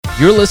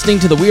You're listening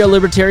to the We Are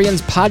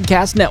Libertarians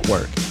Podcast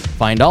Network.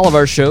 Find all of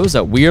our shows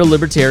at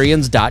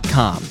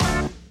wearelibertarians.com.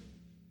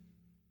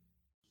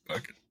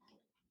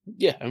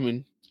 Yeah, I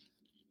mean...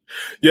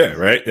 Yeah,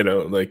 right?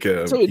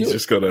 He's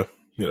just gonna,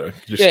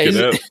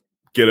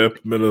 get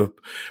up,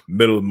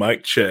 middle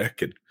mic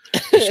check and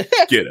just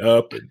get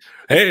up and,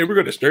 hey, we're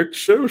gonna start the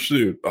show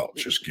soon. I'll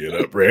just get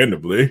up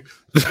randomly.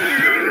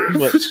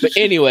 but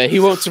anyway, he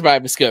won't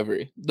survive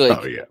Discovery.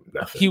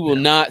 He will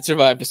not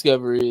survive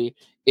Discovery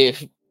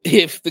if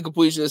the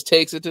completionist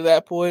takes it to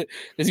that point,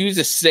 because he was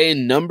just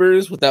saying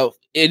numbers without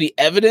any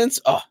evidence.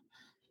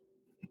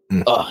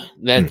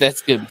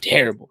 That's gonna be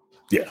terrible.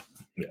 Yeah.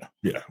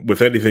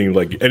 With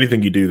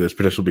anything you do, there's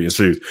potential being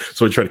sued.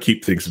 So we try to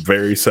keep things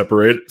very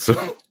separated.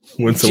 So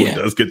when someone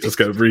does get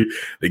Discovery,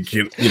 they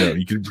get,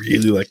 you can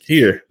really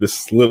here,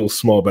 this little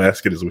small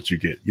basket is what you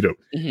get. You don't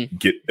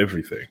get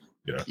everything.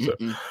 So,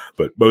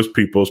 but most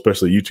people,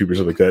 especially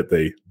YouTubers like that,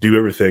 they do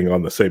everything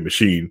on the same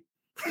machine.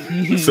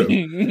 So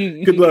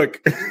good luck.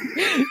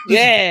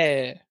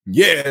 Yeah.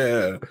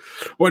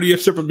 Why do you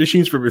have separate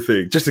machines for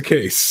everything? Just in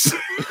case.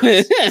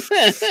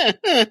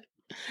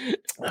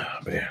 Oh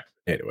man.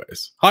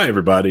 Anyways, hi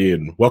everybody,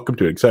 and welcome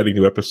to an exciting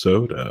new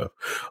episode of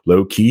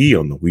Low Key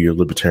on the We Are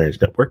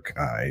Libertarians Network.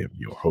 I am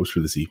your host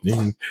for this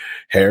evening,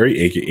 Harry,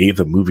 aka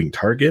the Moving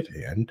Target,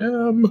 and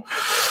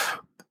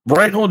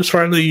Reinhold has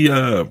finally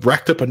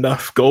racked up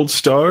enough gold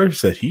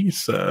stars that he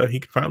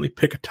can finally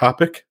pick a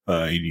topic.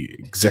 He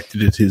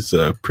executed his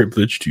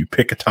privilege to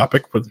pick a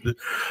topic for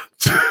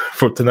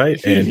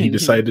tonight, and he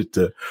decided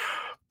to.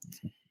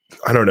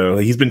 I don't know.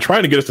 He's been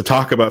trying to get us to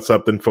talk about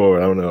something for,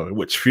 I don't know,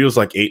 which feels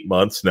like 8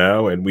 months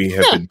now. And we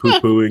have been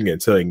poo-pooing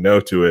and saying no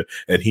to it.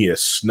 And he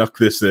has snuck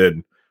this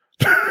in.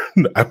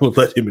 I will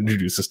let him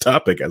introduce his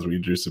topic as we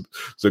introduce him.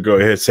 So go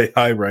ahead. Say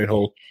hi,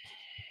 Reinhold.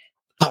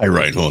 Hi,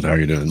 Reinhold. How are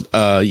you doing?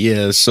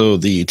 So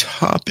the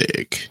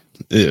topic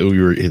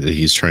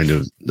he's trying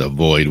to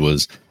avoid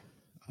was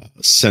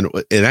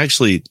and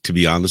actually, to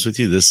be honest with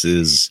you, this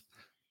is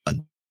a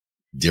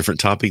different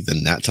topic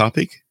than that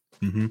topic.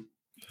 Mm-hmm.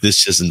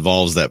 This just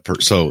involves that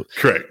so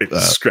correct. It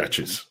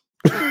scratches.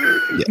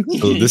 Yeah.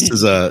 So this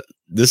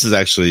is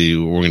actually,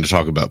 we're going to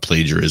talk about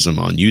plagiarism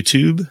on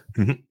YouTube,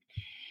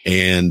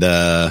 and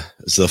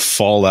it's the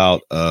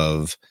fallout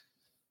of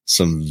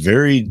some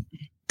very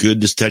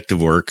good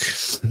detective work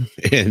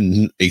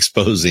and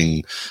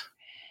exposing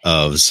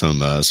of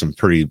some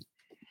pretty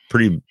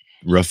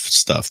rough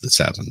stuff that's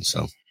happened.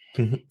 So,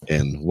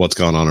 and what's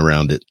gone on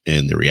around it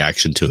and the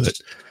reaction to it.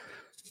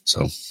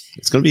 So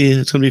it's gonna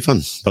be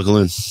fun. Buckle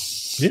in.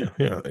 Yeah.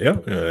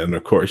 And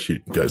of course,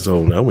 you guys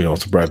all know we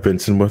also brought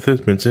Vincent with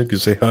us. Vincent, can you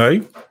say hi?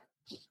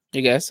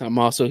 Hey guys, I'm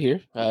also here.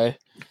 I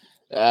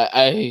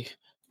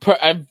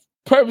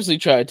purposely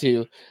tried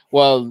to,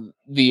 while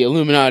the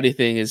Illuminati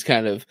thing is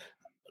kind of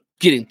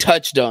getting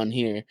touched on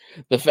here,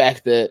 the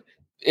fact that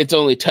it's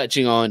only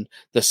touching on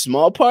the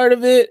small part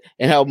of it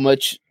and how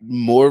much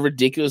more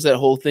ridiculous that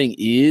whole thing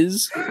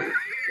is.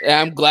 And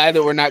I'm glad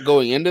that we're not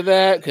going into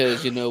that,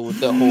 because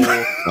with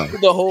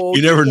the whole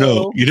you never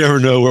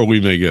know where we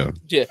may go.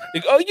 Yeah,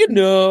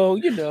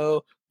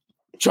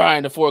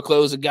 trying to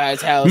foreclose a guy's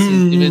house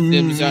and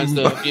them design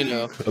stuff.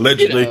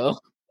 Allegedly.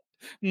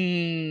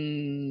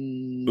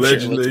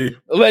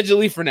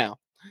 Allegedly for now.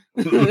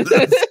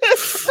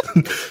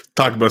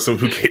 Talk about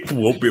someone who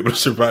won't be able to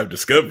survive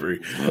Discovery.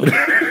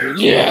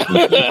 Yeah.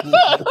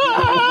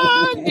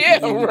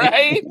 Yeah,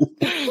 right?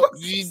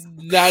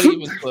 Not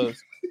even close.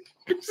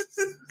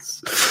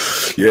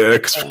 Yeah,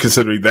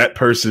 considering that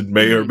person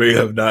may or may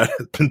have not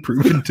been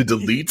proven to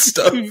delete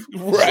stuff.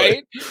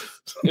 Right.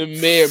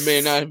 It may or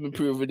may not have been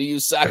proven to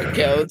use sock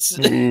accounts.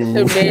 It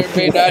may or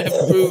may not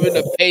have proven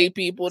to pay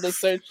people to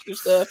search for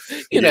stuff.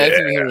 It's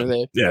here or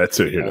there. Yeah, it's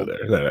here or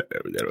there.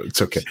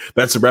 It's okay.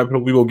 That's a rabbit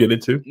hole we will get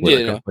into.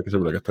 It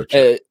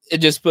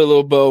just put a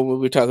little bow when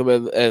we talk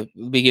about at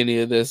the beginning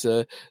of this.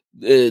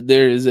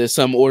 There is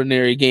some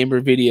ordinary gamer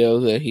video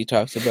that he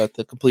talks about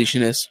the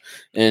completionist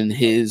and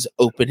his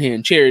open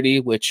hand charity,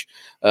 which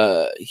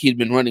he'd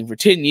been running for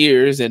 10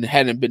 years and he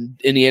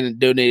hadn't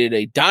donated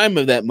a dime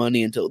of that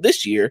money until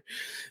this year.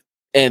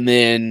 And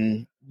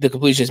then the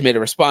completionist made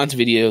a response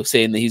video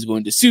saying that he's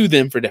going to sue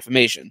them for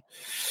defamation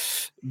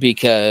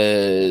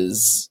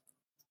because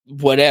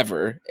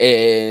whatever.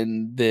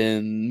 And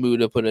then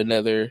Muda put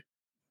another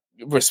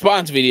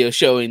response video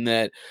showing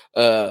that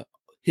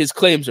his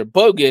claims are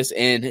bogus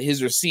and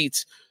his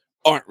receipts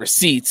aren't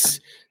receipts.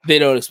 They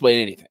don't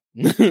explain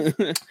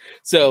anything.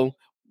 So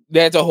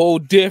that's a whole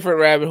different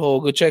rabbit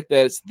hole. Go check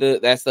that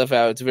stuff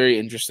out. It's very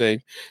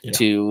interesting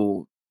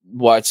to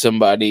watch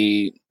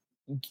somebody.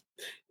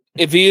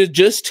 If he had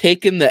just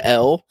taken the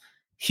L,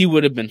 he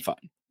would have been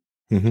fine.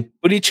 Mm-hmm.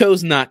 But he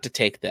chose not to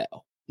take the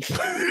L.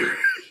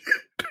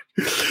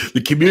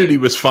 The community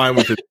was fine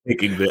with it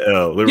taking the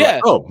L. They were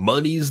like, oh,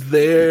 money's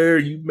there.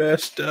 You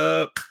messed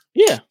up.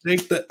 Yeah.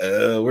 Take the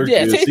L. We're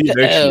good. See you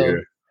next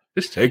year.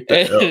 Just take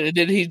the L. And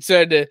then he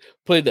started to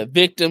play the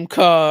victim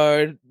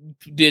card,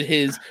 did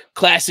his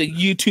classic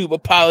YouTube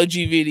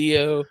apology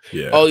video.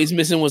 Yeah. All he's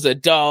missing was a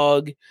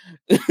dog.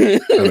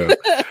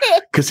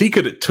 because he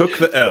could have took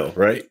the L,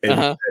 right?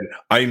 And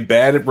I'm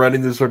bad at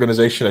running this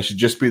organization. I should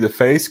just be the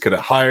face. Could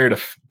have hired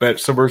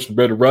some person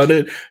better run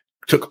it.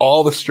 Took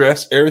all the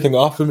stress, everything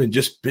off him, and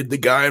just bid the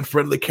guy in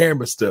front of the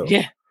camera still.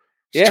 Yeah.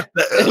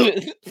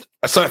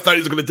 That's what I thought he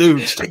was going to do.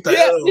 Just take the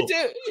L.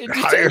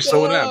 Hire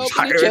someone else.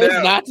 Hire it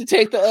out. Not to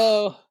take the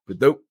L. But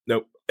nope.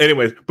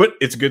 Anyways, but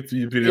it's a good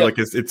video. Like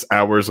it's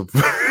hours of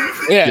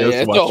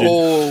it's a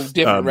whole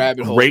different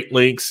rabbit hole. Great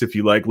links if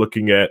you like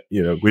looking at,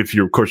 if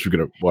you're, of course, you're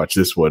going to watch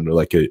this one.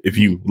 Like if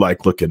you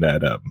like looking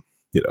at,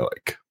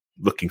 like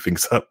looking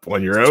things up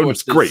on your own,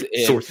 it's great.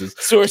 Sources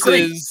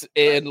great.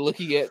 And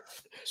looking at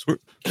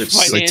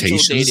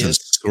citations data. and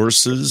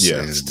sources.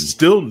 Yeah, and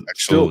still,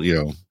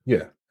 yeah.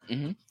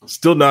 Mm-hmm.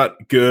 Still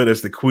not good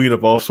as the queen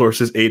of all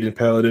sources, Aiden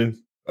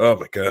Paladin. Oh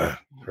my god,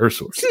 her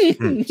source.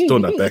 Still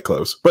not that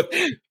close, but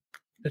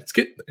it's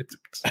getting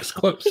it's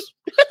close.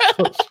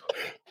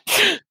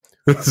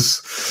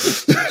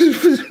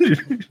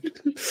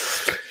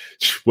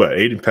 What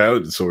Aiden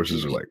Paladin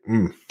sources are like?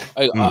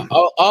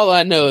 All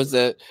I know is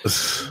that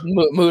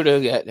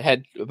Muda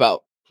had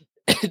about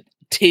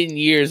 10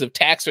 years of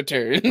tax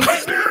returns.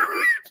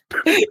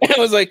 And I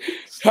was like,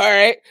 all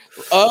right.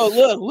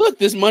 Oh, look,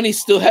 this money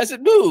still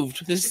hasn't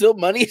moved.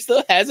 Money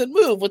still hasn't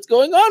moved. What's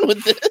going on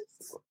with this?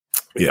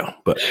 Yeah,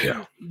 but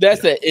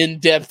that's that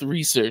in-depth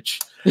research.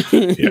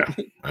 Yeah,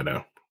 I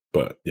know.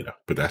 But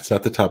but that's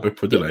not the topic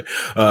for tonight.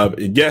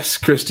 Yes,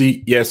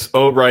 Christy. Yes.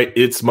 Oh, right.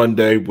 It's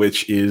Monday,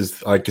 which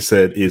is, like I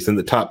said, is in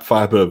the top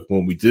 5 of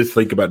when we did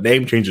think about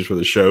name changes for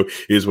the show.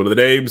 Is one of the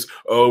names.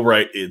 Oh,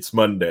 right. It's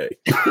Monday.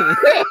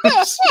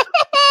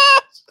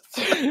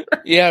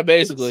 Yeah,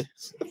 basically.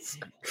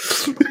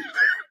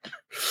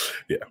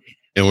 Yeah.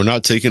 And we're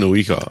not taking a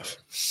week off.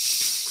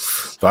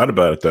 Thought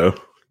about it though.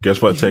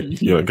 Guess what? I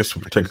guess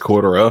we'll take a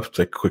quarter off.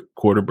 Take a quick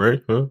quarter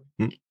break. Huh?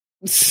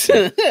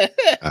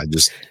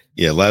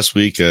 Last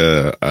week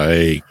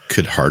I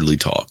could hardly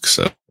talk,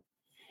 so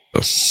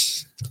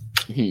it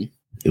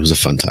was a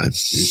fun time.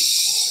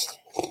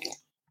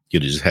 You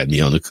just had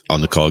me on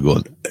the call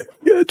going,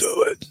 yeah,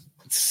 do it.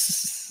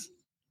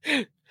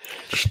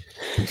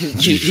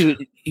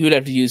 He would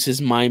have to use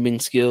his miming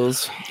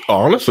skills.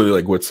 Honestly,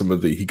 like with some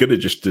of he could have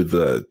just did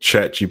the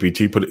Chat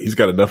GPT. He's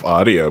got enough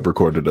audio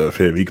recorded of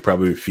him. He could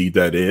probably feed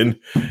that in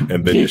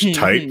and then just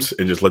typed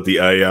and just let the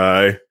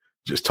AI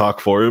just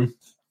talk for him.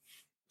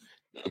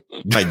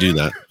 I do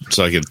that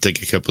so I could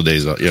take a couple of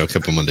days off, a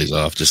couple of Mondays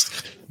off.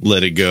 Just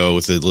let it go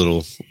with a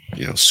little,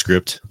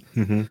 script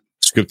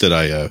that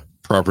I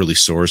properly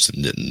sourced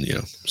and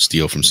didn't,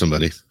 steal from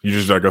somebody. You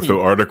just not gonna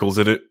throw articles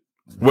in it.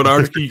 What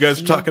article you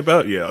guys are talking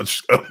about? Yeah, I'll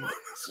just go.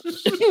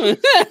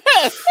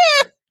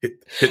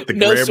 hit the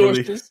no Grammarly.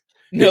 Sources.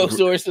 No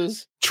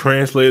sources.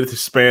 Translate it to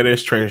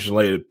Spanish.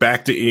 Translate it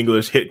back to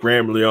English. Hit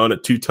Grammarly on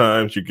it 2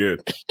 times. You're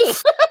good.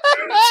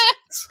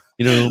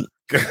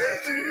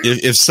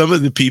 If some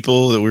of the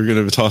people that we're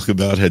going to talk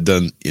about had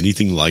done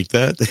anything like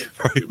that, they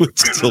probably would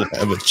still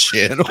have a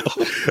channel.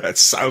 That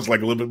sounds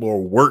like a little bit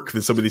more work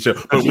than some of these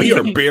shows. But we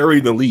are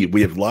burying the lead.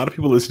 We have a lot of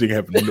people listening who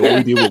have no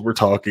idea what we're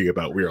talking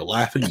about. We are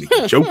laughing,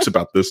 making jokes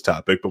about this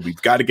topic, but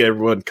we've got to get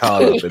everyone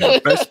caught up. And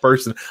the best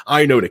person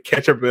I know to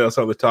catch everybody else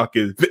on the talk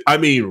is,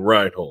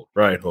 Reinhold.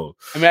 Reinhold.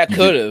 I mean, I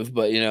could have,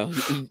 but they're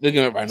going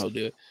to let Reinhold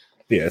do it.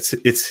 Yeah,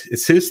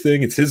 it's his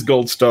thing. It's his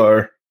gold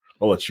star.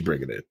 I'll let you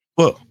bring it in.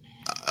 Well,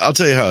 I'll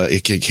tell you how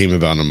it came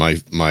about on my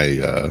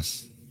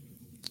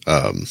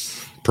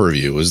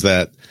purview was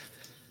that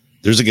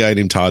there's a guy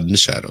named Todd in the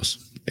Shadows,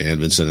 and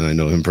Vincent and I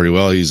know him pretty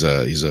well. He's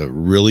a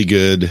really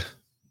good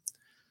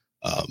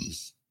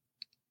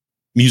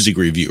music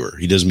reviewer.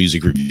 He does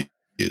music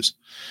reviews.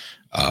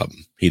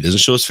 He doesn't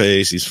show his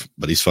face,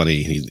 but he's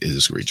funny. He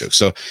is a great joke.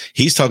 So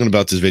he's talking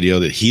about this video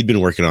that he'd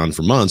been working on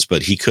for months,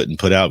 but he couldn't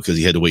put out because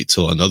he had to wait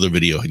till another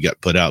video had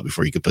got put out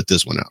before he could put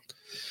this one out.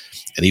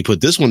 And he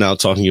put this one out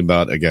talking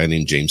about a guy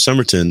named James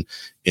Somerton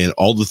and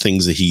all the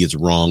things that he gets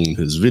wrong in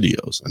his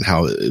videos and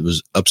how it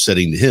was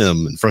upsetting to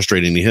him and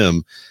frustrating to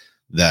him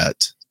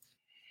that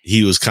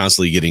he was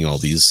constantly getting all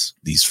these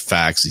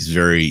facts, these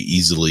very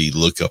easily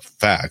look up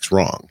facts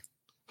wrong.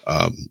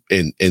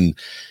 And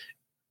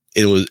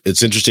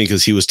it's interesting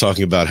because he was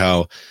talking about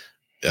how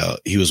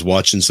he was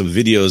watching some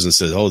videos and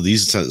said, "Oh,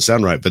 these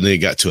sound right," but then he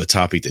got to a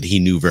topic that he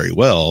knew very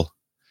well.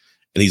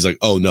 And he's like,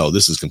 "Oh no,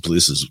 this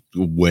is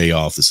way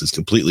off. This is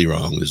completely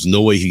wrong. There's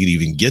no way he could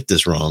even get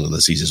this wrong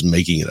unless he's just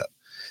making it up."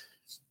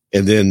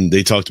 And then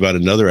they talked about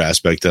another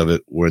aspect of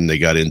it when they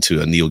got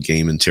into a Neil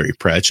Gaiman, Terry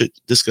Pratchett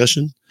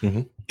discussion.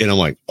 Mm-hmm. And I'm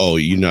like, "Oh,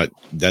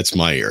 that's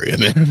my area,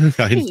 man.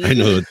 I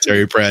know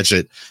Terry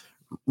Pratchett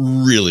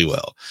really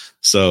well."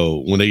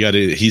 So when they got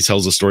in, he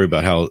tells a story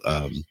about how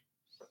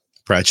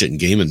Pratchett and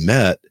Gaiman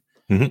met,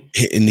 and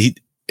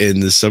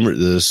this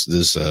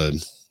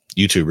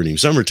YouTuber named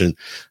Somerton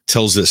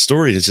tells this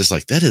story, and it's just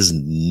like, that is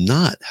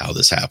not how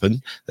this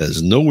happened. That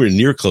is nowhere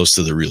near close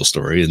to the real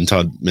story. And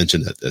Todd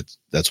mentioned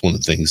that's one of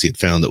the things he had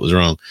found that was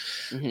wrong.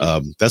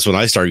 Mm-hmm. That's when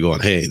I started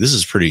going, "Hey, this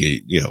is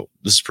pretty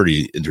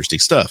interesting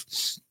stuff."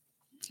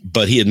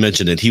 But he had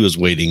mentioned that he was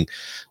waiting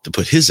to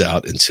put his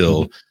out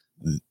until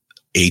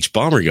H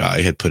Bomber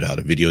Guy had put out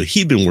a video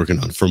he'd been working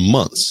on for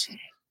months.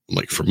 I'm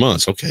like, for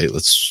months? Okay,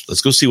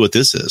 let's go see what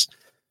this is.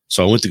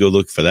 So I went to go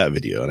look for that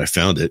video, and I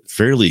found it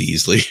fairly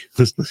easily.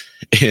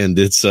 And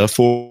it's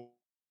 4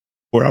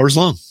 hours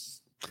long.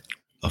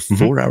 A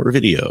 4-hour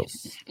video.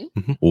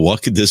 Mm-hmm.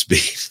 What could this be?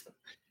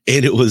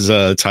 And it was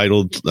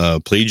titled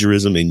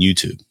Plagiarism in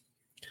YouTube,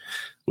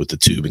 with the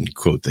tube and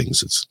quote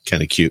things. It's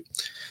kind of cute.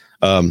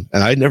 And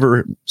I'd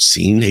never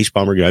seen H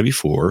Bomber Guy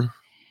before.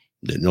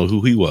 Didn't know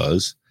who he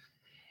was.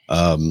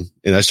 And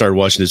I started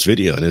watching this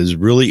video, and it was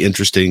really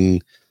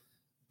interesting.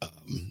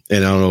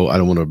 And I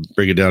don't want to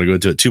break it down and go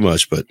into it too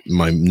much, but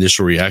my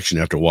initial reaction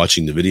after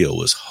watching the video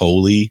was,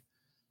 holy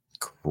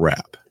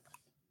crap.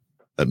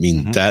 I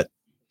mean, that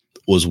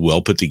was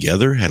well put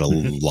together, had a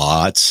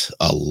lot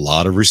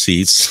of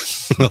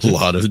receipts, a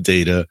lot of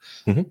data,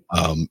 and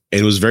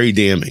it was very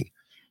damning.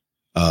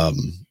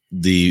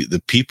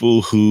 The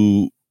people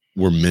who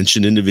were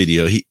mentioned in the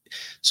video,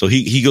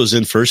 he goes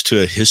in first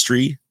to a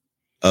history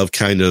of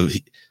kind of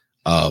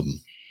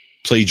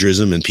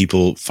plagiarism and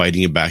people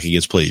fighting it back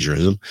against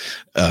plagiarism,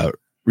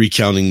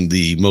 recounting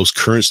the most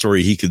current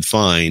story he could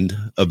find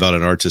about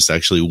an artist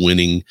actually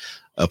winning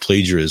a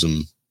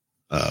plagiarism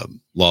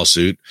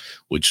lawsuit,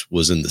 which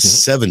was in the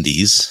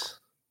 70s.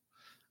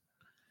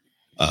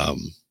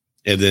 And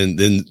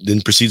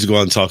then proceeds to go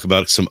on and talk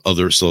about some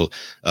other,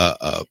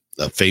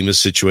 a famous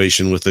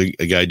situation with a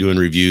guy doing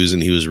reviews,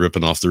 and he was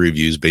ripping off the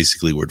reviews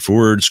basically word for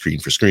word, screen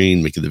for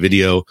screen, making the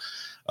video.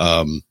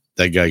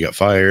 That guy got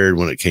fired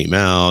when it came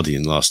out. He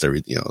lost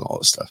everything, all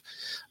this stuff.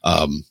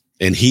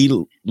 And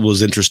he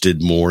was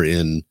interested more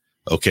in,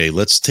 okay,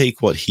 let's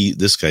take what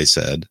this guy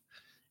said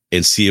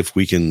and see if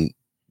we can,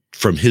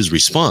 from his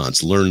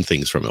response, learn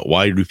things from it.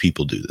 Why do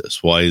people do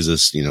this? Why is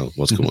this,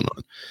 what's going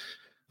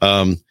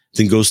on?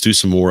 Then goes through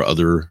some more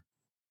other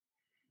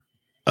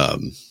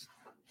content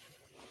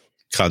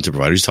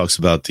providers. Talks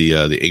about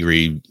the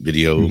Angry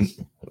Video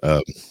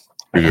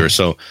reviewer.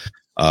 So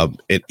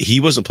he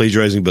wasn't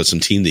plagiarizing, but some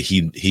team that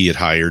he had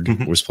hired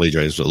was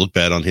plagiarizing. So it looked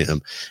bad on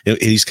him. And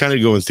he's kind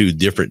of going through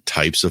different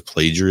types of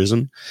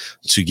plagiarism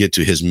to get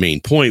to his main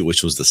point,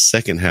 which was the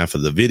second half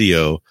of the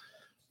video,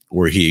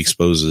 where he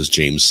exposes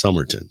James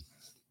Somerton.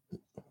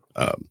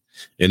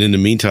 And in the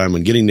meantime,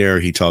 when getting there,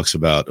 he talks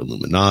about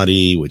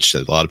Illuminati, which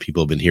a lot of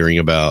people have been hearing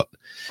about.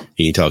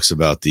 He talks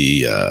about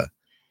the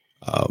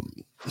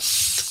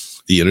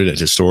Internet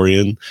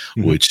Historian,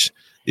 which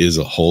is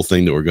a whole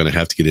thing that we're going to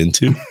have to get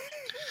into,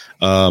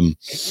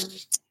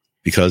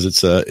 because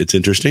it's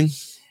interesting.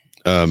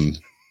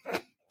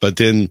 But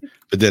then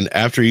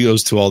after he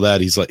goes to all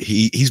that, he's like,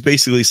 he's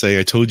basically saying,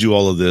 I told you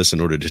all of this in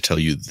order to tell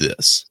you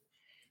this.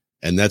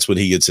 And that's when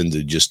he gets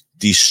into just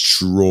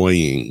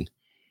destroying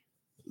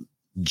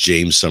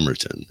James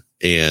Somerton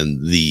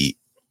and the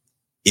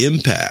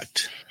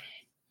impact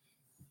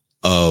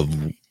of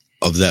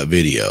that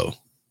video.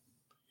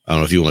 I don't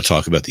know if you want to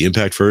talk about the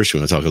impact first. You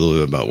want to talk a little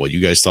bit about what you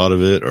guys thought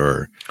of it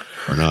or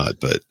not,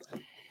 but.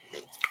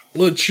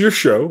 Well, it's your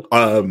show.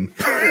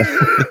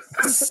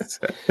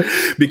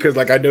 Because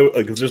I know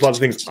there's a lot of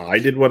things I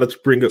did want to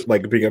bring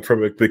up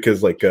from it,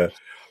 because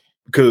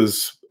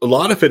a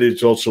lot of it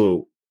is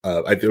also,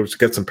 I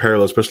get some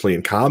parallels, especially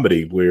in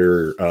comedy,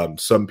 where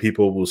some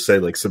people will say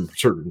some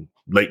certain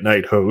late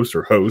night host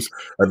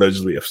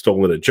allegedly have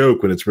stolen a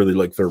joke when it's really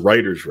their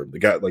writer's room. The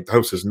guy, the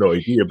host has no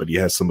idea, but he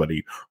has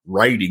somebody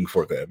writing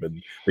for them,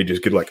 and they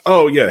just get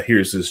oh yeah,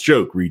 here's this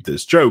joke, read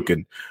this joke,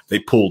 and they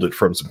pulled it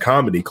from some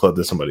comedy club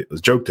that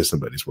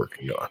somebody's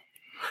working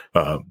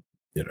on.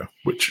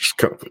 Which is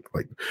kind of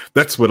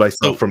that's what I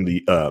saw from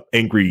the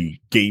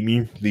angry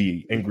video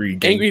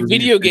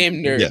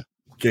game nerd. Yeah.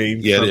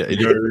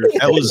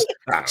 That was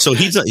so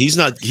he's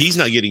not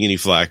getting any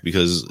flack,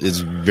 because it's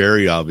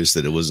very obvious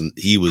that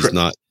he was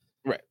not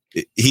right.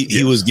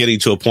 He was getting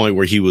to a point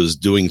where he was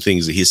doing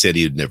things that he said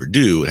he would never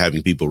do,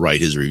 having people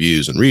write his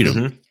reviews and read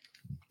them.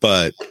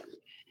 But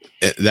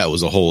that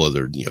was a whole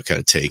other kind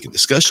of take and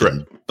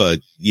discussion. Correct.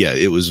 But yeah,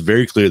 it was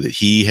very clear that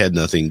he had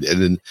nothing.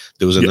 And then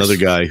there was another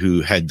guy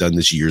who had done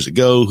this years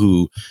ago,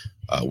 who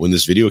when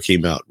this video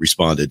came out,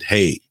 responded,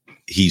 "Hey,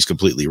 he's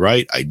completely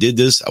right. I did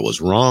this. I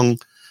was wrong.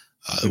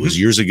 It was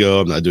years ago.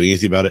 I'm not doing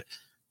anything about it."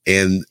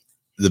 And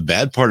the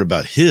bad part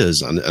about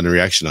the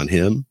reaction on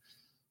him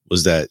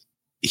was that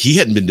he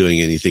hadn't been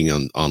doing anything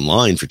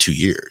online for 2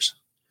 years.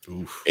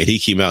 Oof. And he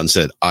came out and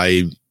said,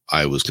 I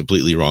was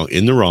completely wrong,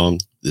 in the wrong.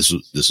 This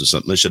was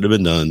something that should have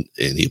been done.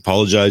 And he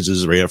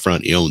apologizes right up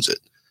front. He owns it.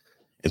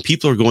 And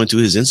people are going to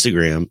his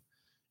Instagram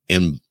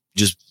and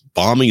just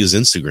bombing his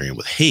Instagram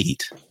with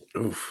hate.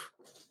 Oof.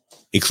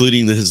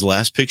 Including his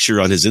last picture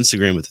on his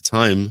Instagram at the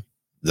time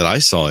that I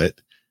saw it,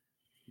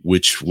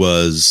 which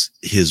was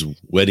his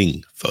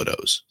wedding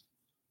photos.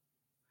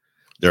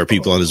 There are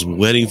people on his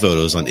wedding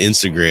photos on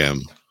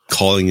Instagram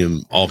calling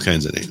him all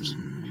kinds of names.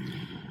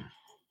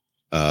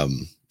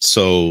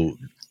 So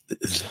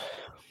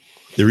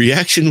the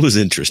reaction was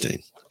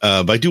interesting.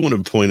 But I do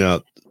want to point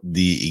out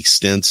the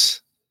extent.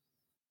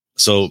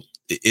 So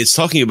it's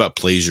talking about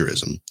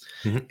plagiarism.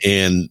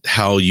 and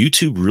how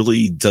YouTube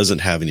really doesn't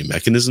have any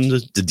mechanism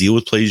to deal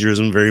with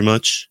plagiarism very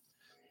much.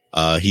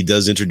 He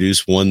does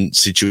introduce one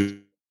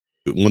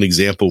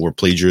example where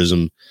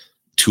plagiarism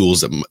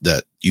tools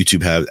that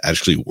YouTube have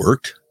actually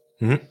worked,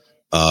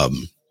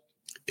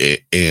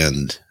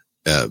 and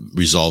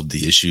resolved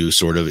the issue.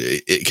 Sort of,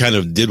 it kind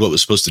of did what it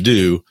was supposed to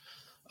do,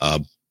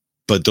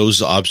 but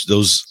those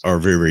are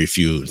very, very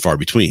few and far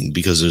between,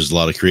 because there's a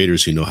lot of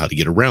creators who know how to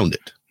get around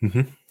it,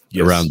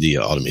 around the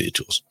automated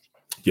tools.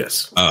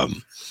 Yes.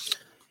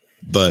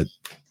 But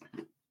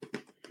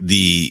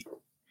the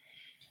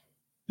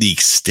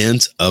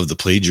extent of the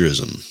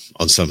plagiarism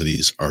on some of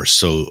these are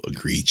so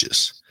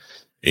egregious.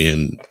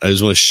 And I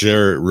just want to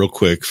share it real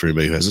quick for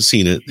anybody who hasn't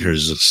seen it.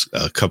 Here's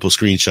a couple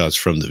screenshots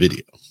from the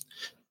video.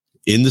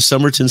 In the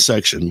Somerton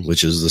section,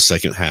 which is the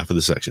second half of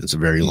the section, it's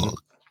very long.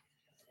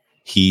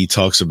 He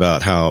talks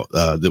about how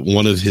that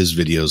one of his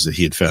videos that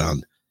he had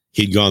found,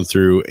 he'd gone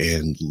through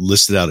and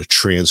listed out a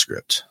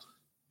transcript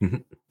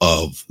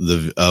of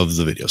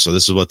the video. So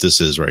this is what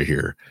this is right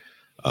here.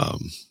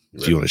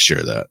 If you want to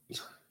share that.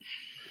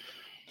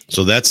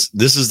 So this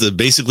is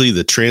basically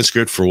the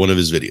transcript for one of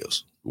his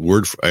videos,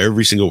 word for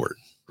every single word,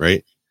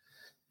 right?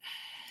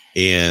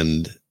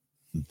 And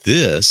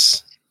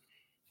this,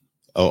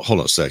 hold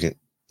on a second.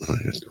 I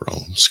got the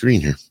wrong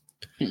screen here.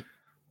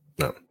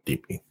 No,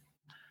 DP.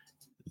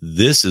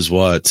 This is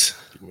what,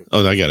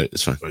 I got it.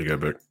 It's fine. Oh, you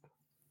got it back.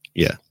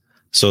 Yeah.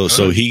 So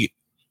he,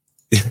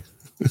 get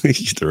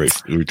the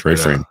right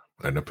frame.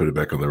 And I put it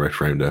back on the right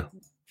frame now.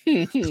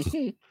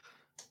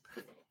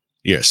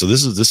 Yeah. So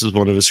this is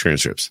one of his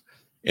transcripts.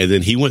 And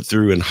then he went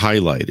through and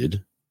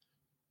highlighted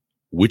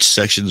which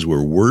sections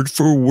were word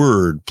for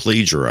word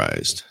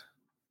plagiarized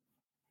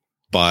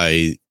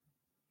by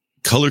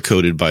color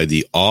coded by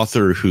the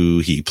author who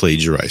he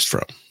plagiarized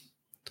from.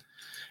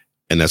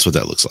 And that's what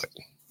that looks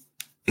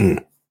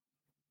like.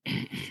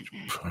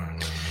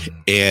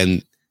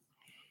 And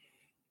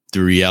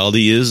the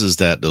reality is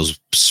that those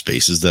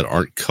spaces that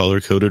aren't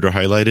color coded or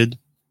highlighted,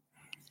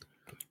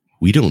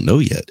 we don't know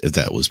yet if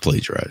that was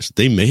plagiarized.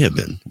 They may have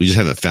been. We just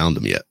haven't found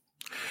them yet.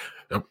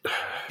 Yep.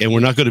 And we're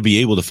not going to be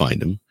able to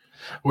find them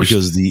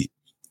because the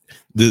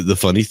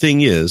funny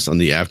thing is, on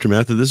the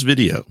aftermath of this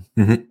video,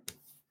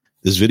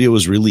 this video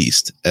was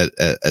released at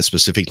a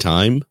specific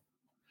time,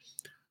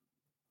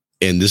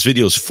 and this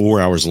video is 4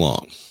 hours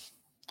long.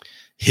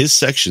 His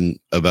section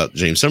about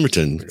James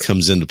Somerton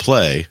comes into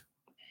play,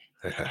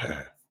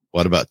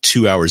 what, about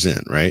 2 hours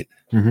in, right?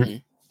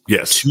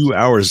 Yes. 2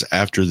 hours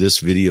after this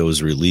video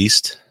is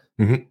released,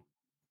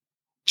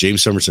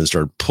 James Somerton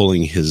started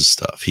pulling his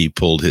stuff. He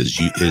pulled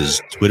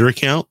his Twitter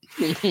account.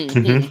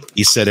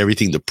 He set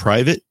everything to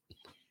private,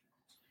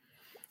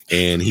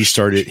 and he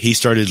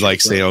started like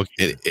saying,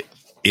 okay,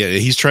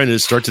 he's trying to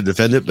start to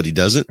defend it, but he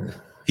doesn't.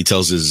 He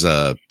tells his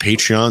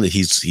Patreon that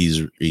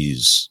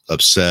he's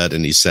upset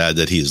and he's sad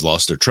that he has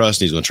lost their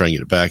trust, and he's going to try and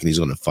get it back, and he's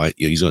going to fight.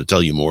 He's going to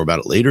tell you more about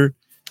it later.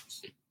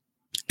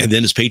 And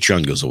then his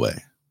Patreon goes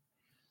away.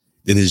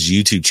 Then his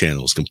YouTube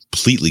channel is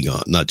completely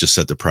gone, not just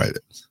set to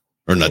private.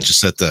 Or not just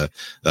set the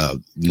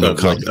no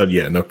comment.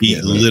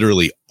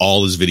 Literally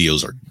all his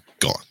videos are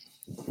gone.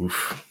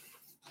 Oof.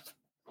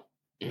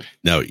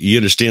 Now you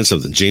understand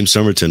something. James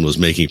Somerton was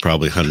making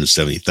probably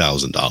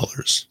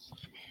 $170,000.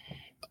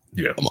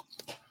 Yeah, a month.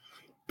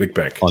 Big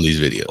bank on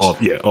these videos.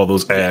 All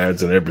those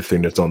ads and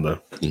everything that's on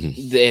the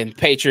and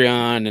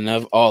Patreon and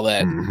of all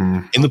that.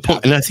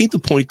 And I think the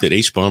point that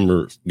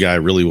H-Bomber guy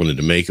really wanted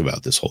to make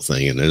about this whole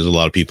thing, and there's a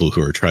lot of people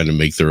who are trying to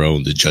make their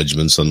own the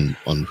judgments on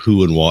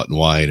who and what and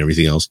why and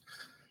everything else.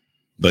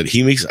 But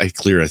he makes it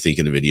clear, I think,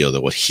 in the video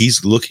that what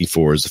he's looking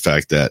for is the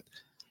fact that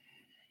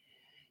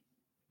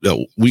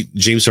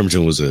James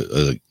Somerton was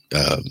a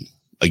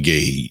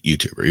gay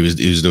YouTuber. He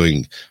was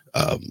doing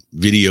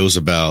videos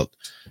about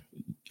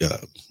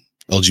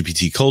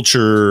LGBT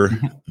culture,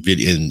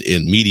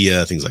 in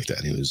media, things like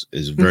that. He was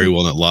very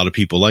well known. A lot of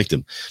people liked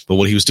him. But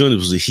what he was doing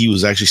was he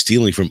was actually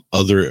stealing from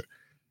other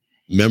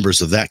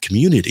members of that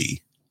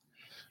community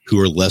who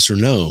are lesser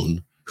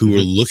known, who were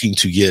looking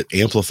to get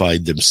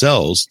amplified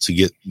themselves to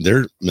get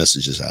their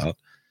messages out.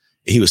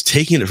 He was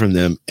taking it from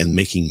them and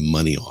making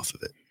money off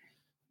of it.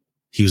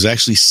 He was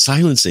actually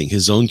silencing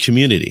his own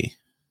community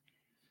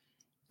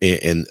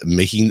and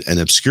making and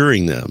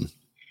obscuring them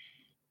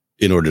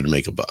in order to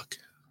make a buck.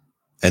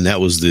 And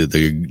that was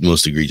the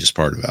most egregious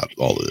part about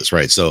all of this,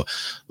 right? So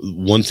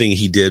one thing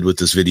he did with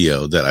this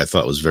video that I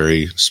thought was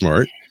very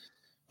smart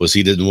was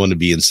he didn't want to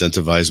be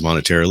incentivized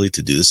monetarily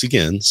to do this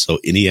again. So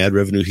any ad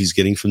revenue he's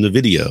getting from the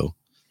video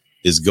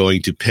is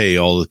going to pay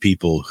all the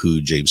people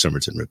who James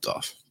Somerton ripped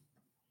off.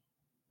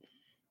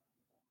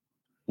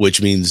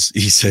 Which means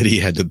he said he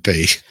had to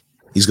pay.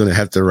 He's going to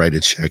have to write a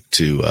check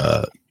to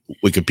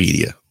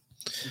Wikipedia.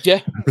 Yeah.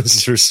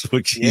 He's just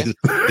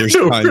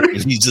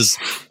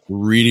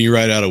reading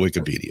right out of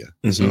Wikipedia.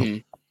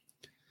 So,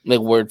 like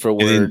word for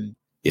word.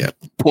 Yeah.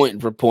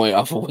 Point for point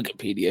off of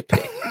Wikipedia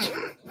page.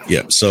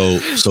 Yeah. So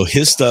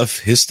his stuff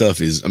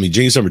is, I mean,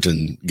 James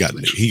Somerton got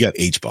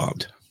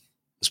H-bombed.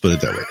 Let's put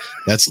it that way.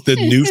 That's the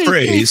new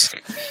phrase,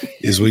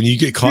 is when you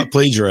get caught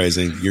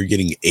plagiarizing, you're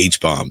getting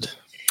H-bombed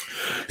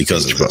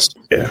because of this.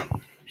 Yeah.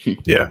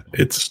 Yeah.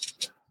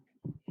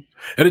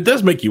 And it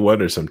does make you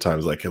wonder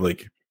sometimes, like,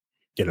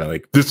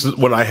 this is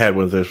what I had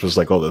when this was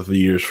like all the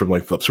years from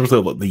like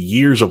the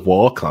years of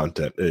wall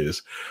content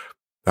is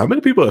how many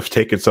people have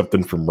taken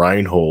something from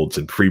Reinhold's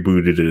and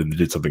pre-booted it and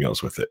did something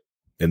else with it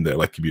in the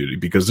like community?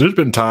 Because there's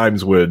been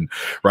times when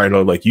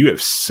Reinhold, like, you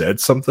have said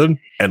something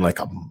and like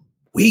a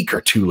week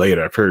or two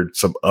later, I've heard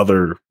some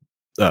other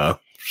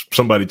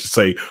somebody just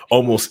say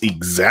almost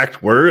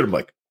exact word. I'm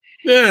like,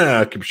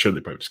 yeah, I'm sure they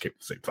probably just came to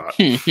the same thought.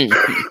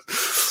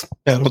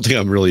 I don't think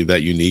I'm really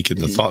that unique in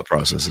the thought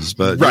processes,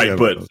 but right.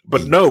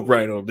 But no,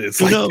 Reinhold,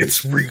 it's like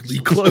it's really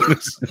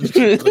close.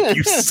 Like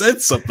you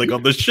said something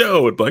on the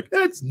show, and like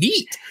that's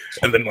neat,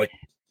 and then like.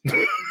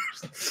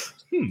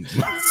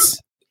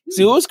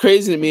 See, what was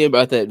crazy to me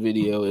about that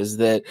video is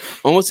that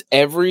almost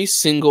every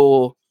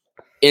single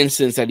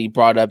instance that he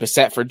brought up,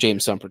 except for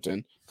James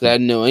Summerton, because I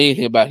didn't know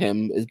anything about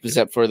him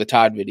except for the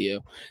Todd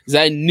video, because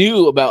I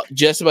knew about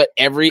just about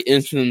every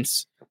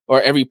instance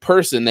or every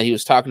person that he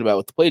was talking about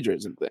with the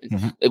plagiarism thing.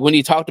 Mm-hmm. Like when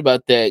he talked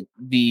about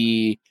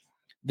the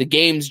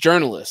games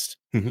journalist,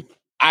 mm-hmm.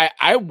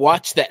 I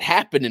watched that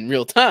happen in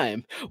real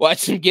time.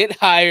 Watched him get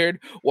hired.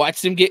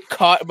 Watched him get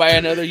caught by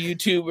another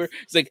YouTuber.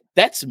 It's like,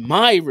 that's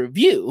my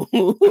review.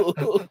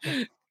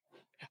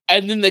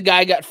 And then the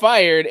guy got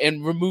fired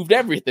and removed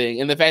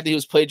everything. And the fact that he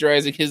was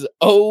plagiarizing his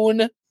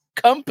own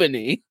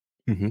company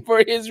mm-hmm.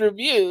 for his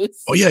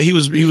reviews. Oh yeah, he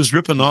was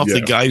ripping off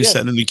the guy who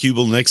sat in the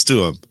cubicle next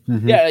to him.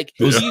 Mm-hmm. Yeah, like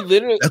he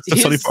literally. That's the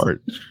funny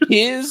part.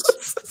 His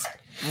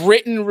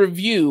written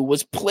review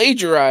was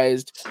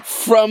plagiarized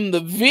from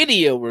the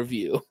video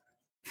review.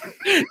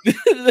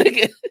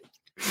 Like,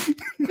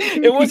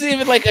 it wasn't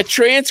even like a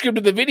transcript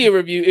of the video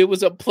review. It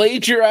was a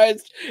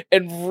plagiarized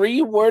and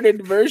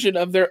reworded version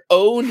of their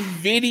own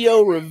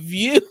video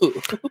review.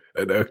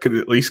 And I could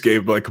at least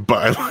give like a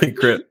byline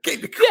credit.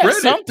 Yeah,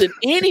 something,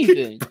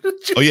 anything.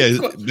 Oh yeah,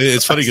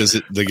 it's funny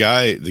because the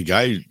guy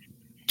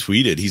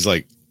tweeted. He's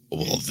like,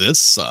 "Well,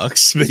 this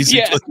sucks."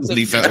 Basically, when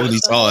he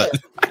saw it.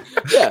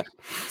 Yeah.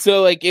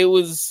 So like it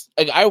was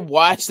like I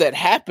watched that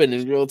happen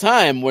in real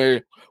time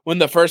where when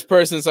the first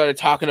person started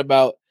talking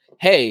about,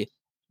 hey,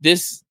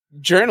 this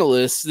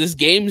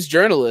games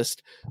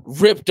journalist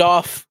ripped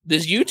off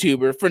this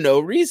YouTuber for no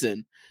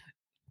reason.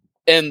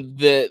 And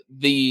the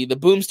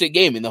Boomstick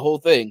Gaming, the whole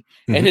thing.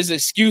 Mm-hmm. And his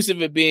excuse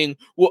of it being,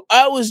 well,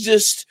 I was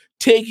just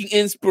taking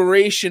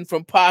inspiration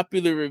from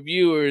popular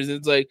reviewers.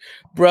 It's like,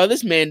 bro,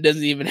 this man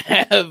doesn't even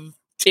have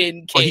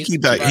 10K. Well, he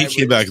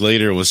came back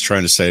later and was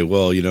trying to say,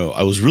 well,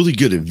 I was really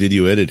good at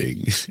video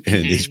editing.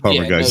 And these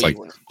proper guys like,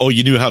 oh,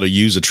 you knew how to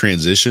use a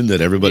transition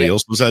that everybody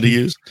else knows how to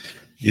use?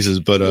 He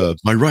says, but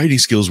my writing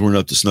skills weren't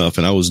up to snuff,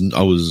 and I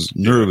was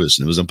nervous,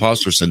 and it was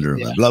imposter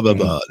syndrome, and blah blah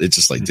blah. It's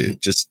just like,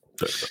 dude, just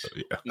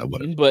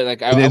whatever. But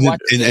like,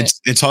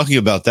 and talking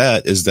about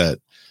that is that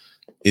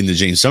in the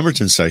James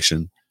Summerton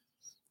section,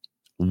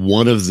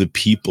 one of the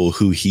people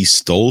who he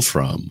stole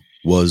from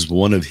was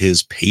one of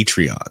his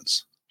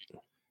Patreons.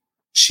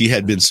 She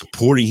had been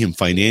supporting him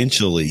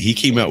financially. He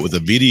came out with a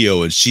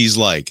video, and she's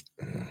like,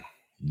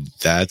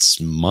 "That's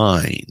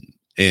mine."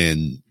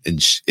 And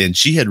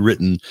she had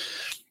written.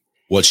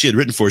 What she had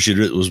written for,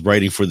 was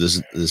writing for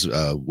this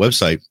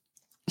website.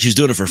 She was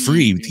doing it for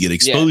free to get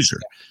exposure,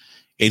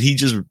 and he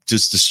just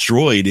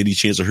destroyed any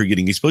chance of her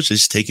getting exposure.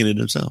 Just taking it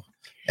himself,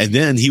 and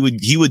then he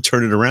would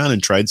turn it around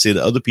and try and say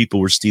that other people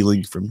were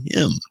stealing from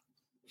him.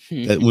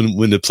 That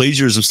when the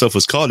plagiarism stuff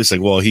was caught, it's like,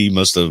 well, he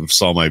must have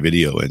saw my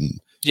video and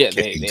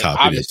they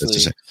copied it.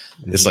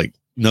 It's like,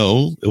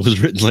 no, it was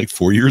written like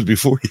 4 years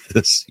before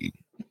this.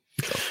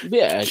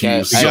 Yeah,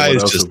 the guy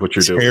is just what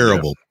you're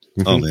terrible.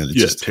 Doing, oh man, it's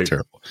just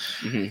terrible.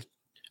 Mm-hmm.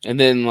 And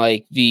then,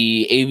 like,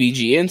 the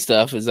AVGN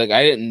stuff is like,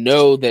 I didn't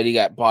know that he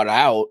got bought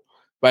out,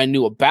 but I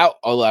knew about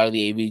a lot of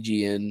the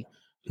AVGN,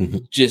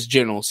 just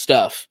general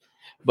stuff.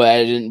 But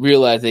I didn't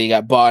realize that he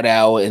got bought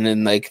out, and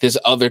then, like, this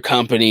other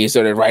company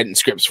started writing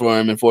scripts for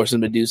him and forcing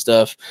him to do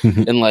stuff.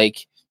 And,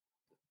 like,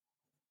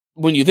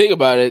 when you think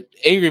about it,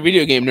 Angry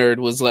Video Game Nerd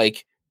was,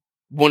 like,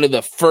 one of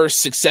the first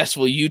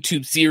successful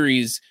YouTube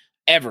series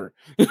ever.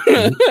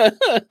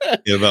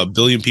 About 1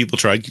 billion people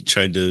tried to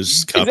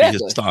copy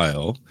his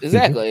style.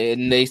 Exactly,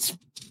 and they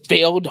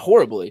failed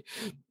horribly.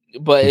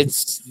 But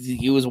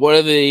it was one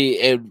of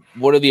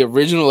the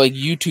original like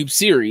YouTube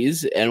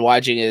series, and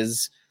watching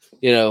is,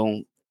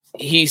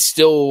 he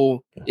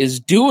still is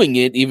doing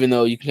it, even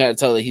though you can kind of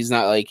tell that he's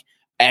not like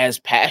as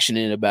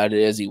passionate about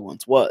it as he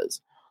once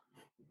was.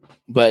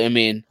 But I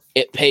mean,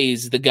 it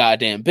pays the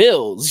goddamn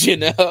bills,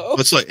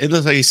 It's like, and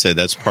like you said,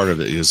 that's part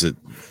of it. Is it?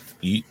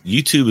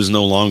 YouTube is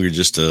no longer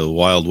just a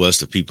wild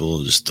west of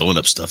people just throwing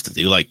up stuff that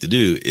they like to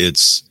do.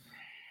 It's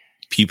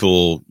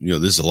people,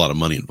 there's a lot of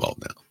money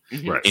involved now.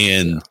 Right.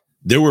 And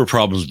there were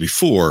problems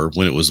before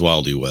when it was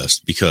Wild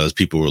West because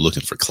people were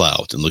looking for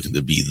clout and looking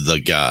to be the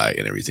guy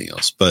and everything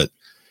else. But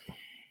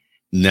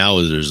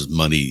now there's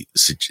money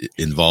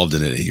involved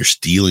in it, and you're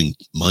stealing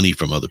money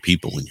from other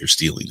people when you're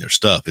stealing their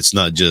stuff. It's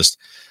not just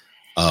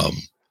I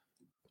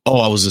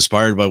was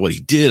inspired by what he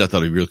did. I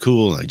thought he'd be real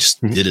cool. And I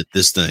just did it,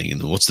 this thing.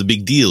 And what's the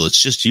big deal?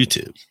 It's just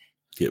YouTube.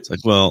 Yep. It's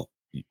like, well,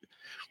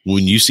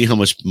 when you see how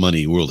much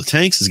money World of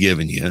Tanks is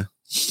giving you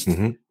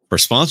for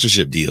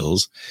sponsorship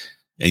deals,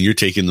 and you're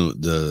taking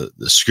the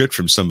script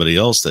from somebody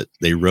else that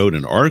they wrote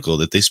an article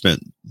that they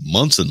spent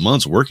months and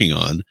months working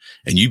on,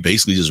 and you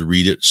basically just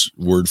read it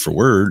word for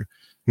word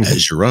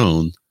as your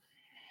own,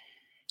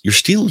 you're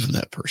stealing from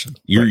that person.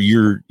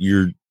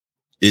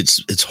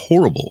 It's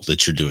horrible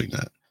that you're doing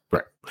that.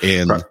 Right.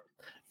 And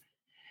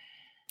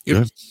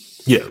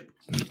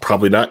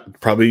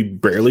probably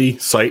barely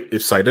cite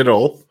at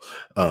all.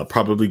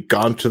 Probably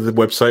gone to the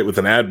website with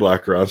an ad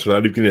blocker on, so not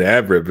even getting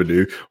ad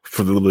revenue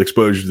for the little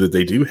exposure that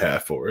they do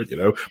have for it.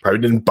 Probably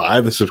didn't buy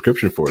the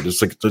subscription for it.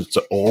 It's like it's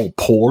all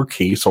poor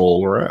case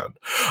all around.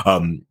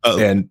 And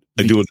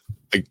go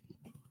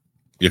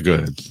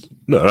ahead.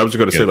 No, I was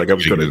going to say I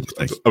was going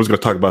to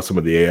talk about some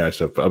of the AI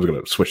stuff. But I was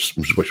going to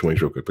switch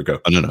wings real quick. But go.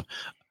 Oh, no.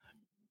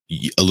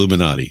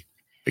 Illuminati.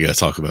 I got to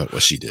talk about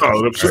what she did.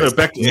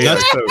 Back to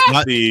AI.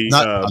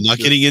 I'm not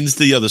getting into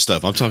the other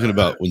stuff. I'm talking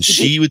about when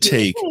she would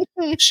take.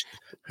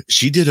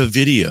 She did a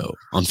video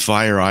on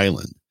Fire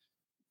Island,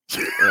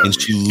 and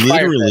she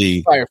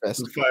literally Fire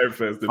Fest.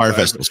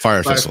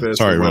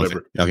 Sorry,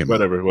 whatever. Okay,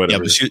 whatever.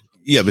 But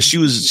she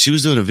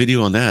was doing a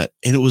video on that,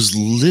 and it was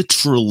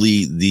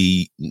literally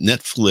the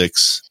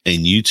Netflix and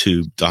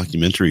YouTube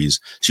documentaries.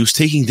 She was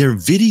taking their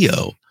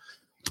video,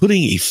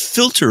 putting a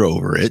filter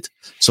over it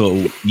so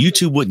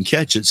YouTube wouldn't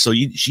catch it. So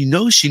she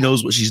knows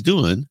what she's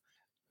doing,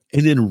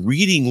 and then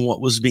reading what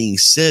was being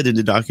said in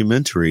the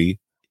documentary,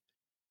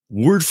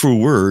 word for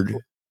word,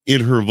 in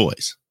her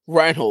voice.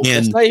 Reinhold,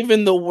 that's not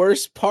even the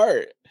worst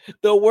part.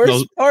 The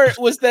worst part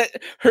was that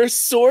her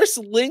source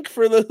link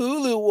for the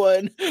Hulu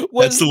one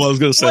that's the one I was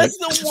going to say. Was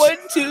the 1,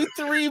 2,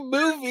 3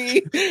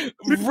 movie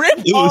rip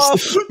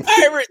off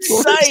pirate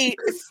site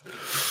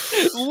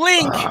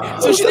link.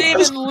 So she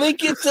didn't even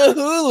link it to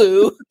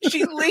Hulu.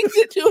 She linked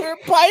it to her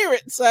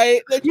pirate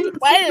site that she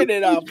pirated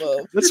it off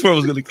of. That's where I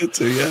was going to get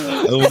to.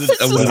 Yeah, I wanted to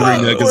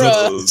bring that because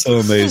that's so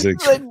amazing.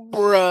 Like,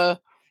 bruh.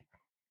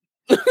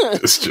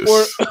 It's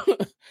just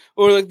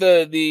or like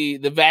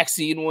the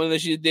vaccine one that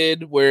she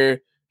did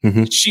where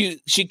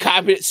she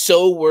copied it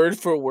so word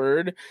for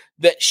word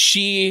that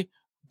she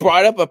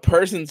brought up a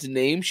person's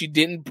name she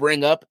didn't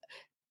bring up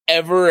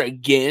ever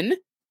again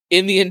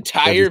in the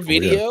entire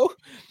video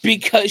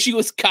because she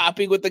was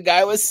copying what the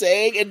guy was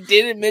saying and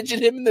didn't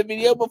mention him in the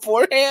video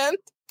beforehand.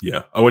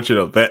 Yeah, I want you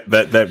to know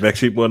that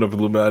vaccine one of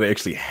Illuminati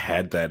actually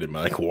had that in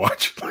my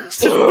watch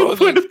list. Let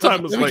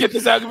me get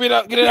this out,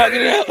 get it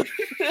out.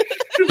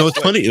 No, it's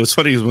funny. It was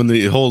funny when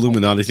the whole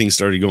Illuminati thing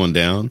started going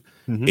down.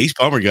 Ace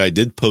Palmer guy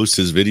did post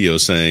his video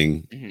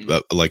saying,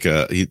 like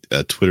a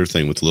Twitter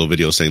thing with a little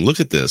video saying, "Look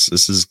at this.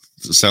 This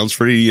sounds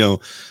pretty,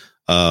 like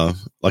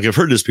I've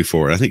heard this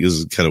before." I think this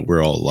is kind of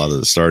where a lot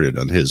of it started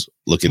on his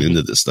looking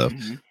into this stuff,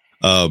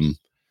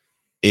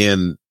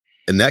 and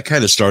that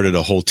kind of started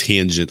a whole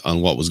tangent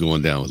on what was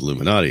going down with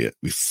Illuminati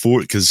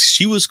before, because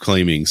she was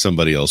claiming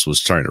somebody else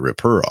was trying to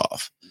rip her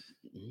off,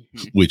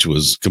 which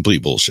was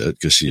complete bullshit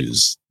because she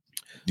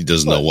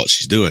doesn't know what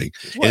she's doing.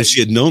 And if she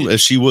had known, if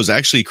she was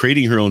actually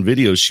creating her own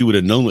videos, she would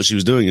have known what she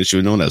was doing, and she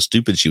would have known how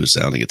stupid she was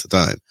sounding at the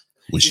time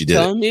when she did it.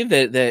 Telling me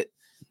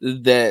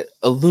that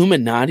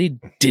Illuminati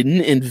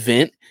didn't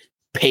invent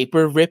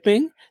paper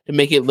ripping to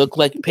make it look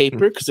like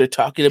paper because they're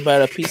talking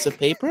about a piece of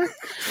paper?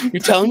 You're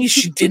telling me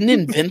she didn't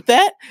invent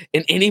that,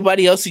 and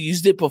anybody else who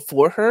used it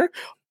before her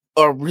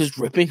or was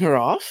ripping her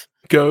off?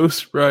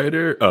 Ghost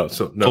Rider. Oh,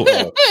 so no.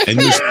 And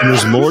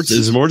there's more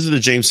to the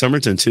James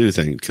Somerton too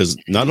thing, because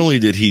not only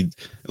did he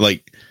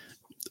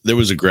there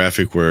was a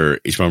graphic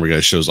where H. Bomber guy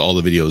shows all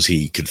the videos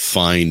he could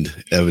find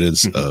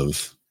evidence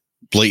of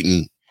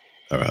blatant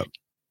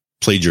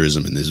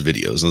plagiarism in his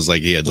videos. And it was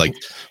like he had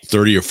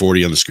 30 or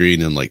 40 on the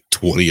screen, and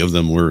 20 of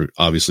them were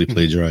obviously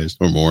plagiarized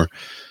or more.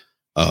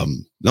 Not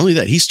only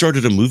that, he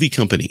started a movie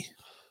company.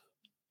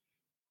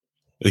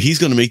 He's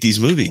going to make these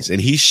movies, and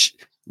he's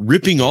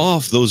ripping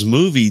off those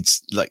movies.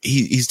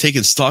 He's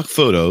taking stock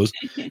photos,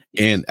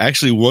 and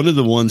actually one of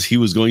the ones he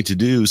was going to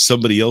do,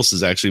 somebody else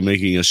is actually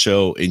making a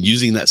show and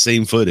using that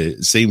same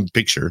footage, same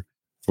picture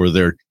for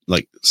their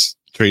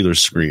trailer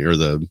screen or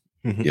the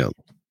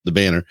the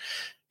banner.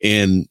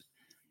 And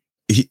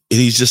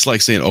he's just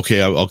saying,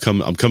 okay,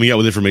 I'm coming out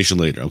with information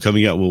later. I'm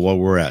coming out with what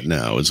we're at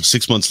now. It's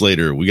 6 months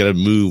later. We got to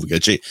move. We got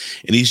to change.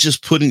 And he's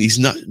just he's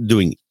not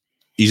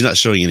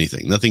showing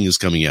anything. Nothing is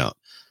coming out.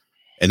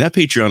 And that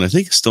Patreon, I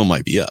think, still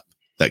might be up,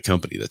 that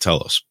company, the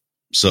Telos.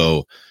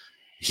 So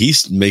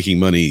he's making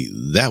money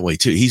that way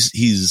too.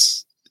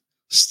 He's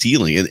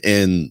stealing.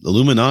 And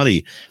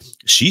Illuminati,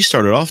 she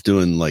started off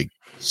doing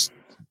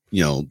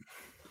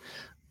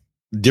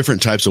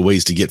different types of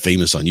ways to get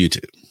famous on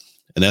YouTube.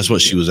 And that's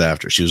what she was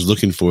after. She was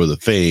looking for the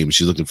fame.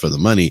 She's looking for the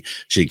money.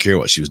 She didn't care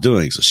what she was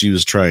doing. So she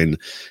was trying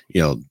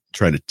to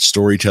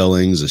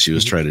storytellings, and she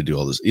was trying to do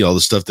all this, all the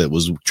stuff that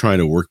was trying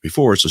to work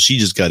before. So she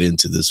just got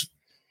into this,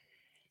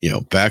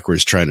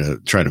 backwards trying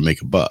to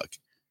make a buck.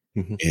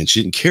 and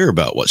she didn't care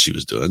about what she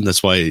was doing.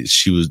 That's why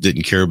she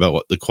didn't care about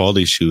what the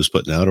quality she was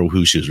putting out or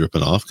who she was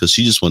ripping off, because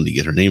she just wanted to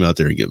get her name out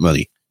there and get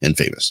money and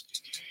famous.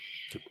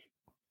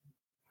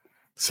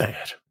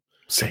 Sad.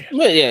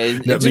 But yeah,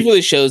 it just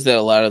really shows that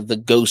a lot of the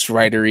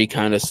ghostwritery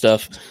kind of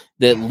stuff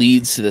that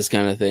leads to this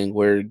kind of thing,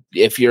 where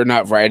if you're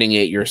not writing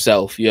it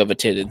yourself, you have a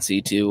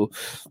tendency to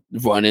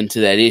run into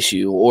that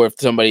issue. Or if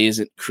somebody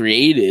isn't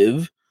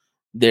creative,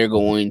 they're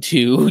going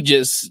to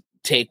just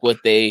take what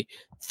they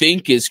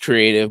think is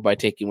creative by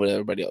taking what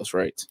everybody else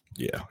writes.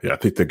 Yeah. I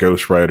think the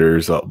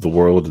ghostwriters of the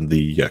world and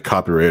the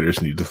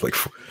copywriters need to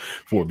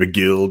form a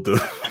guild.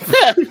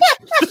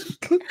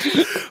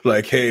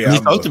 Like, hey,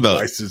 I'm a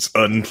licensed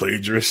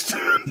unplagiarist,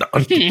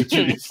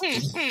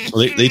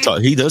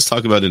 non-plagiarist. He does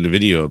talk about in the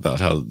video about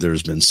how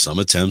there's been some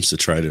attempts to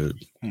try to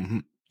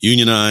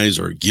unionize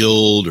or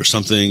guild or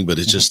something, but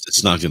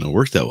it's not going to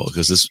work that well,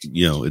 because this,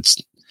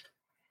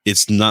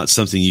 it's not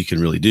something you can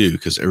really do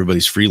because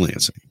everybody's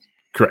freelancing.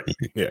 Correct.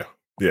 Yeah.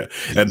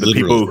 And the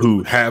people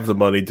who have the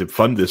money to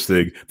fund this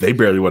thing, they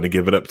barely want to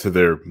give it up to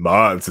their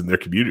mods in their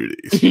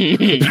communities.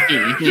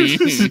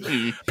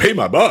 Pay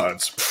my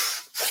mods.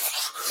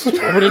 I'm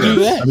going to do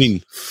that. I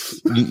mean,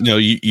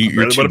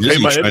 you're too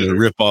busy trying to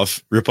rip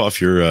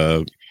off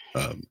your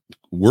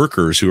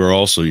workers who are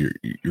also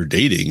you're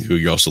dating, who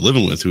you're also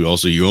living with, who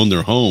also you own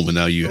their home, and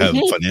now you have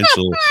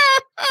financial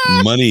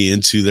money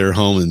into their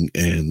home,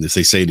 and if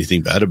they say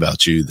anything bad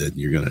about you, then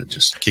you're going to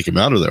just kick them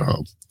out of their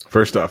home.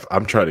 First off,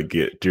 I'm trying to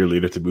get Dear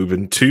Leader to move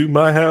into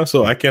my house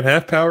so I can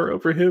have power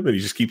over him, and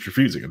he just keeps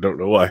refusing. I don't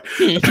know why.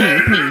 It's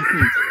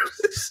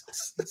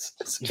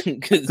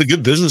a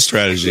good business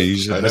strategy.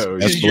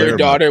 Your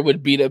daughter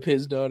would beat up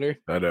his daughter.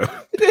 I know.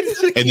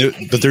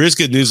 But there is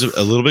good news.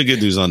 A little bit of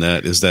good news on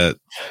that is that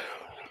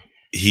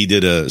he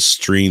did a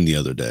stream the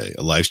other day,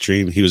 a live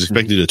stream. He was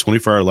expecting to do a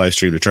 24-hour live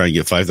stream to try and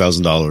get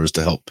 $5,000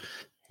 to help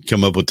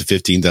come up with the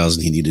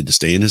 $15,000 he needed to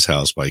stay in his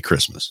house by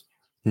Christmas.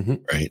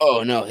 Right?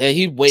 Oh no,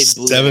 he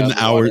waited 7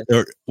 hours,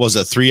 or was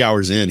it 3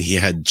 hours in? He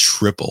had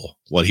triple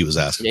what he was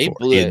asking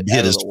for. He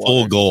hit his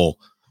full goal,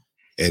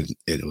 and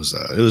it was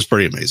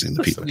pretty amazing.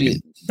 The people,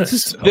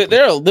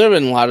 there have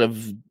been a lot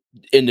of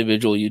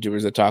individual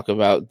YouTubers that talk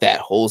about that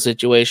whole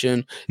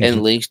situation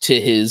and link to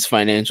his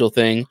financial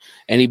thing,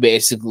 and he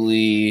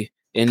basically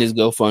in his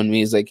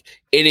GoFundMe is like,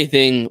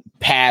 anything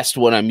past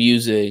what I'm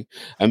using,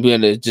 I'm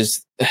going to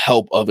just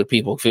help other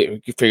people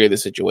figure the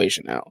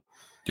situation out.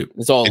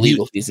 It's all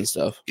legal fees and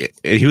stuff.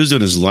 And he was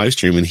doing his live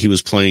stream, and he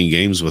was playing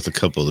games with a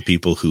couple of the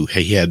people who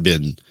he had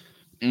been,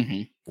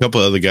 a couple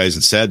of other guys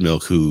in Sad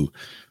Milk who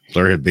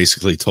Blair had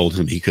basically told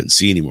him he couldn't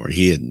see anymore.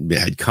 He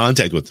had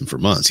contact with them for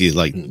months.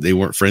 They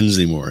weren't friends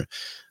anymore.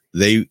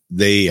 They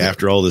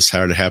after all this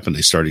had happened,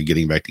 they started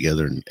getting back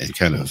together and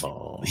kind of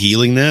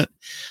healing that.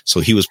 So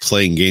he was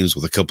playing games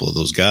with a couple of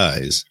those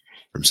guys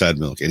from Sad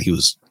Milk, and he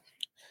was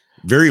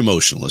very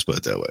emotional, let's put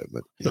it that way.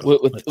 But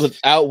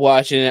without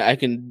watching it, I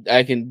can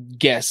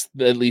guess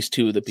at least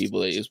two of the people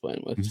that he was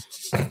playing with.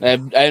 I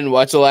didn't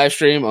watch the live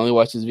stream; I only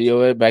watched his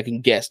video of it, but I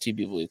can guess two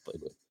people he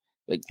played with.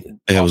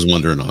 I was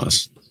wondering on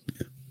us.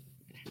 Yeah.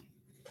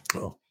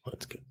 Oh,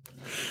 that's good.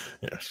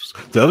 Yes.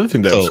 The other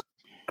thing that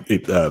he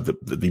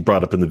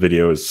brought up in the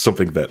video is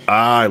something that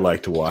I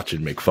like to watch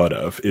and make fun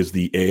of is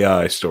the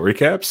AI story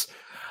caps.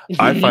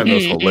 I find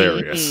those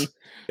hilarious.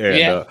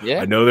 And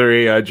I know they're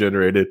AI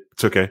generated.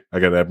 It's okay. I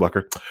got an ad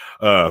blocker.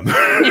 And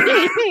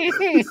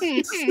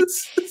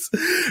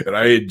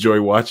I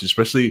enjoy watching,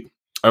 especially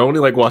I only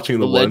like watching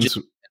the ones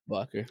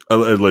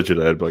alleged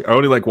ad blocker. I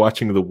only like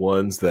watching the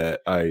ones that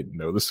I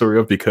know the story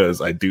of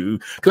because I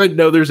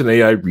know there's an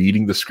AI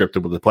reading the script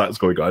of what the plot is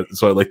going on.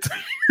 So I like to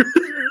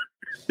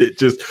it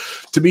just,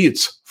 to me,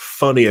 it's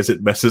funny as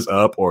it messes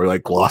up or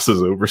like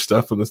glosses over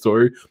stuff in the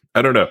story.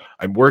 I don't know.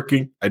 I'm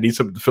working. I need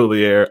something to fill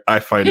the air. I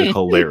find it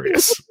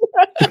hilarious.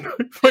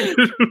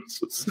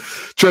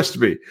 Trust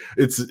me.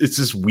 It's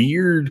this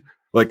weird,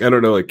 like, I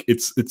don't know, like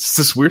it's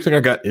this weird thing I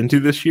got into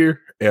this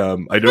year.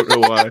 I don't know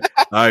why.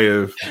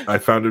 I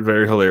found it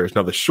very hilarious.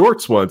 Now the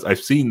shorts ones,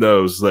 I've seen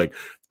those like,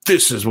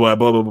 this is why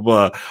blah blah blah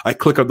blah. I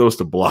click on those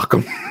to block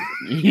them.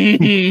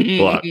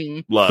 block.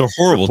 They're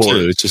horrible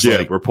too. It's just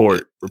like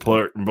report,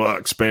 block,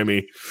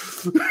 spammy.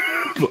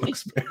 Block,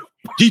 spam.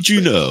 Did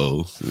you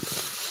know?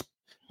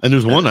 And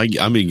there's one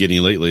I've been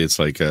getting lately. It's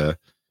like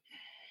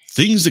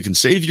things that can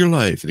save your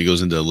life, and he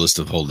goes into a list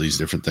of all these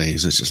different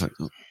things. It's just like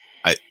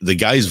the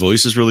guy's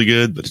voice is really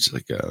good, but it's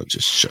like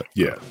just shut.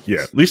 Yeah.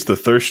 At least the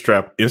thirst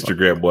trap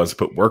Instagram ones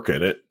put work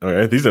in it. All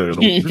right, there's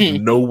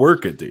no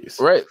work at these.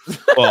 Right.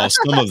 Well,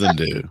 some of them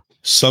do.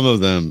 Some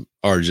of them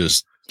are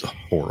just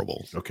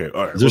horrible. Okay.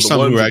 All right. There's some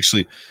who are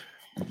actually,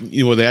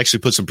 they actually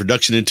put some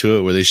production into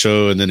it where they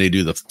show and then they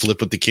do the flip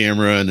with the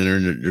camera and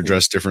then they're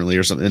dressed differently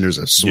or something. And there's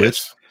a switch.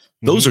 Yes.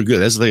 Those are good.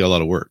 That's a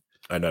lot of work.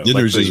 I know. Then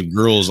there's these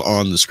girls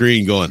on the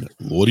screen going,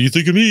 "What do you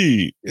think of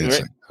me?"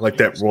 Right. Like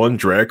that one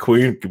drag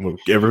queen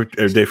every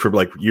day for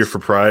like Year for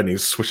Pride, and he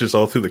switches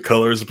all through the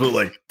colors. But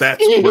like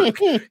that's work.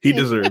 He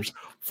deserves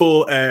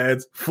full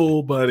ads,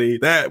 full money.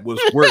 That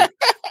was work.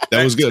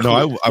 That was good.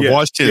 Cool. No, I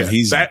watched him.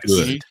 He's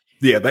good.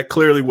 Yeah, that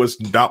clearly was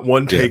not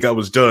one take. I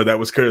was done. That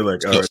was clearly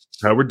like, all right,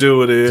 how we're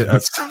doing it. I'm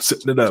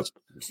setting it up.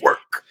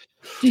 Work.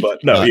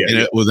 But no,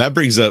 well, that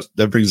brings up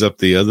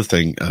the other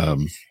thing.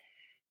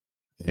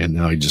 And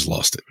now I just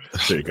lost it.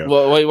 There you go.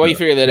 Well, while you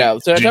figure that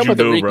out, so I talk about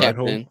the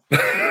recap thing.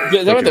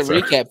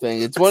 Recap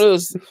thing. It's one of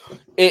those.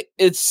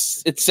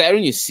 It's sad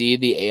when you see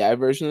the AI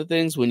version of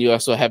things. When you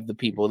also have the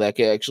people that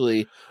can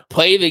actually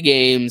play the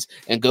games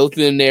and go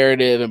through the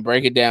narrative and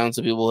break it down,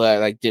 so people that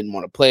like didn't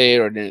want to play it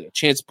or didn't get a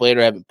chance to play it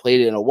or haven't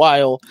played it in a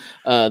while.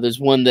 There's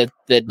one that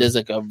does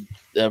like a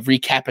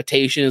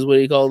recapitation is what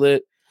he called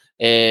it,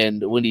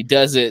 and when he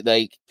does it,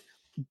 like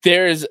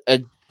there's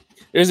a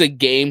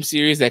game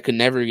series that I could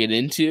never get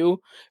into,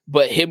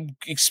 but him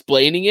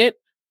explaining it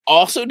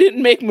also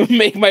didn't make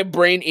my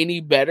brain any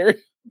better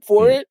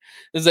for it.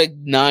 It's like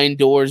 9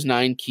 doors,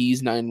 9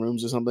 keys, 9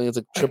 rooms or something. It's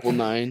like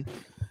 999.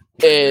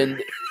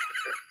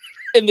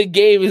 And the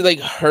game is like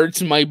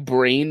hurts my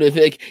brain with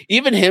like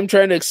even him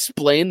trying to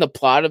explain the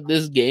plot of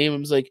this game.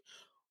 I'm just like,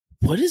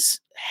 what is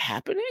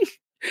happening?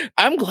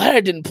 I'm glad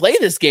I didn't play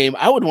this game.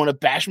 I would want to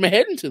bash my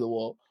head into the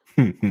wall.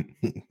 Thank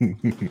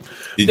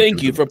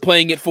you for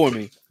playing it for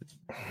me.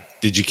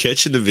 Did you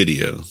catch in the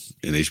video,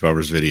 in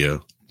H-Bomber's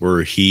video,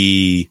 where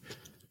he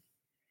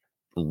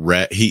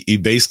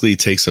basically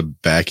takes a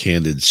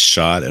backhanded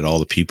shot at all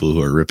the people who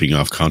are ripping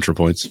off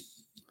ContraPoints?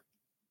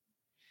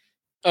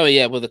 Oh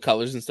yeah, with the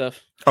colors and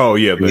stuff. Oh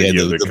yeah,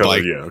 the color.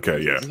 Bike. Yeah,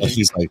 okay, yeah. And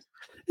he's like,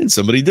 and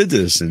somebody did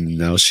this, and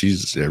now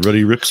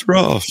everybody rips her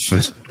off.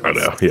 I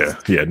know. Yeah.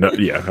 No,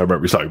 yeah. I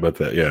remember you talking about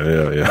that. Yeah.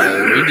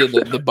 We did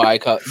the buy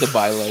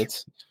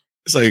lights.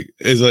 It's like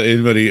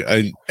anybody,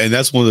 and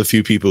that's one of the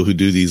few people who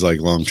do these like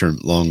long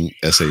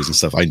essays and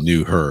stuff. I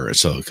knew her,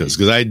 so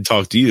because I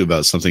talked to you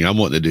about something I'm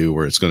wanting to do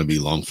where it's going to be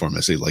long form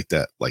essay like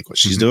that, like what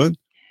she's doing.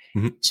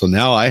 Mm-hmm. So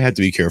now I had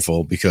to be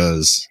careful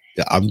because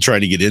I'm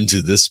trying to get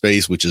into this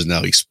space, which is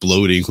now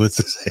exploding with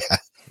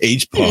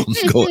H-bomb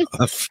going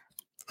off.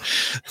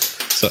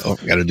 So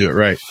I got to do it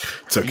right.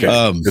 It's okay.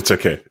 It's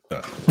okay.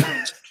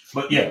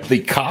 But yeah,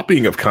 the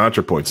copying of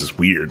ContraPoints is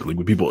weird. Like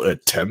when people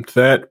attempt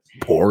that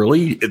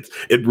poorly, it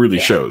really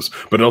shows.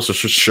 But it also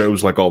just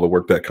shows like all the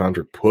work that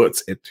Contra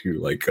puts into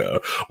like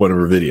one of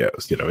her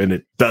videos, and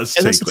it does.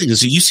 And that's the thing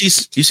is, you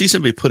see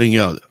somebody putting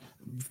out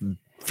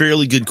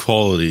fairly good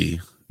quality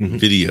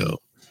video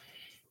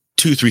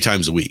 2-3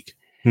 times a week.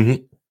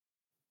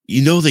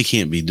 Mm-hmm. They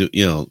can't be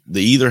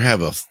they either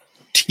have a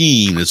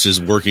team that's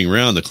just working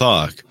around the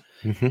clock.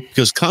 Mm-hmm.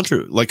 Because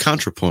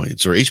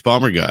ContraPoints or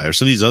H-Bomber Guy or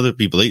some of these other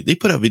people, they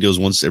put out videos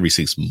once every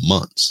 6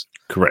 months.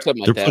 Correct. Like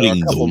they're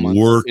putting the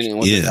work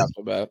in.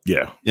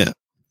 Yeah.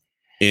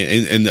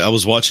 And I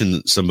was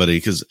watching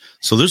somebody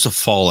so there's a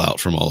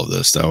fallout from all of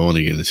this. I want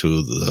to get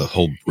into the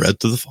whole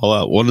breadth of the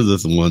fallout. One of the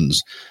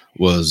ones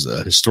was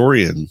a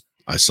historian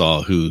I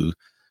saw who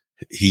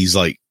he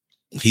says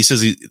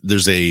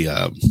there's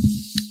a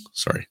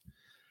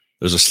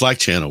Slack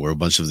channel where a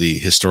bunch of the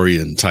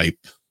historian type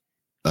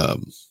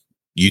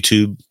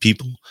YouTube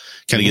people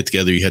kind of get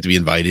together. You have to be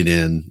invited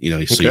in,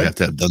 so you have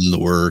to have done the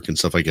work and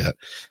stuff like that.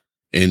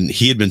 And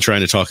he had been trying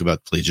to talk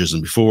about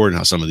plagiarism before and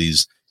how some of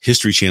these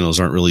history channels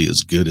aren't really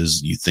as good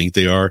as you think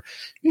they are.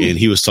 And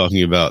he was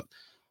talking about,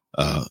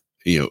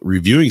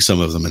 reviewing some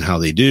of them and how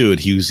they do. And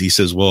he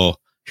says, well,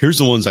 here's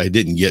the ones I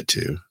didn't get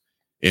to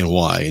and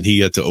why. And he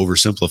had to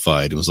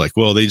oversimplify it. It was like,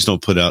 well, they just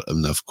don't put out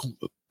enough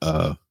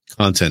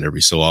content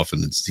every so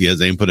often. They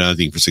haven't put out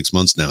anything for 6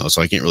 months now.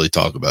 So I can't really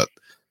talk about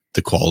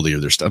the quality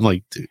of their stuff. I'm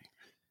like, dude,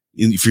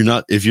 if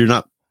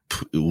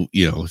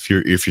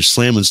you're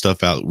slamming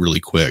stuff out really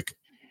quick,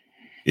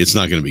 it's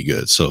not going to be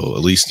good. So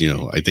at least,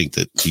 I think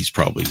that he's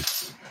probably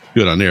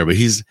good on there, but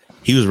he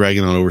was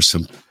ragging on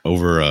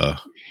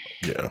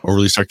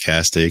overly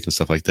sarcastic and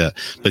stuff like that.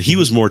 But he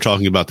was more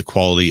talking about the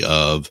quality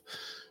of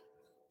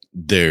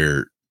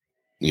their,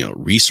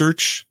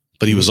 research,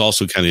 but he was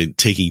also kind of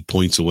taking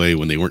points away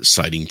when they weren't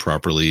citing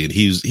properly. And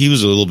he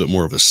was a little bit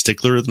more of a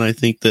stickler than I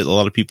think that a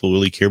lot of people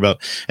really care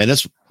about. And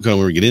that's kind of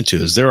where we get into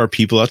is there are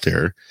people out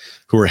there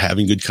who are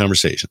having good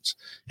conversations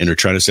and are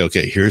trying to say,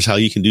 okay, here's how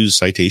you can do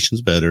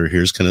citations better.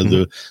 Here's kind of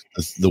the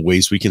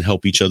ways we can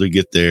help each other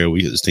get there.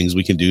 There's things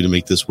we can do to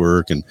make this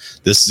work. And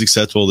this is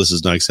acceptable. This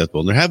is not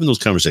acceptable. And they're having those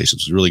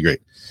conversations. It's really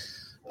great.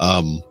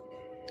 And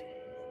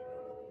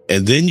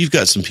then you've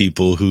got some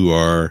people who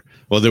are,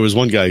 there was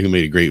one guy who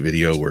made a great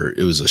video where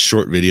it was a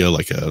short video,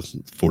 like a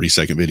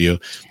 40-second video,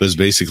 but it's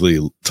basically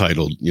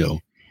titled,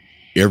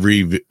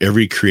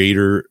 every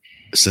creator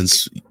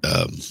since,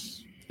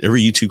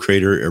 every YouTube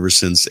creator ever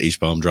since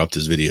H-Bomb dropped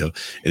his video,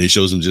 and it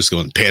shows him just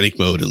going panic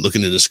mode and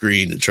looking at the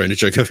screen and trying to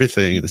check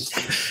everything, and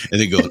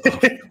then going, oh.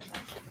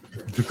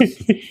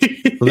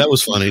 Well, that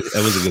was funny.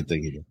 That was a good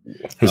thing he did.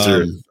 Was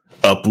there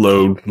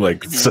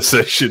upload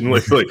cessation,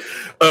 like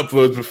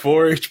uploads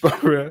before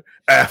H-Bomber,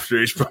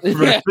 after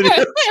H-Bomber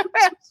video?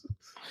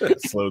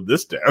 Slowed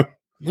this down.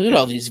 Look at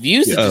all these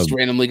views that just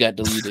randomly got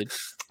deleted.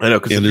 I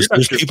know, and there's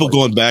people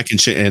going back and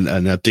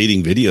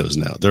updating videos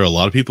now. There are a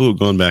lot of people who are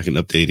going back and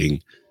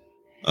updating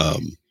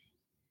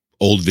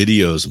old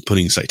videos and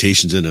putting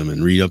citations in them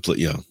and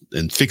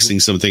and fixing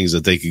some things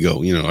that they could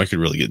go, I could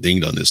really get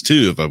dinged on this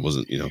too if I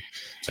wasn't,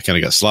 I kind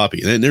of got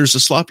sloppy. And there's a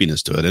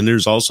sloppiness to it. And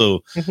there's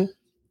also,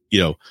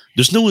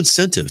 there's no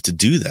incentive to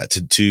do that,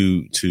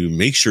 to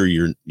make sure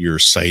you're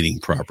citing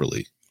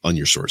properly on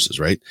your sources,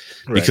 right?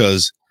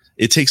 Because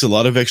it takes a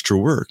lot of extra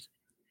work.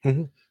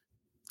 And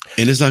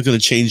it's not going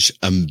to change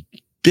a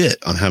bit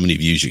on how many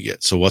views you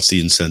get. So what's the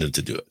incentive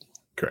to do it?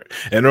 Correct.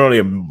 And only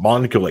a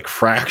monocular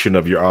fraction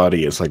of your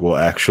audience will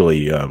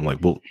actually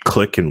will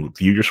click and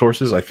view your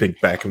sources. I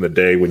think back in the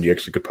day when you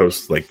actually could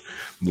post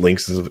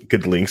links and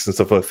good links and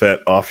stuff like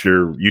that off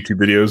your YouTube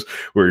videos,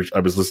 where I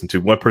was listening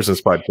to one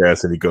person's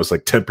podcast and he goes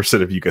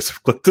 10% of you guys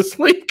have clicked this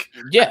link.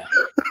 Yeah.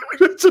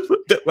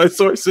 My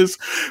sources,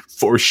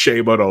 for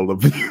shame on all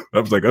of you. I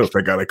was like, oh,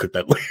 thank God I clicked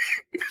that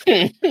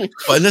link.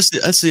 Well, and that's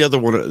the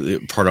other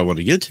part I want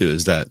to get to,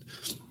 is that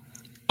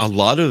a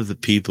lot of the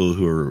people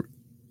who are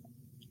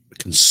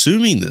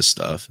consuming this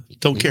stuff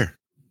don't care.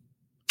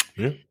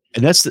 Yeah.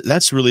 And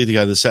that's really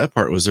the sad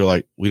part, was they're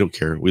like, we don't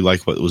care. We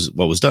like what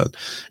was done.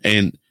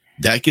 And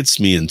that gets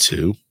me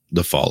into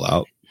the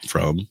fallout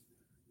from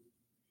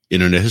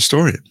Internet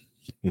Historian,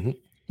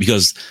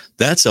 because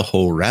that's a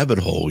whole rabbit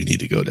hole we need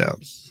to go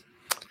down.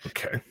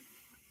 Okay.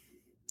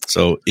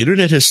 So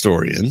Internet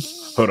Historian.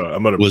 Hold on.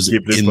 I'm going to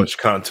give this much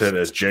content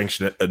as Jenks'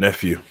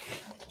 nephew.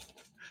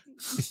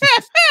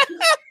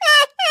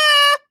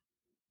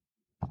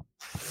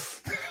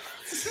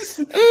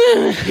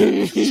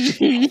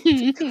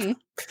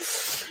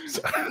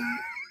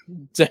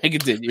 So I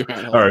continue.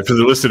 All right, for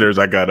the listeners,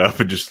 I got up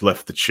and just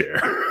left the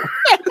chair.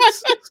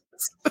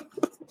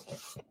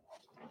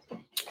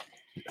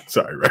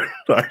 Sorry, right?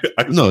 I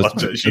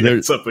apologize.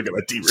 Something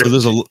about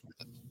derail. So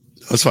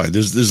that's fine.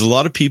 There's a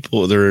lot of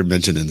people that are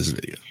mentioned in this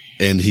video,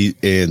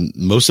 and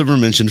most of them are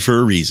mentioned for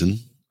a reason,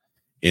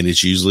 and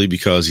it's usually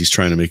because he's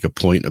trying to make a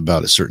point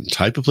about a certain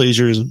type of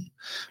plagiarism,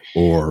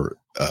 or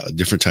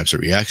different types of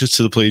reactions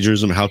to the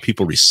plagiarism, how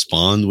people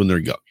respond when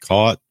they're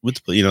caught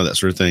with, that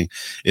sort of thing.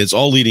 It's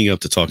all leading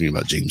up to talking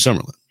about James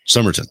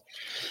Somerton.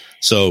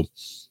 So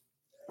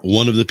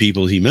one of the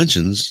people he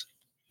mentions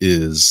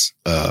is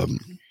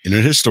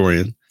Internet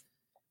Historian,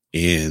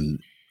 and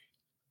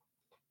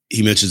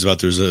he mentions about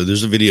there's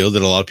a video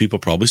that a lot of people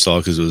probably saw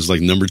because it was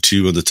number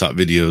 2 of the top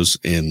videos,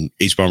 and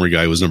H-Bomber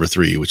Guy was number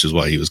 3, which is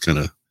why he was kind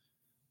of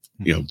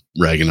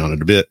ragging on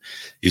it a bit.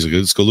 He's like,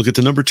 let's go look at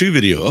the number 2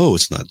 video. Oh,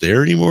 it's not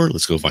there anymore.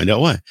 Let's go find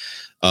out why.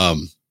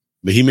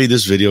 But he made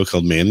this video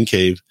called Man in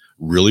Cave.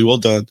 Really well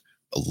done.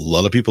 A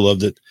lot of people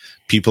loved it.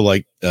 People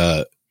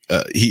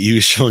he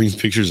was showing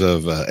pictures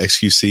of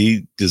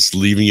XQC just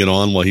leaving it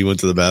on while he went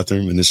to the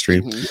bathroom in his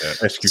stream. Yeah,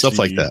 XQC, stuff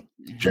like that.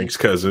 Jenks'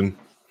 cousin.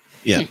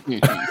 Yeah.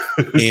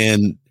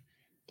 and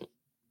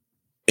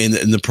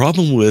the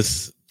problem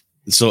with,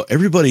 so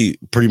everybody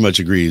pretty much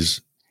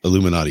agrees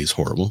Illuminati is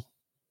horrible.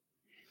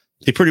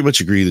 They pretty much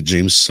agree that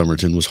James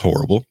Somerton was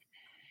horrible.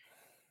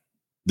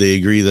 They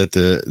agree that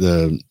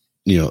the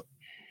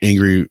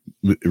angry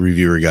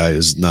reviewer guy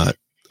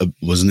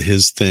wasn't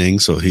his thing,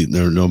 so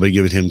nobody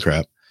giving him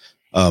crap.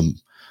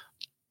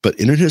 But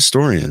Internet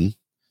Historian,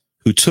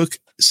 who took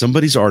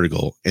somebody's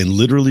article and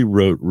literally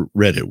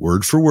read it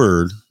word for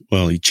word.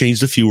 Well, he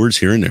changed a few words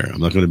here and there.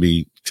 I'm not going to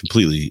be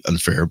completely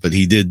unfair, but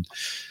he did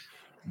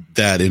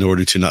that in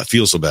order to not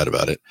feel so bad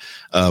about it.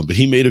 But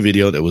he made a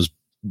video that was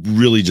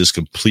really just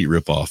complete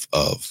ripoff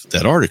of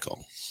that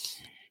article.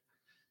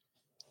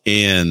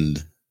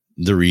 And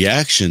the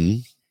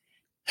reaction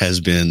has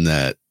been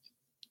that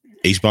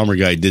H-Bomber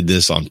Guy did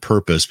this on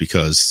purpose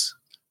because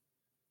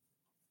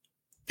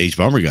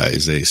H-Bomber Guy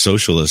is a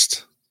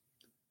socialist,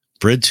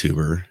 bread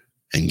tuber,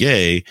 and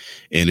gay,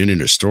 and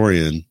Internet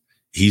Historian.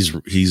 He's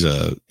in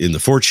the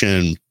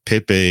 4chan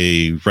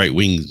Pepe right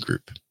wing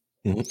group.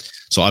 Mm-hmm.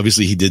 So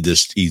obviously he did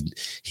this.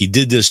 He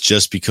did this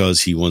just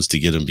because he wants to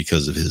get him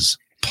because of his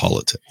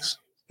politics.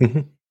 Mm-hmm.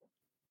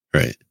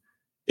 Right.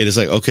 It is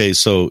like, okay,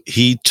 so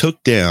he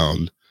took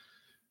down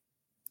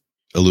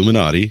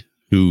Illuminati,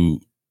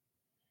 who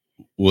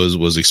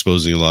was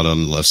exposing a lot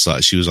on the left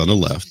side. She was on the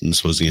left and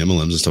exposing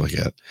MLMs and stuff like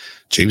that.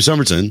 James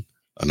Somerton,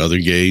 another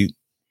gay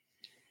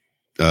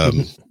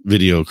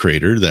video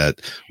creator that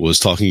was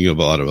talking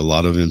about a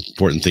lot of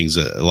important things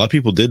that a lot of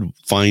people did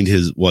find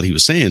what he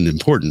was saying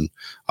important.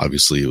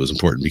 Obviously it was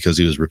important because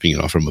he was ripping it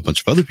off from a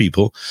bunch of other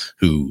people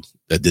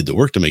that did the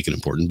work to make it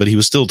important, but he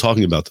was still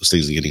talking about those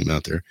things and getting them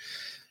out there.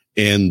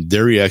 And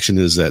their reaction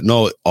is that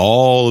no,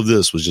 all of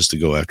this was just to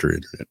go after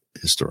Internet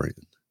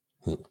Historian.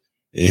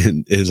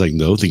 And it's like,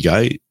 no, the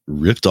guy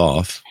ripped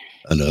off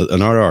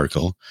an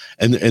article,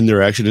 and their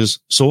reaction is,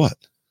 so what?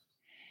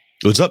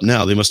 It's up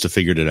now. They must have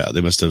figured it out.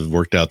 They must have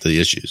worked out the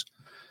issues.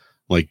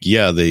 Like,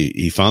 yeah,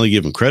 he finally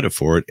gave him credit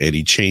for it, and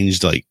he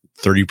changed like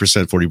 30%,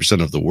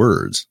 40% of the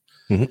words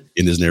in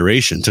his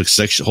narration, took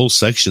whole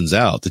sections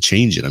out to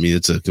change it. I mean,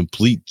 it's a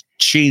complete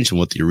change from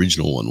what the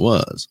original one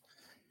was.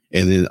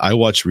 And then I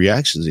watch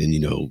reactions,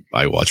 and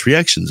I watch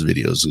reactions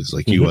videos. It's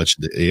like you watch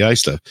the AI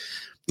stuff.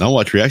 I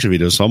watch reaction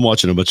videos, so I'm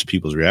watching a bunch of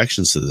people's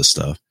reactions to this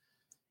stuff.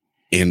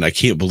 And I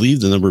can't believe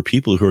the number of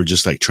people who are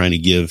just like trying to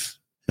give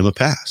him a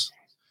pass.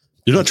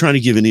 They're not trying to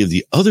give any of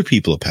the other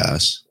people a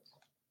pass,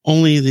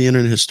 only the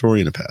internet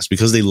historian a pass,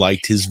 because they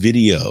liked his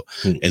video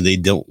and they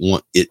don't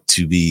want it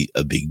to be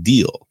a big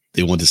deal.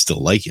 They want to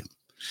still like him.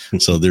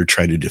 So they're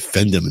trying to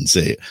defend him and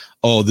say,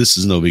 oh, this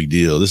is no big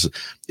deal.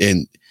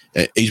 And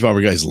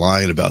H-Bomber Guy's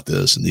lying about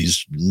this. And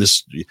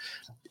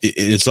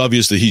it's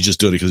obvious that he's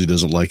just doing it because he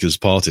doesn't like his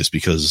politics,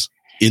 because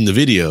in the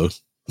video,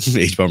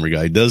 H-Bomber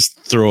Guy does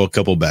throw a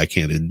couple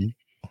backhanded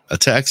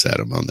attacks at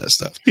him on that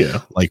stuff.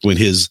 Yeah. Like when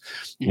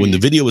the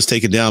video was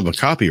taken down by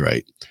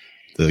copyright,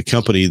 the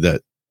company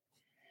that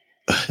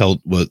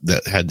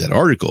had that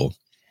article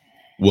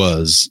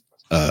was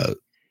out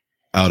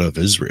of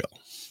Israel.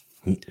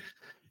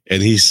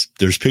 And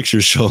there's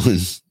pictures showing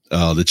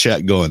the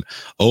chat going,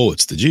 oh,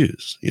 it's the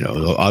Jews,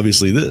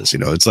 obviously this,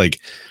 it's like,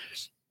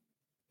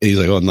 he's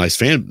like, oh, nice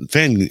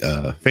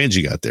fans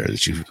you got there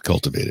that you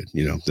cultivated,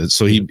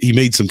 So he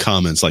made some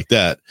comments like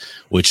that,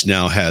 which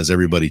now has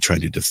everybody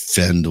trying to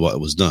defend what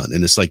was done.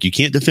 And it's like, you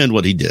can't defend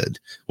what he did.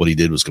 What he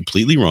did was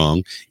completely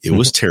wrong. It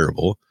was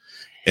terrible.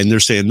 And they're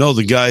saying, no,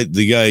 the guy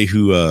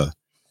who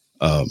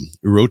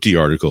wrote the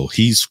article,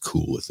 he's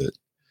cool with it.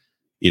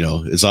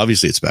 It's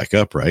obviously it's back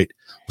up, right?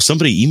 Well,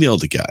 somebody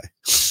emailed the guy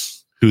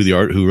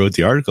who wrote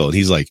the article, and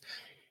he's like,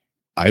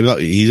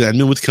 he had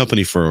been with the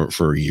company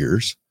for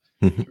years.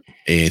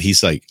 And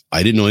he's like,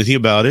 I didn't know anything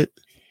about it.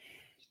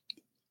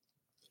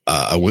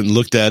 I went and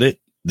looked at it.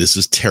 This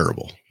is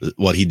terrible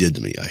what he did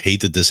to me. I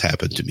hate that this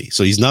happened to me.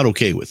 So he's not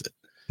okay with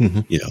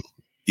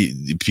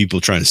it. People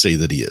trying to say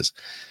that he is.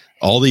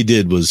 All they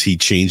did was he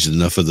changed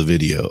enough of the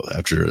video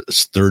after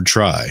his third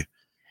try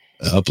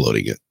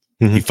uploading it.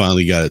 He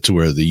finally got it to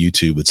where the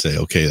YouTube would say,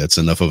 okay, that's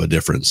enough of a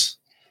difference.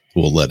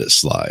 We'll let it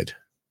slide.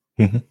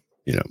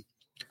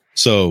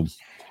 So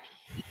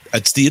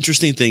that's the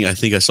interesting thing. I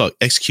think I saw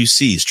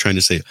XQCs trying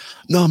to say,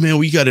 no,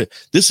 man,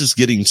 this is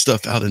getting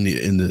stuff out in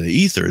the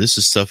ether. This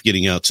is stuff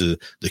getting out to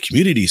the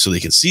community so they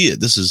can see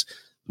it.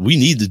 We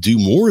need to do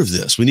more of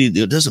this.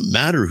 It doesn't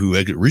matter who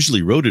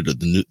originally wrote it.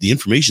 The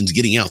information's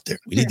getting out there.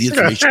 We need the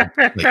information.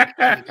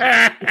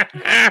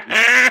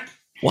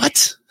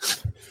 What?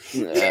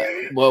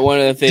 Well,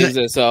 one of the things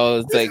I saw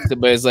is like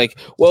somebody's like,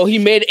 well, he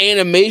made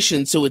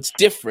animation, so it's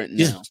different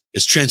now. Yeah,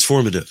 it's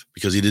transformative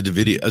because he did the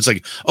video. It's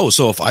like, oh,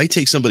 so if I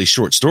take somebody's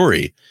short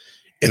story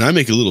and I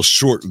make a little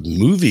short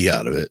movie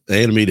out of it, an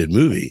animated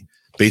movie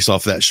based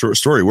off that short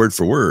story, word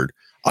for word,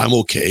 I'm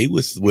okay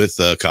with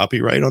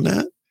copyright on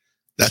that.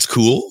 That's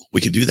cool. We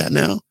can do that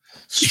now.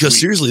 Because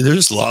seriously,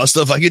 there's a lot of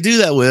stuff I could do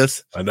that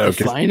with. I know.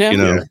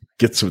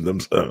 Get some of them.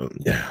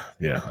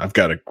 Yeah. I've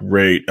got a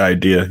great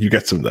idea. You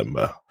got some of them.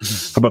 How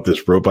about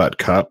this robot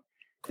cop?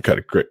 I got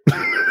a great.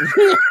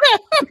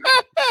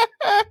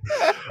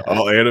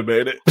 I'll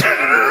animate it.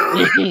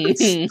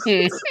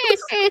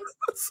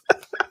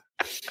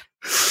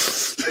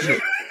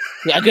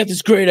 Yeah, I got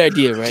this great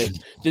idea, right?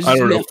 There's this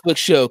Netflix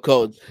show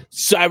called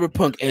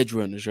Cyberpunk Edge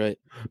Runners, right?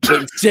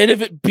 But instead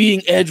of it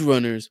being Edge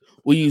Runners,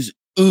 we use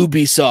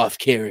Ubisoft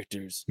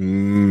characters.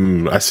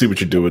 I see what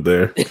you're doing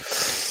there.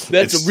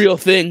 That's a real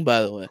thing,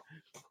 by the way.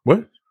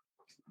 What?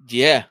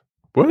 Yeah.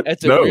 What?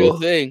 That's a real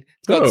thing.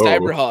 It's called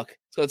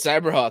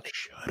Cyberhawk.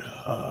 Shut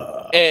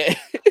up. And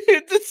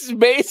this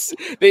is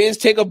they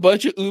just take a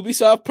bunch of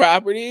Ubisoft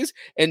properties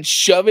and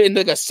shove it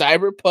into like a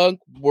cyberpunk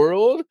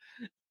world.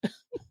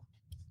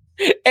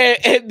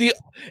 And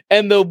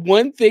the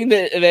one thing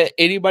that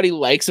anybody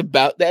likes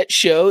about that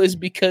show is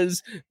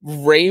because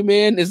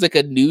Rayman is like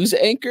a news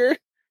anchor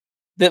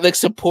that like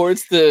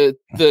supports the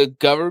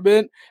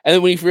government, and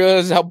then when he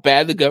realizes how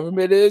bad the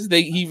government is,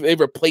 they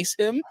replace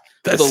him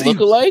with a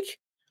lookalike,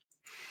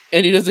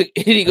 and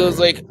he goes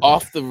like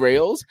off the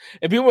rails,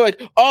 and people are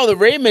like, "Oh, the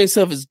Rayman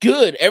stuff is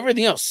good.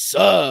 Everything else sucks."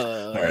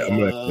 All right,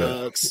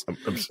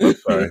 I'm so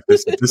sorry.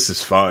 This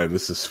is fine.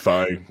 This is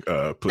fine.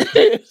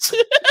 Please.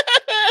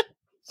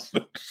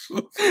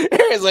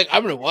 It's like,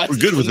 I'm gonna watch. We're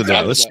good with it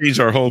now. Let's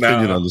change our whole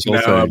opinion on this whole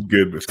thing. I'm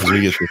good with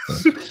it.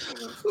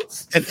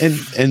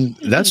 And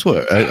that's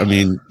what I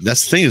mean.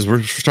 That's the thing, is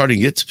we're starting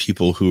to get to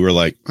people who are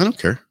like, I don't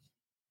care.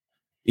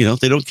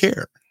 They don't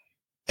care,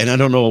 and I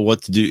don't know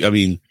what to do. I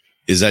mean,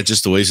 is that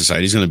just the way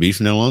society's going to be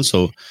from now on?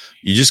 So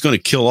you're just going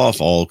to kill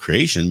off all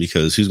creation,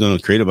 because who's going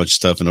to create a bunch of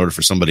stuff in order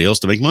for somebody else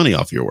to make money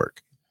off your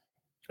work?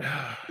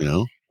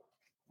 No,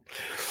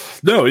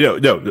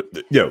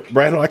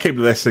 Randall, I came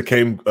to this. It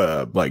came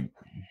like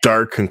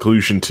dark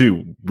conclusion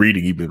too.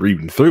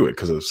 Reading through it,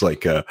 because it's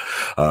like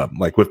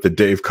with the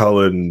Dave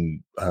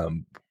Cullen.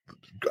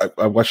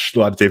 I watched a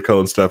lot of Dave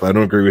Cullen stuff. I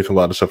don't agree with a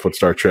lot of stuff with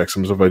Star Trek.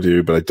 Some stuff I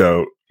do, but I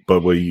don't.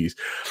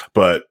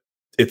 But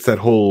it's that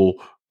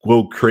whole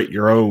we'll create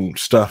your own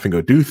stuff and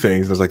go do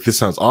things. I was like, this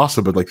sounds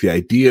awesome, but like the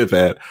idea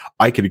that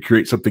I could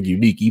create something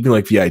unique, even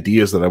like the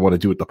ideas that I want to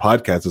do with the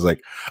podcast, is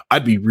like,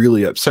 I'd be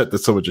really upset that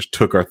someone just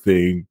took our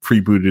thing,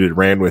 pre-booted it,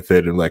 ran with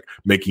it, and like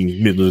making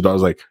millions of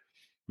dollars. Like,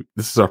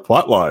 this is our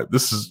plot line.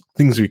 This is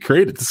things we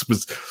created. This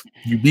was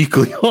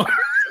uniquely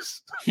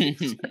ours.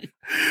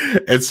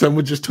 And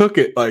someone just took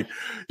it like,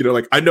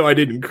 like I know I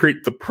didn't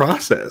create the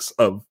process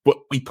of what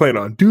we plan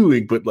on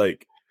doing, but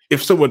like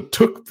if someone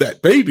took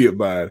that baby of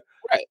mine,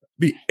 Right. I'd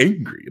be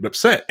angry and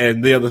upset.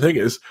 And the other thing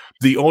is,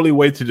 the only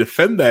way to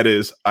defend that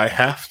is I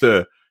have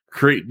to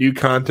create new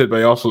content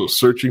by also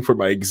searching for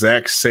my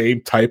exact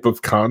same type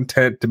of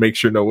content to make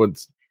sure no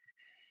one's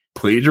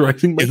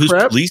plagiarizing my And who's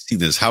crap. policing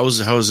this? How is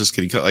this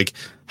getting cut? Like,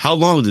 how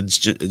long did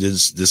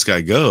this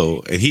guy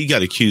go? And he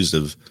got accused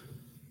of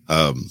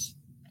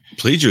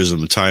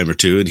plagiarism a time or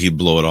two, and he'd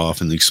blow it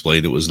off and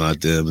explain it was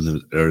not them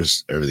and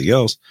there's everything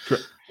else. Sure.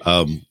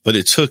 But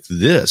it took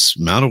this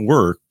amount of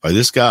work by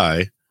this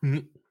guy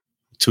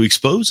to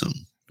expose him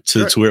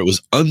to where it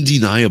was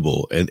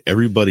undeniable and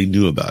everybody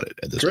knew about it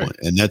at this point.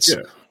 And that's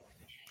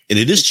and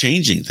it is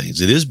changing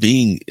things. It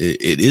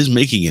is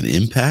making an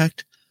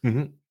impact.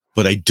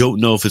 But I don't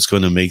know if it's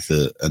going to make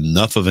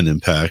enough of an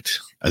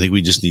impact. I think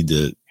we just need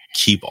to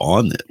keep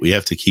on it. We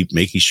have to keep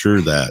making sure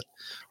that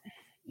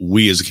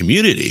we as a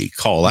community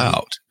call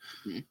out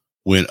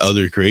when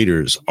other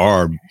creators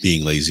are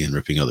being lazy and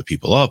ripping other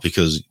people off,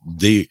 because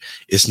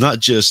it's not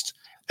just,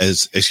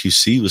 as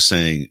XQC was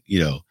saying,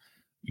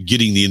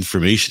 getting the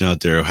information out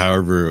there,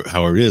 however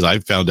it is. I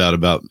found out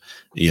about,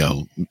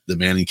 the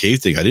Manning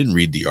Cave thing. I didn't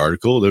read the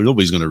article.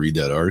 Nobody's going to read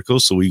that article.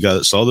 So we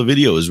saw the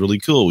video. It was really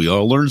cool. We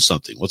all learned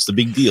something. What's the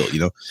big deal?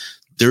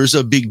 There's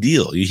a big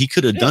deal. He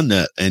could have done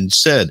that and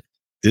said,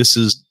 this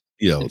is,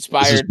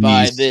 inspired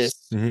by this,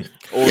 or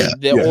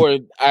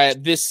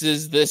this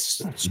is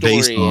this story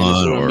based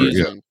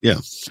on,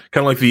 kind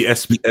of like the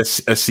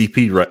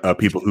SCP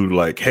people who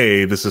like,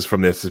 hey, this is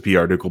from the SCP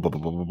article, blah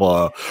blah blah blah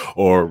blah,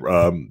 or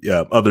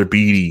other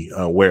beady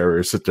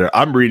wearers sit there.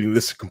 I'm reading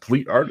this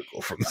complete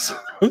article from this.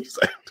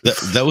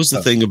 that was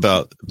the thing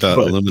about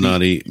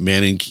Illuminati,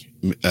 Manning,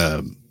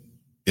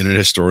 Internet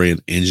Historian,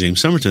 and James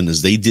Somerton,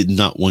 is they did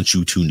not want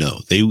you to know.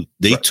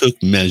 They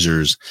took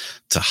measures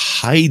to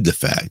hide the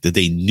fact that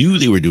they knew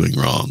they were doing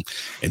wrong,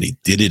 and they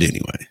did it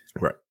anyway.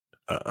 Right.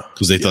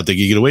 Because they thought they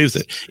could get away with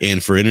it.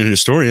 And for Internet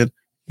Historian,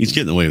 he's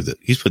getting away with it.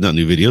 He's putting out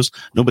new videos.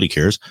 Nobody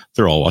cares.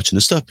 They're all watching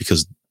this stuff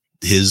because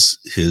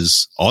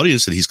his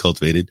audience that he's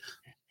cultivated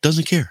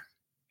doesn't care.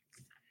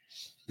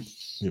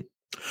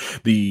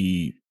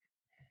 The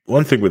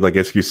one thing with like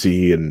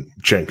SQC and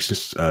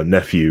Jenks'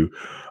 nephew,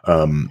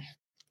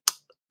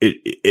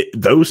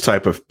 those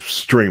type of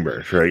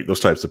streamers, right?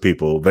 Those types of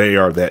people, they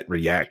are that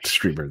react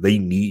streamer. They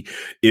need,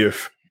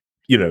 if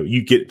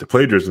you get the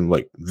plagiarism,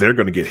 like they're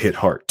going to get hit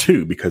hard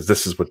too, because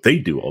this is what they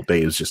do all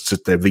day is just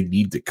sit there. They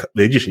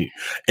just need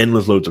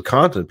endless loads of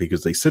content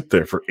because they sit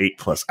there for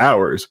 8+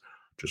 hours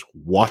just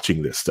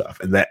watching this stuff.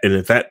 And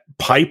if that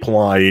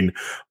pipeline,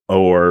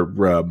 or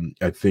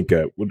I think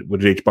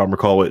what did Hbomber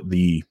call it?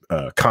 The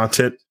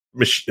content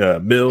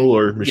mill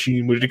or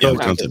machine? What did he call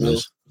it? Content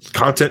mills.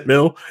 Content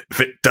mill. If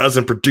it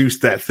doesn't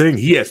produce that thing,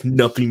 he has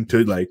nothing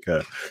to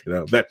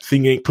that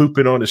thing ain't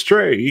pooping on his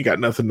tray. He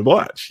got nothing to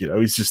watch.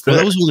 He's just there.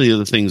 Well, that was one of the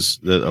other things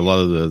that a lot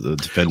of the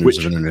defenders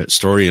of Internet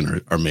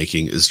Historian are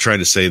making, is trying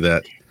to say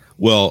that,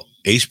 well,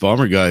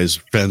 Hbomber guy is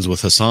friends with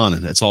Hassan,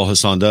 and that's all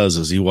Hassan does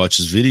is he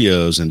watches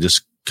videos and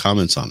just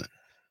comments on it.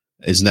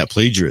 Isn't that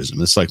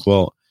plagiarism? It's like,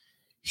 well,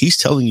 he's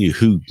telling you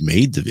who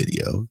made the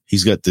video.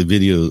 He's got the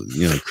video,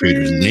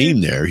 creator's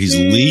name there. He's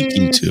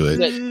linking to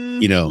it,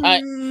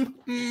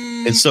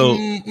 and so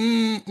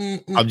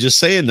I'm just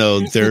saying, though,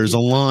 there's a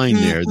line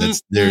there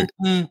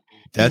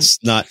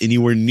that's not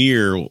anywhere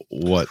near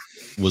what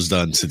was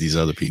done to these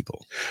other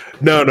people.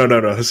 No.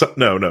 Hassan,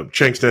 no.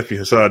 Chank's nephew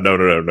Hassan. No.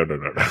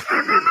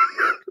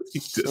 He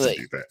doesn't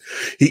do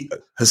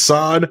that.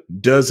 Hassan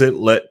doesn't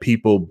let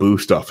people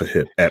boost off of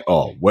him at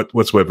all,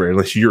 whatsoever.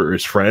 Unless you're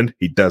his friend,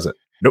 he doesn't.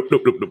 Nope.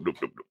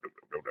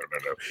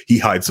 He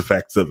hides the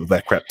facts of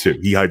that crap too.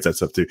 He hides that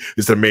stuff too.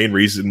 It's the main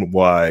reason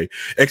why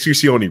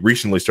XQC only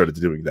recently started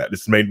doing that.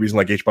 It's the main reason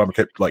like Hbomber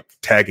kept like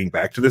tagging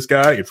back to this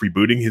guy and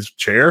rebooting his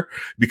chair,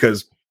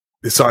 because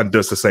Hassan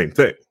does the same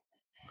thing.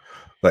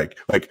 Like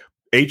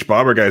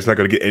Hbomber guy is not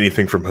going to get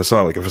anything from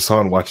Hassan. Like if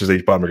Hassan watches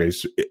Hbomber guy,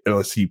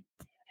 unless he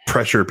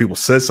pressure people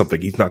says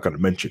something, he's not going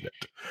to mention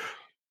it.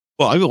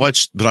 Well, I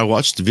watched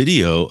the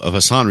video of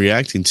Hassan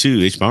reacting to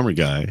Hbomber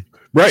guy.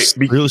 Right.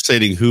 Really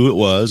stating who it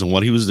was and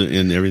what he was doing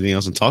and everything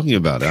else and talking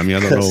about it. I mean,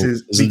 I don't know.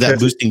 Isn't that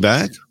boosting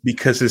back?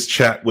 Because his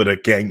chat would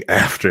have gang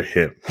after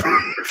him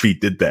if he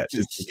did that.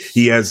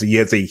 He has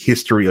a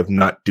history of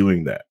not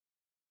doing that.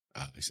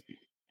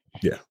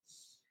 Yeah.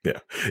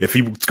 If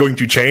he's going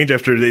to change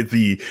after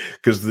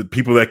because the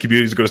people of that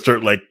community is going to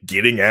start like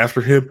getting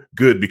after him,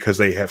 good, because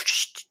they have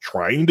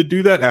trying to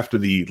do that after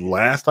the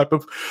last type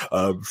of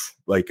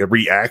like a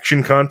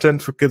reaction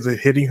content because of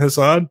hitting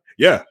Hassan.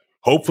 Yeah.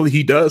 Hopefully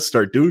he does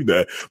start doing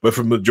that. But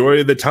for the majority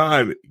of the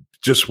time,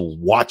 just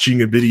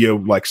watching a video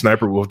like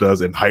Sniper Wolf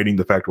does and hiding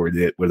the fact where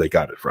they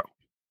got it from.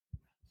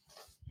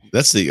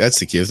 That's the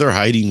key. If they're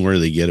hiding where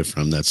they get it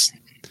from,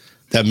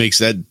 that makes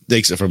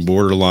it from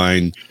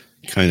borderline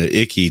kind of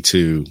icky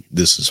to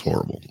this is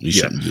horrible. You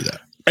shouldn't do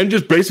that. And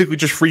just basically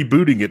just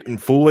freebooting it in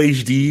full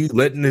HD,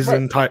 letting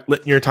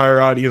your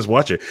entire audience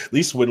watch it. At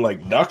least when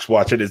like Knox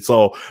watch it, it's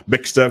all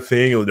mixed up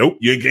thing. Like, nope,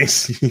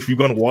 if you're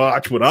gonna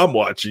watch what I'm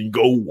watching,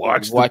 go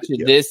watch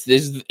this.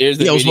 Here's the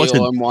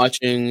video I'm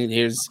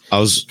watching. I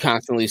was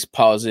constantly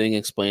pausing,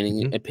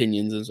 explaining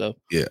opinions and stuff.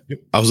 Yeah,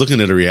 I was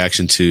looking at a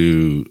reaction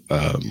to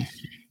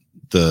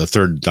the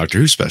third Doctor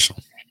Who special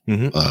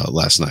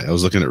last night. I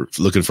was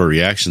looking for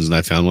reactions, and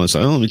I found one.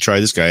 So let me try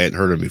this guy. I hadn't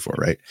heard him before,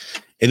 right?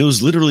 And it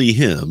was literally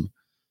him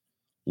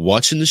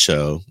watching the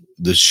show.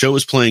 The show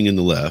is playing in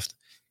the left.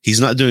 He's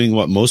not doing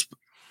what most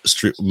of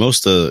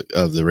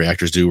the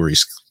reactors do, where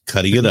he's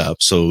cutting it up,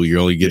 so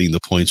you're only getting the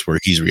points where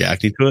he's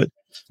reacting to it,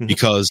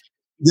 because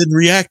he didn't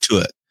react to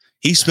it.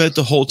 He spent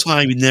the whole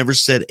time, he never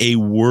said a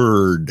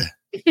word.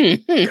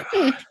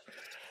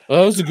 Well,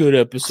 that was a good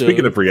episode.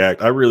 Speaking of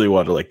react, I really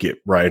want to like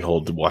get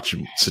Reinhold to watch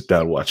him sit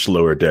down, watch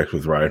Lower Deck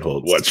with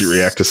Reinhold, watch you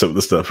react to some of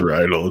the stuff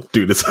Reinhold.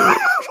 Dude, it's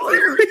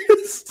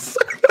hilarious.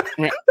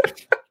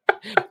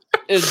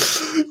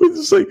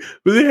 It's like,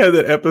 but they had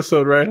that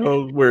episode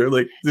Reinhold where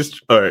like this.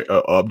 All right,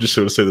 I'm just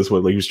going to say this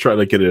one. Like he was trying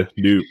to get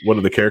one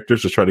of the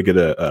characters was trying to get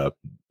a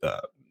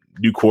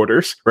new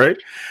quarters, right?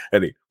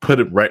 And he put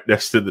it right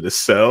next to the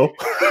cell,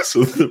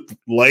 so the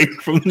light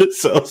from the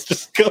cell's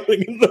just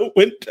going in the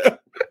window.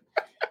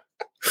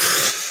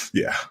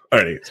 Yeah. All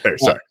right.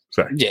 Sorry.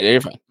 Yeah,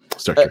 you're fine.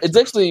 It's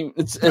actually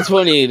it's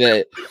funny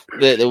that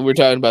we're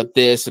talking about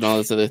this and all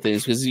this other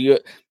things, because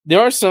there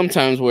are some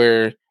times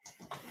where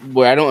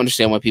I don't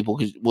understand why people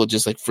will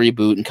just like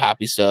freeboot and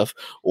copy stuff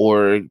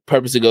or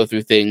purposely go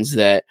through things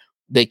that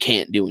they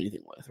can't do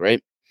anything with,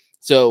 right?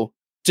 So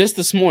just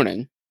this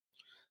morning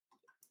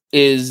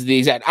is the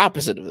exact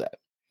opposite of that.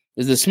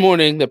 Is this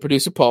morning that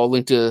producer Paul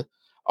linked an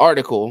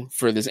article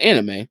for this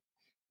anime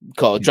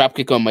called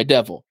Dropkick on My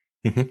Devil.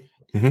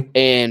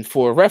 And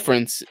for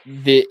reference,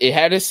 it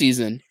had a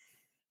season,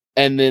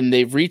 and then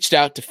they reached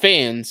out to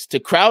fans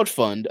to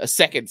crowdfund a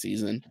second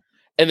season,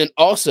 and then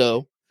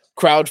also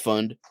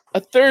crowdfund a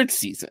third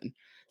season.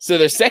 So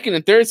their second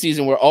and third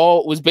season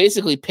was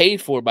basically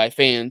paid for by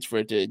fans for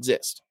it to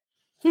exist.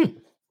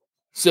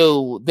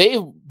 So they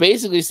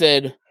basically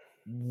said,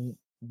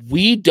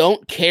 we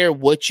don't care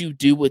what you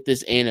do with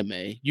this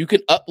anime. You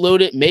can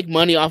upload it, make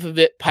money off of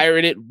it,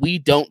 pirate it. We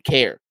don't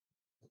care.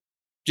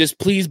 Just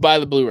please buy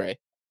the Blu-ray.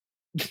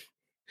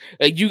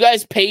 Like, you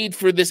guys paid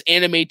for this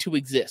anime to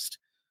exist.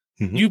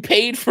 You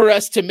paid for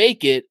us to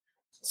make it,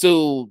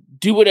 so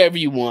do whatever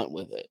you want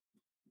with it.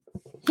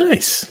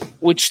 Nice.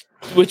 Which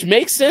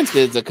makes sense,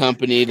 because it's a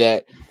company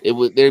that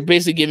they're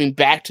basically giving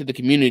back to the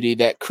community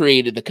that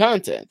created the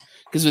content.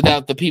 Because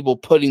without the people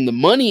putting the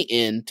money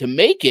in to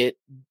make it,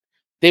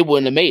 they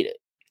wouldn't have made it.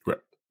 Right.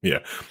 Yeah.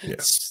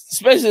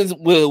 Especially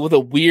with a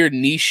weird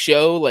niche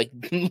show like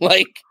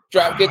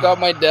Dropkick on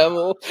My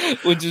Devil,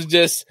 which is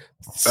just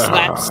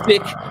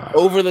slapstick,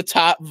 over the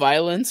top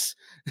violence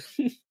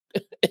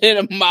in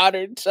a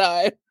modern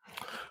time.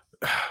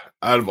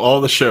 Out of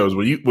all the shows,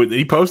 when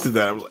he posted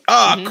that, I was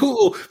like,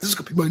 cool. This is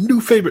gonna be my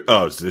new favorite.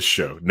 Oh, it's this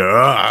show. No.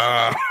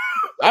 I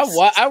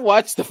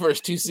watched the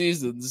first 2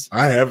 seasons.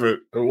 I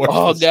haven't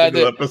watched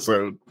the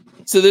episode.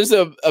 So there's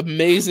a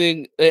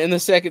amazing in the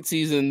second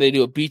season. They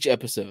do a beach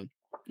episode,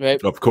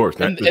 right? Of course,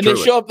 and they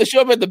show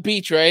up at the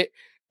beach, right?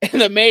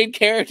 And the main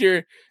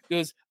character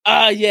goes,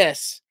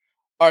 yes,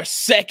 our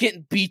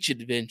second beach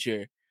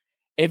adventure.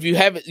 If you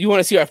want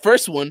to see our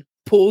first one,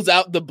 pulls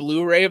out the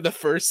Blu-ray of the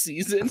first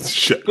season.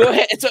 Go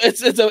ahead.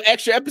 It's an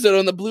extra episode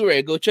on the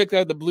Blu-ray. Go check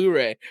out the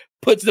Blu-ray.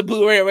 Puts the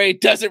Blu-ray away,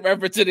 doesn't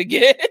reference it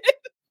again.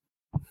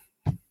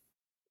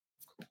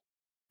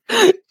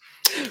 Buy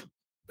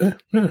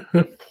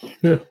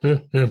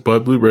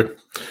Blu-ray.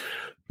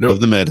 Love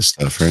the meta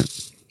stuff,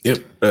 right? Yep.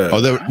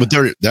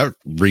 That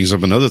brings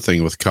up another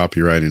thing with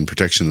copyright and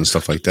protection and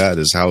stuff like that,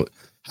 is how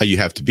you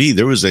have to be.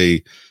 There was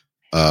a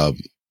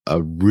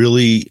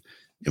really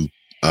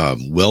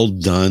well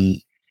done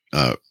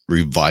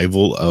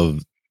revival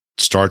of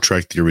Star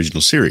Trek: The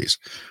Original Series,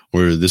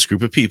 where this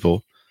group of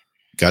people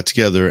got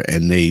together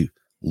and they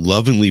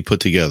lovingly put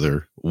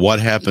together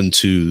what happened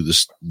to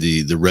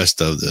the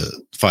rest of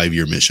the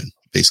 5-year mission.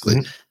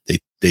 Basically,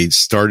 they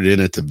started in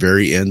at the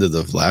very end of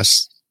the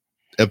last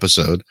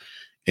episode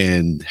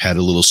and had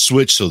a little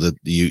switch so that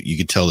you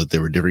could tell that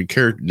there were different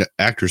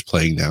actors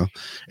playing now,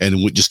 and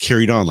it just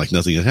carried on like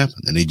nothing had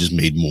happened. And they just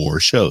made more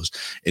shows,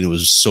 and it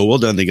was so well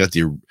done. They got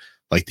the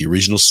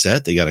original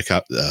set. They got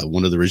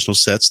one of the original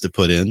sets to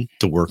put in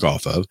to work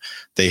off of.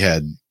 They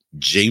had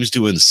James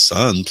Doohan's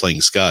son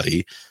playing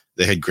Scotty.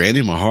 They had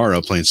Granny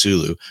Mahara playing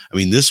Sulu. I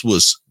mean, this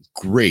was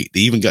great.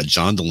 They even got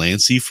John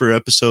Delancey for an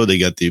episode. They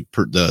got the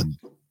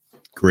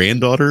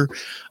granddaughter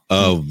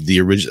of the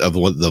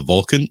original of the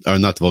Vulcan, or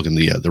not the Vulcan,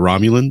 the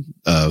Romulan.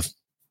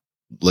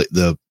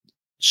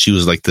 She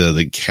was like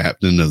the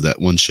captain of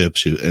that one ship.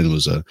 And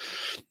was a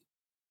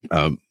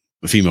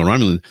female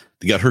Romulan.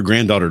 They got her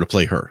granddaughter to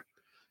play her.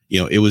 You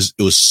know, it was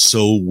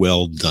so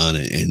well done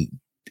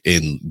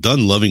and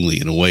done lovingly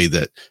in a way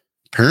that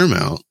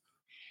Paramount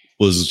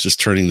was just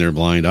turning their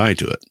blind eye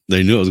to it.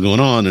 They knew what was going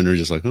on, and they're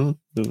just like, oh.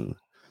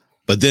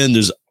 But then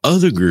there's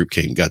other group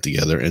got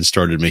together and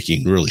started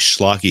making really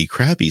schlocky,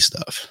 crappy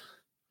stuff,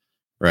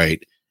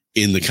 right?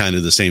 In the kind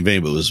of the same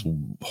vein, but it was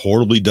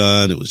horribly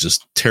done. It was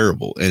just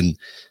terrible. And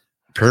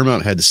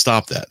Paramount had to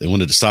stop that. They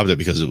wanted to stop that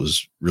because it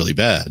was really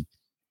bad.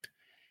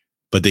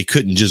 But they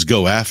couldn't just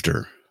go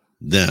after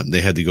them.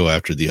 They had to go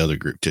after the other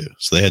group too.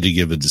 So they had to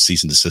give a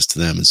cease and desist to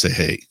them and say,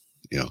 hey,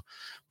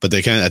 but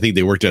I think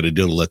they worked out a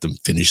deal to let them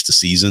finish the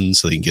season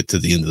so they can get to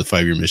the end of the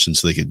 5-year mission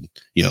so they could,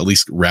 at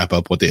least wrap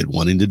up what they had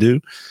wanted to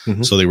do.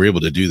 Mm-hmm. So they were able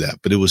to do that.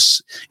 But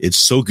it's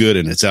so good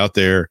and it's out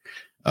there.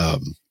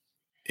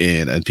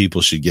 And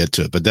people should get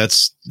to it. But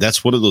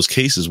that's one of those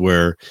cases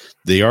where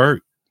they are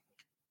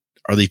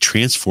they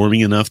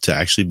transforming enough to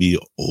actually be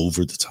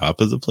over the top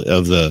of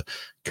the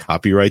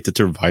copyright that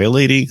they're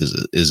violating?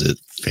 Is it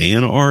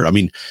fan art? I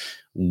mean,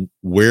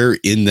 where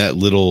in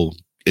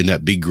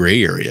that big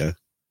gray area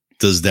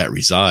does that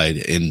reside?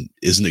 And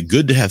isn't it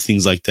good to have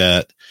things like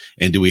that?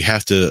 And do we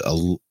have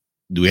to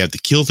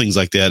kill things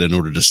like that in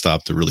order to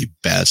stop the really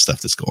bad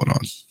stuff that's going on?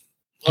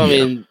 I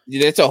mean,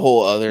 that's a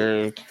whole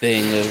other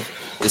thing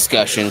of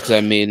discussion, because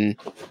I mean,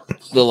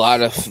 a lot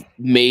of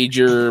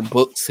major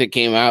books that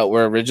came out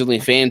were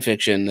originally fan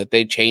fiction that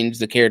they changed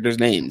the characters'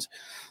 names.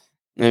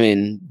 I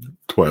mean,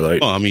 Twilight.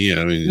 Oh, I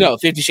mean, no,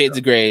 50 Shades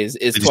of Grey is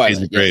Twilight. 50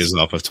 Shades of Grey is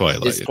off of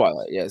Twilight. It's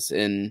Twilight, yes.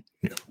 And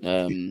there's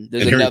and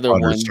another Harry Potter,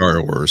 one.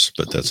 Star Wars,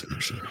 but that's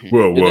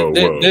whoa.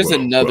 There's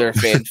another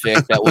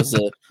fanfic that was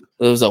a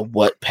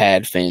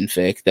Wattpad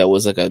fanfic that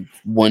was like a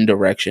One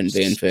Direction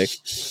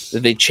fanfic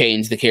that they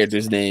changed the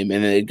character's name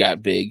and then it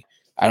got big.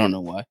 I don't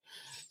know why.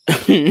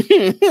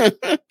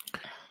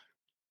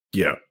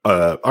 Yeah,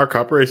 our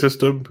copyright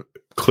system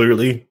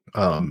clearly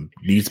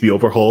needs to be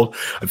overhauled.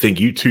 I think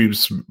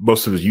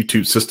most of the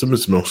YouTube system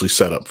is mostly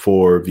set up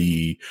for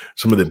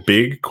some of the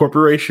big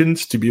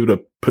corporations to be able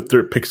to put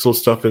their pixel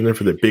stuff in there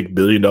for their big $1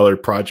 billion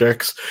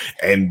projects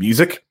and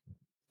music.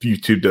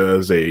 YouTube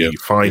does a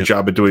fine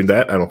job of doing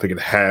that. I don't think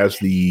it has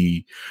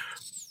the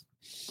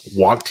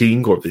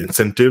wanting or the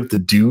incentive to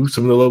do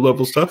some of the low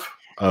level stuff,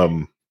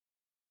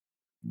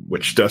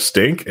 which does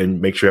stink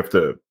and makes you have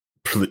to,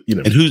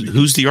 And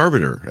who's the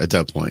arbiter at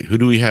that point? Who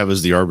do we have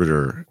as the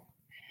arbiter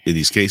in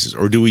these cases?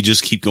 Or do we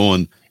just keep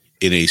going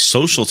in a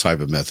social type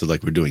of method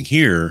like we're doing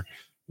here,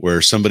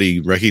 where somebody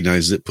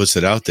recognizes it, puts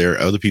it out there,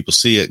 other people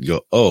see it and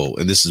go, oh,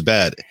 and this is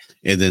bad.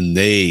 And then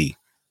they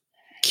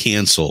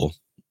cancel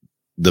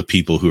the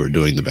people who are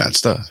doing the bad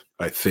stuff.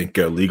 I think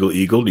Legal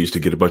Eagle needs to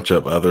get a bunch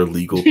of other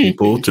legal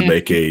people to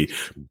make a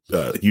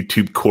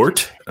YouTube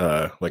court,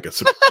 like a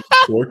Supreme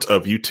Court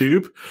of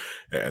YouTube.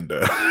 And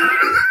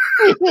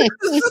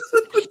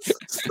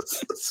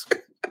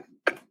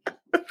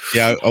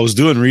yeah, I was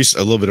doing a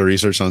little bit of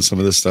research on some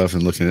of this stuff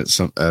and looking at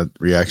some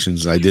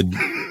reactions. I did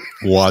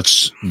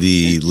watch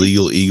the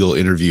Legal Eagle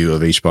interview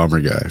of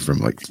H-Bomber guy from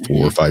like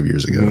 4 or 5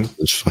 years ago. Mm-hmm. It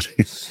was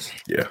funny.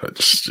 Yeah,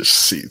 just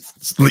see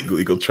Legal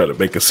Eagle try to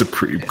make a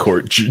Supreme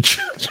Court judge.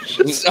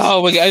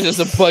 Oh my God, there's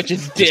a bunch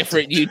of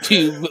different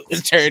YouTube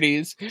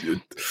attorneys.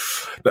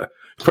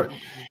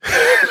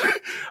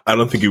 I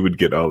don't think he would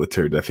get all the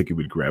turns. I think he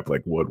would grab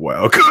like one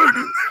wild card.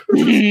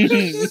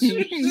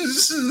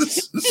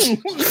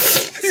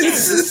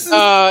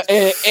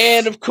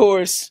 And of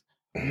course,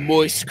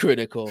 Moist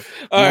Critical.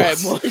 All right,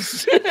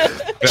 Moist.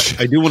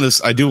 I do want to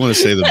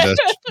say the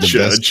best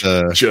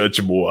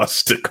Judge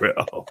Moist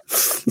Critical.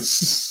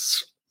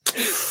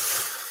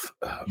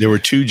 There were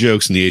 2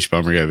 jokes in the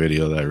H-Bomber guy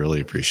video that I really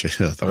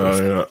appreciated.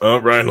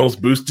 Reinhold's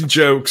boosting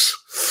jokes.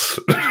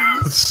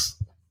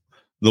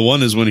 The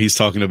one is when he's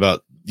talking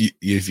about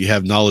if you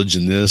have knowledge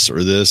in this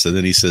or this, and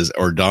then he says,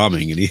 or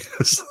doming, and he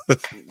has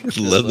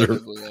leather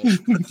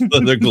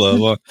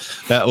glove on.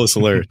 That was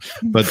hilarious.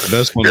 But the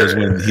best one was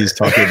when he's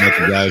talking about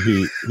the guy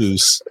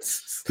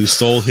who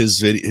stole his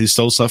video, who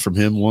stole stuff from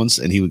him once,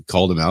 and he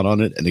called him out on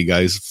it, and the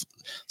guy's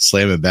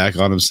slamming back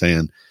on him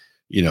saying,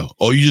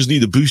 oh, you just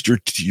need to boost your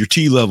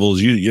T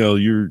levels.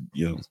 You're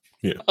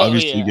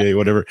obviously gay,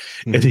 whatever.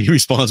 Mm-hmm. And he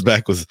responds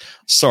back with,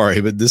 sorry,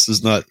 but this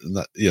is not,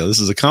 this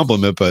is a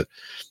compliment, but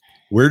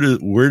where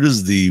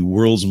does the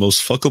world's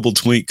most fuckable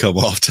twink come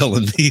off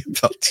telling me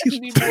about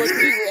T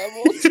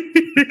levels?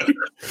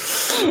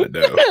 I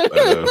know.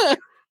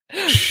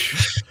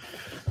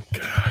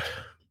 God,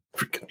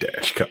 freaking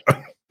DashCon.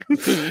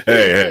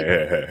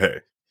 Hey.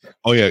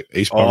 Oh yeah,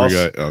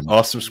 H-Bomber guy.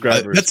 All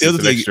subscribers. That's the other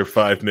thing. Extra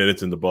 5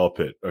 minutes in the ball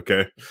pit.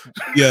 Okay.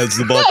 Yeah, it's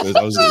the ball pit.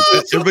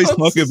 Everybody's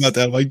talking about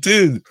that. I'm like,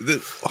 dude, do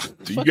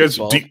you guys?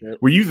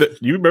 Were you?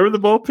 You remember the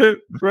ball pit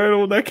right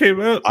when that came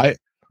out? I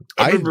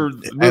remember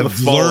I've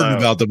learned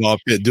about the ball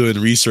pit doing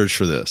research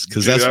for this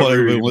because that's what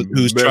everyone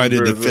who's trying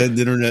to defend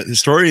internet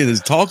historian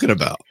is talking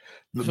about.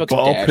 The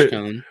ball pit.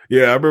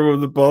 Yeah, I remember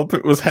when the ball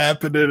pit was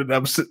happening, and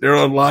I'm sitting there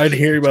online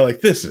hearing about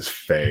like, this is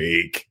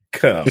fake.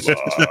 Come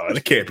on,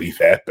 it can't be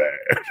that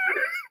bad.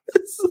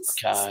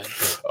 God.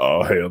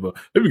 Oh hell no!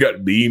 Maybe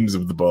got memes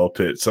of the ball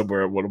pit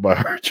somewhere on one of my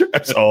hard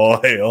drives. Oh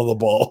hell, the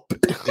ball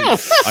pit.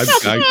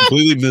 I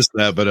completely missed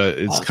that, but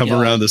it's come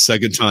God. around the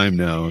second time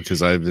now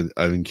because I've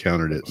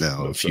encountered it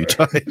now a few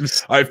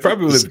times. I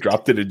probably have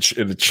dropped it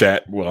in the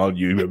chat while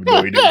you have no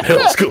idea what the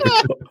hell's going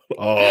on.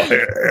 Oh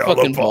hell,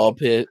 Fucking ball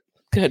pit.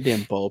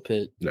 Goddamn ball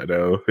pit. I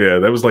know. Yeah,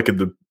 that was like in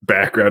the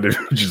background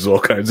images,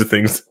 all kinds of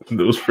things.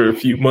 Those for a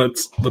few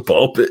months. The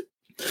ball pit.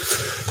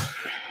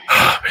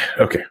 Oh, man.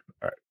 Okay.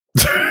 All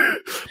right.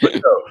 But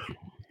no.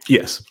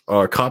 Yes.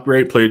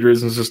 Copyright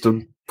plagiarism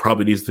system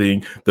probably needs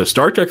thing. The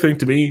Star Trek thing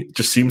to me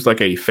just seems like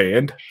a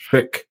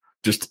fanfic,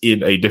 just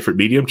in a different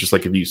medium. Just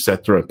like if you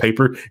set through on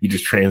paper, you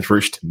just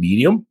transverse to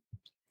medium.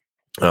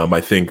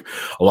 I think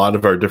a lot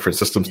of our different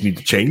systems need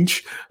to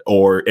change,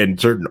 and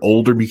certain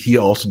older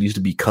media also needs to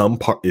become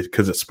part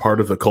because it's part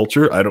of the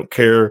culture. I don't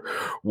care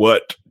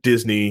what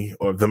Disney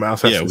or the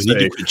mouse has to we say. need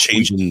to quit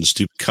changing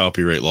stupid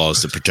copyright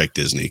laws to protect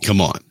Disney.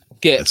 Come on,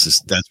 that's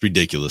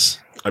ridiculous.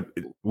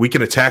 We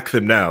can attack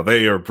them now.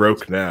 They are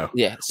broke now.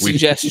 Yeah,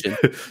 suggestion.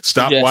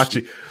 Stop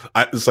watching.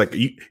 It's like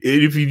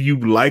if you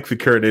like the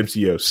current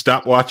MCU,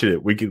 stop watching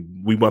it.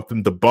 We want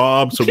them to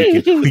bomb so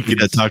we can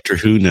get Doctor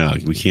Who now.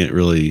 We can't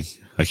really.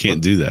 I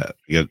can't do that.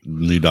 You got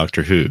new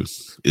Doctor Who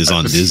is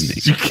on Disney.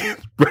 You can't,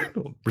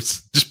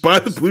 just buy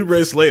the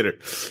Blu-rays later.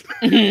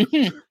 I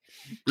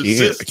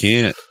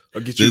can't. I'll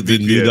get you the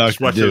new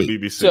Doctor. Watch it on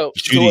BBC. So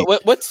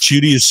what's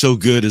Judy is so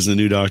good as the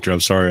new Doctor.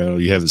 I'm sorry, I know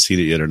you haven't seen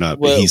it yet or not.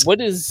 But he's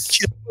what is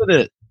killing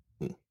it.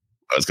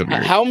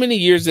 How many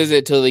years is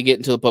it till they get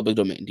into the public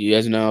domain? Do you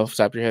guys know off the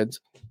top of your heads?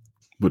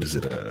 What is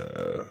it?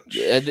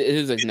 It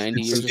is like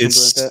 90 years or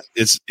something like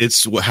that.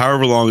 It's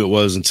however long it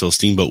was until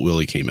Steamboat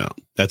Willie came out.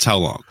 That's how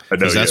long.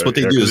 Because that's what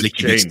they do is they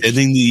keep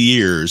extending the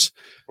years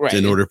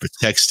in order to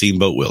protect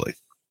Steamboat Willie.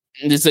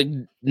 It's like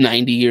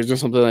 90 years or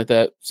something like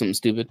that. Something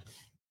stupid.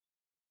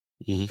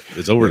 Mm-hmm.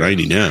 It's over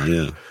 90 now.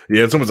 Yeah.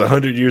 Yeah. It's almost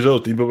 100 years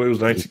old. Steamboat Willie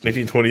was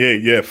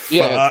 1928. Yeah.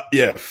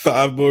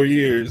 5 more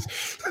years.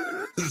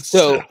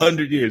 So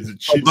 100 years.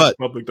 It should be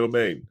public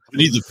domain.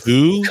 Winnie the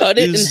Pooh cut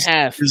it in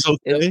half. Is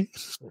okay.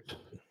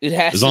 It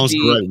has as long as the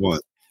right one.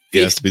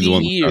 It has to be the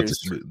one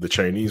the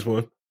Chinese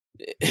one.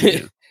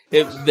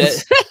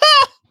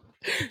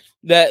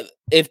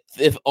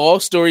 if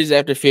all stories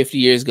after 50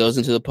 years goes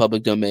into the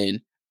public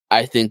domain,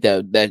 I think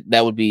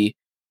that would be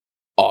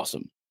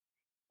awesome.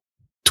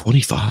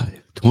 20.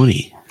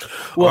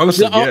 Well,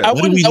 honestly, I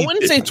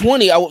wouldn't say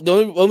 20.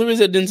 The only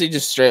reason I didn't say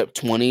just straight up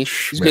 20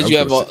 is because you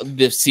have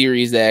the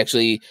series that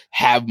actually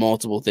have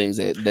multiple things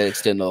that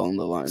extend along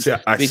the line.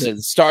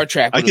 Because Star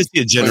Trek, I can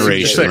see a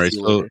generation, right?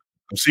 So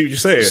I see what you're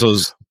saying.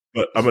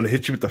 But I'm going to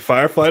hit you with the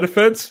Firefly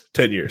defense.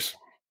 10 years.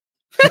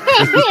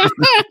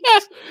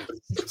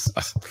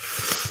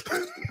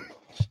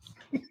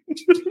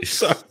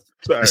 Sorry.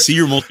 I see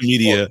your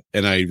multimedia,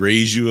 and I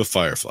raise you a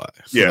Firefly.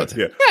 Yeah.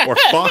 Or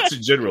Fox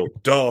in general.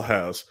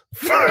 Dollhouse.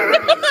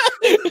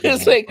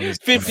 It's like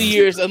 50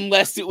 years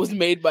unless it was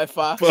made by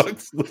Fox.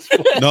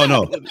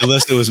 No.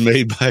 Unless it was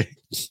made by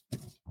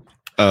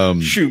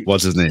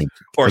what's his name?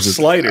 Or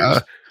Sliders.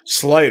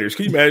 Sliders.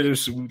 Can you imagine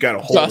if we got a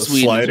whole of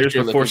Sliders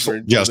before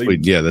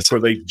that's where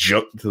they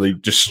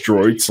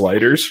destroyed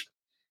Sliders?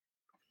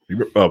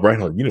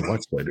 Reinhold, you didn't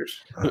watch Sliders.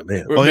 Oh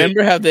man.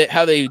 Remember how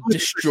they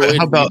destroyed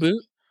Reboot?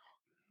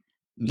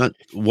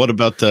 What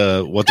about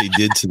what they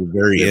did to the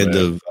very end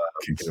of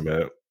kicking him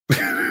out?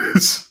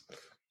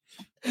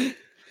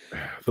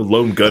 The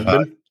Lone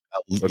Gunman?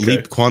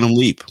 Quantum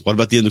Leap. What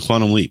about the end of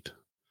Quantum Leap?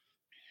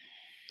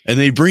 And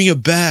they bring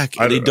it back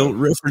and they don't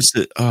reference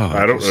it. Oh,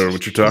 I don't know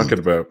what you're talking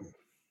about.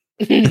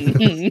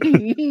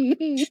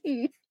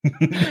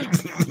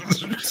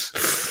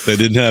 That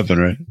didn't happen,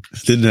 right?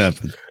 It didn't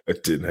happen.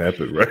 It didn't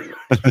happen, right?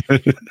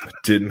 It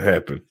didn't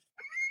happen.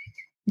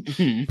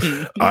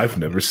 I've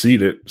never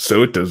seen it,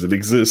 so it doesn't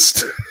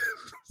exist.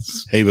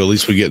 Hey, but at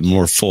least we get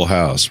more Full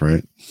House,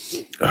 right?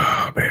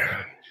 Oh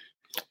man,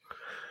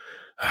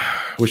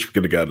 wish we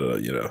could have got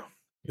a,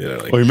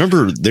 well,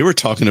 remember they were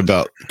talking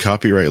about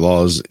copyright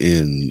laws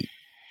in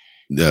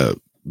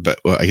but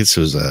I guess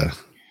it was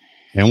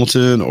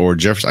Hamilton or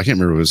Jefferson. I can't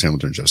remember if it was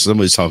Hamilton or Jefferson.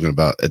 Somebody's talking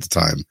about at the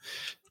time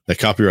that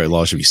copyright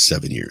law should be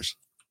 7 years.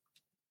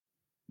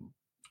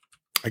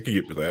 I could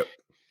get with that.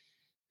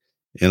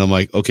 And I'm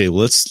like, okay,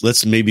 well,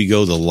 let's maybe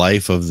go the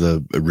life of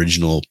the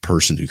original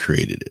person who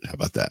created it. How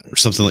about that? Or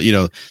something like,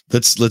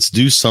 let's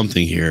do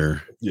something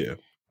here. Yeah.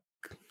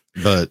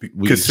 But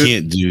we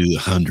can't do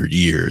 100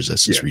 years.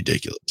 That's just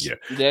ridiculous. Yeah.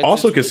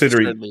 Also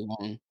considering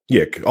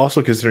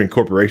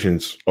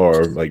corporations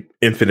are like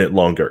infinite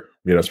longer,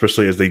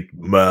 especially as they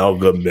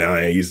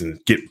amalgamize and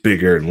get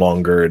bigger and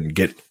longer and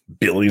get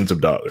billions of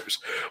dollars.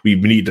 We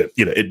need to,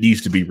 it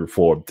needs to be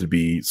reformed to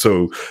be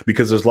so,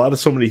 because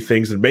there's so many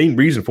things. The main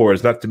reason for it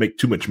is not to make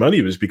too much money,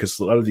 is because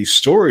a lot of these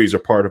stories are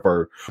part of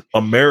our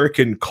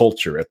American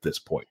culture at this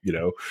point.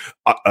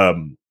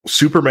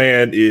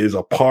 Superman is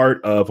a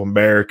part of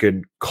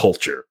American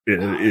culture.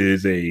 It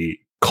is a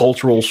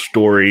cultural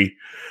story.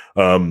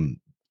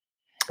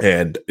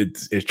 and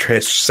it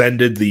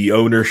transcended the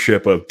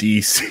ownership of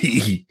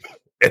DC.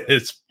 And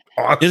it's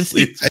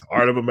honestly it's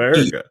part of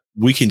America.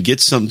 We can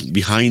get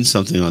behind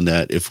something on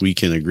that if we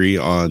can agree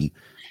on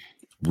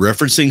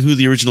referencing who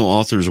the original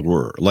authors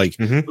were. Like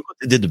look what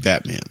they did to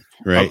Batman,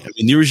 right? I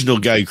mean, the original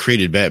guy who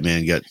created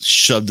Batman got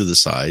shoved to the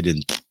side,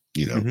 and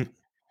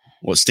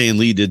what Stan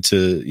Lee did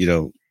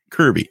to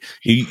Kirby.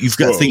 You've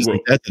got things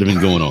like that have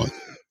been going on.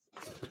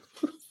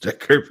 Jack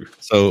Kirby.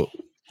 So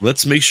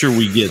let's make sure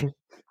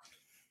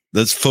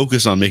let's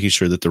focus on making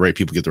sure that the right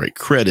people get the right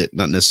credit,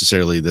 not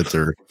necessarily that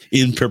they're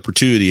in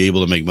perpetuity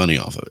able to make money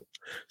off of it.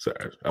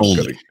 Sorry, I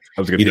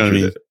was gonna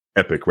do the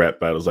epic rap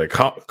battles. Like,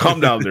 calm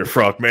down there,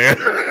 Frog Man.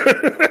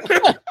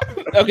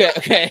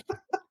 Okay.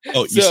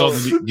 Oh,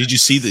 did you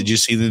see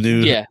the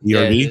new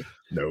ERB? Yeah.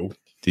 No.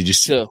 Did you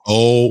see?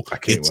 I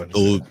can't.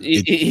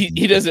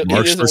 He doesn't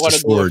want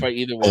to glorify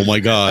either one. Oh my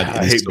God,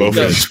 I hate both of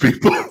those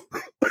people.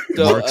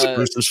 Marx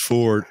versus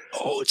Ford.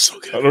 Oh, it's so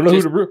good. I don't know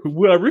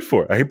who I root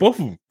for. I hate both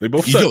of them. They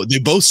both suck. They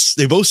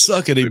both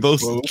suck, and they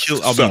both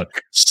kill. I mean,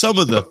 some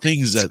of the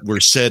things that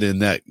were said in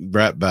that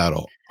rap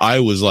battle,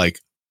 I was like,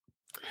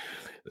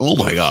 "Oh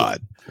my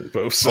God!"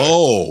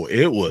 Oh,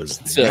 it was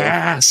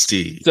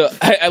nasty. So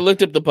I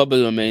looked up the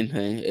public domain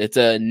thing. It's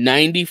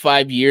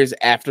 95 years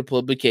after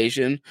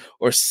publication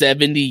or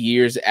 70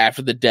 years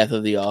after the death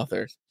of the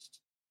author.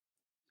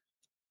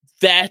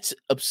 That's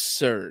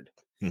absurd.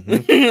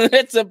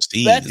 That's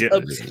absurd.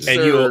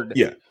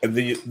 And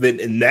then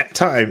in that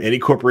time, any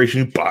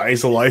corporation who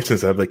buys a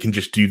license they can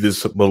just do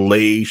this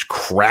Malaysia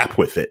crap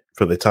with it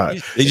for the time.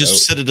 They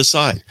just set it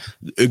aside.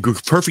 A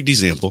perfect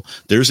example.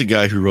 There's a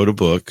guy who wrote a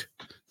book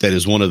that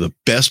is one of the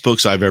best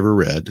books I've ever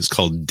read. It's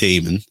called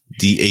Daemon,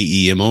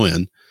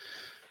 Daemon.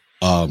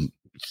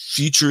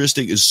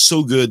 Futuristic is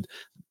so good.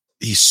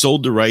 He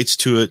sold the rights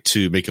to it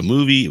to make a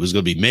movie. It was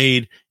going to be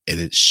made, and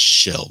it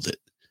shelved it.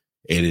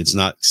 And it's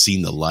not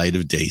seen the light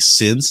of day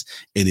since,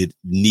 and it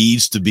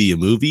needs to be a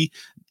movie,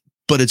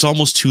 but it's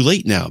almost too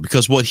late now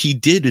because what he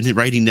did in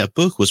writing that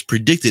book was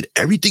predicted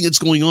everything that's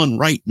going on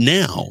right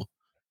now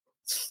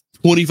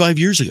 25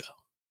 years ago.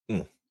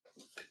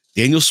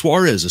 Daniel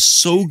Suarez is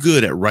so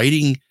good at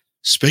writing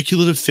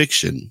speculative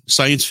fiction,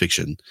 science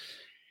fiction.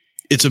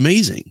 It's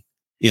amazing.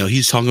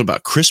 He's talking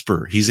about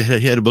CRISPR. He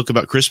had a book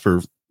about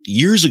CRISPR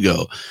years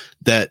ago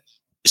that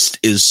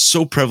is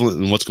so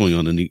prevalent in what's going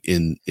on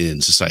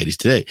in societies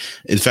today.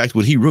 In fact,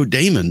 when he wrote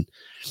Daemon,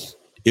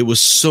 it was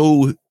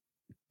so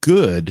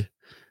good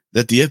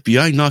that the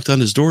FBI knocked on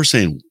his door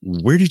saying,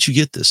 "Where did you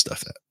get this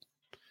stuff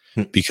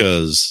at?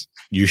 Because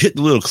you're hitting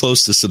a little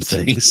close to some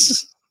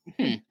things."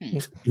 And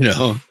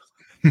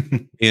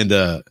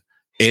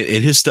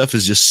his stuff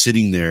is just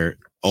sitting there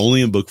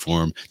only in book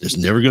form. There's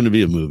never going to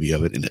be a movie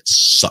of it, and it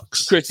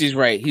sucks. Christy's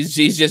right. He's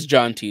just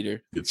John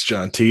Teeter. It's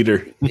John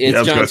Teeter.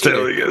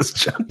 It's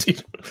John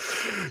Teeter.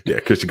 Yeah,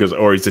 Christy goes,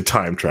 or he's a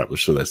time traveler,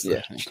 so that's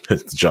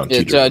it's John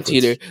Teeter. John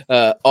Teeter,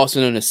 also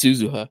known as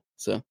Suzuha.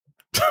 So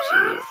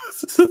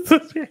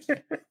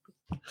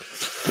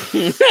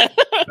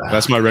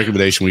that's my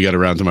recommendation. We got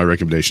around to my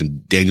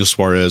recommendation. Daniel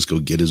Suarez, go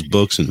get his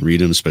books and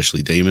read them,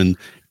 especially Daemon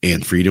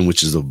and Freedom,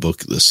 which is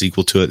the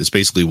sequel to it. It's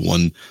basically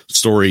one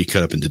story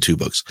cut up into two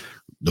books.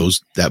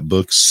 That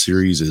book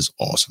series is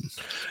awesome.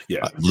 Yeah,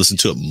 I've listened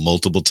to it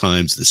multiple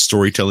times. The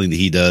storytelling that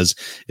he does,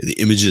 and the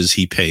images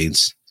he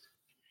paints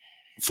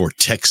for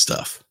tech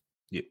stuff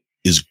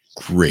is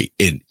great,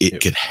 and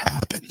it could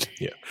happen.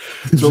 Yeah,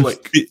 so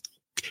like.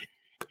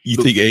 You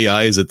think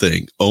AI is a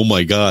thing? Oh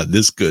my God,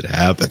 this could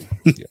happen.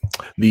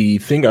 The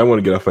thing I want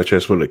to get off my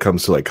chest when it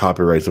comes to like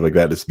copyright stuff like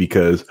that is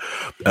because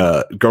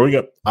growing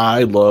up,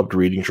 I loved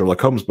reading Sherlock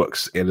Holmes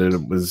books, and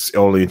it was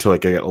only until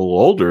like I got a little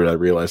older that I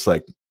realized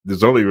like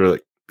there's only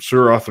really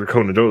Sir Arthur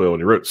Conan Doyle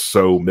only wrote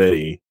so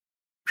many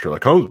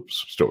Sherlock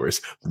Holmes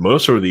stories.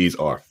 Most of these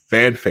are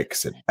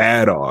fanfics and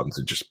add-ons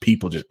and just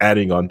people just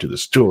adding on to the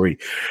story,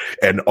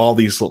 and a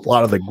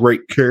lot of the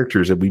great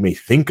characters that we may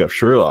think of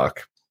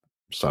Sherlock.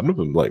 Some of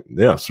them,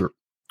 Sir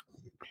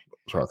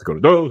Arthur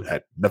Conan Doyle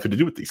had nothing to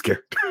do with these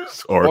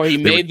characters, or he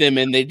made them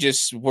and they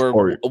just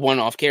were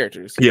one-off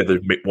characters. Yeah,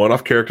 they're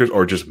one-off characters,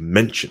 or just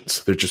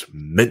mentions. They're just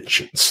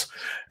mentions,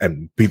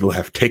 and people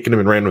have taken them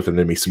and ran with them.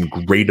 They made some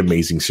great,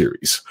 amazing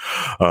series.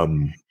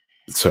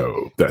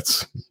 So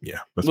that's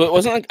But it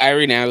wasn't like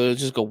Irene Adler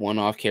just a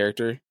one-off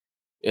character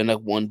in like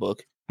one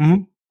book,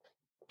 and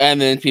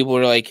then people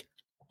were like,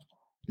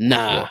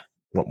 "Nah,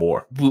 want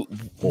more?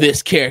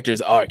 This character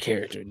is our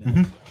character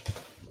now."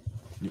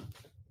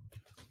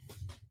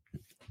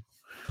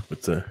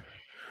 What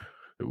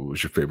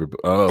was your favorite book?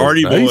 Oh,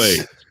 Hardy nice.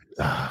 Boy.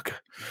 Oh, okay.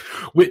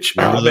 Which,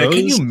 man,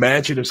 can you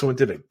imagine if someone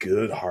did a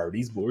good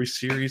Hardy's Boy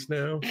series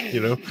now?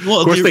 Well,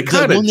 of course,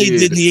 the one they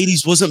did in the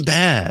 80s wasn't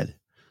bad.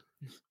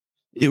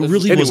 It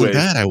really wasn't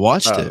bad. I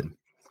watched it.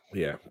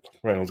 Yeah.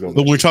 But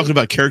when we're talking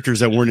about characters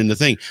that weren't in the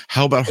thing,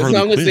 how about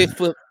Harley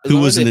Quinn, who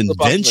was an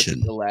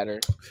invention?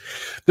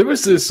 There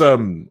was this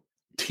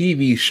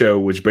TV show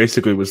which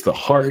basically was the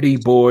Hardy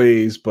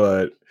Boys,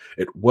 but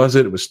it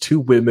wasn't. It was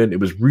two women. It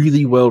was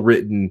really well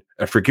written.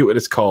 I forget what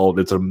it's called.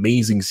 It's an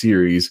amazing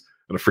series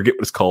and I forget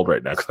what it's called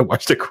right now because I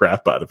watched the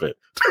crap out of it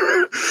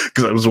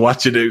because I was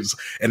watching it,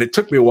 and it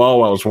took me a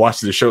while I was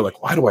watching the show.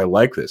 Like, why do I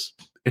like this?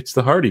 It's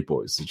the Hardy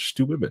Boys. It's just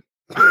two women.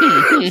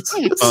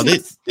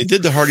 They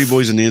did the Hardy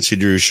Boys and Nancy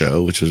Drew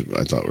show, which was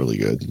I thought really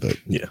good. But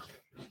yeah,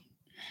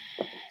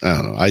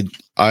 I don't know.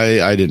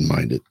 I didn't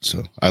mind it,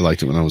 so I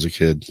liked it when I was a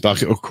kid.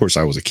 Of course,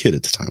 I was a kid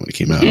at the time when it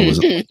came out. I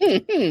wasn't.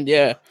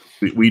 Yeah,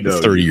 we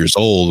know 30 years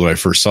old when I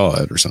first saw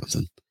it or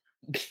something.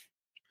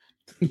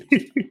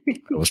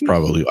 I was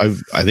probably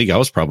I think I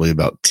was probably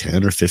about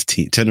 10 or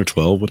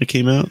 12 when it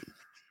came out.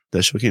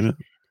 That show came out.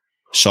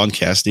 Sean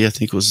Cassidy, I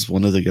think, was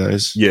one of the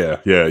guys. Yeah.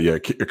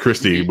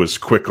 Christy was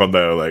quick on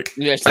that. Like,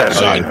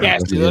 Sean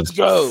Cassidy, let's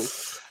go.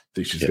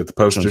 Think she's got the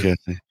poster.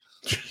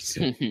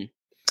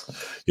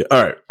 Yeah.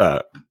 All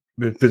right.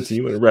 Vincent,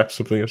 you want to wrap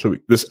something up? So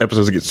this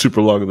episode's gonna get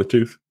super long in the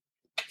tooth.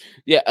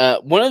 Yeah.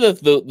 One of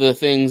the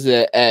things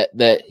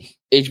that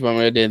H.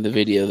 Bomber did in the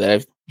video that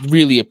I've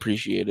really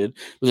appreciated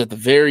was at the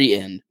very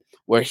end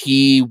where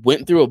he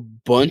went through a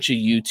bunch of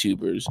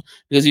YouTubers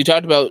because he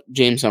talked about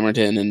James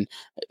Somerton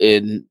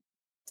and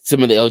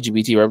some of the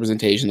LGBT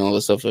representation, all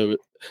the stuff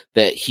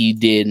that he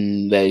did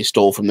and that he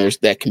stole from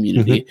that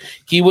community.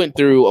 Mm-hmm. He went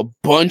through a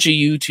bunch of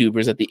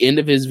YouTubers at the end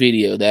of his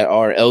video that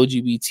are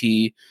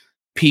LGBT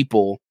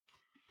people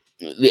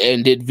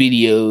and did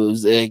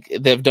videos.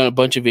 They've done a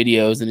bunch of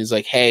videos, and he's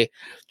like, "Hey,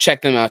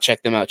 check them out.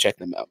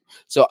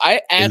 So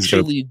I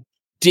actually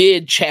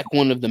did check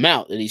one of them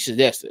out that he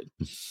suggested,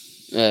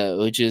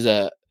 which is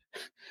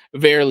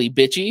Verily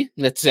Bitchy.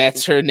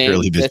 That's her name.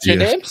 Verily Bitchy, that's her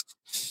name.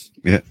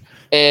 Yeah.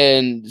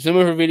 And some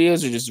of her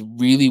videos are just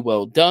really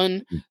well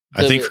done.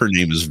 I think her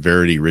name is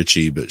Verity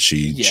Richie, but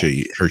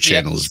her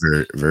channel is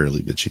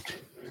Verily Bitchy.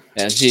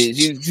 Yeah,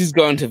 she's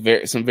gone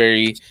to some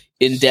very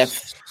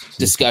in-depth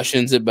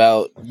discussions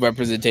about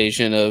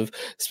representation of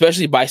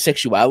especially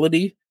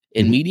bisexuality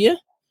in media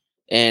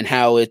and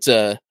how it's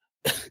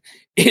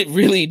it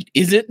really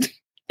isn't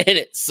and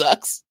it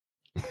sucks.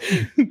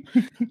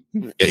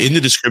 In the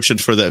description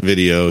for that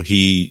video,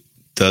 he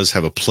does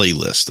have a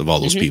playlist of all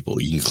those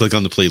people. You can click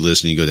on the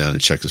playlist and you go down and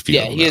check those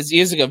people. Yeah, he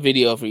has like a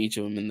video for each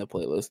of them in the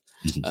playlist.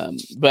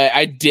 But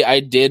I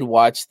did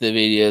watch the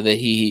video that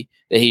he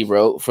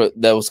wrote for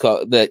that was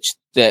called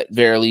that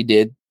Verily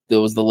did. That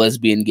was the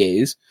lesbian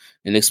gays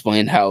and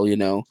explained how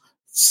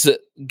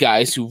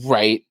guys who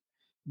write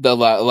a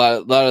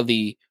lot of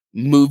the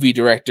movie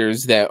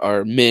directors that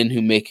are men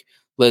who make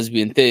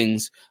lesbian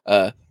things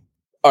are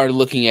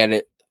looking at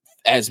it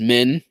as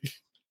men.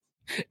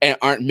 And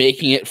aren't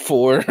making it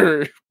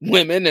for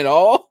women at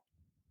all.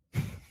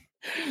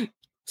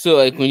 So,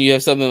 like, when you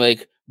have something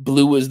like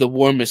blue is the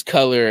warmest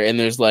color, and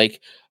there's like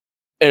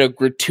a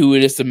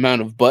gratuitous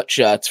amount of butt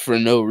shots for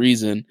no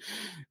reason.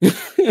 Well,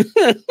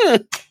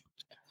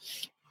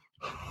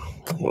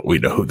 we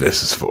know who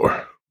this is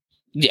for.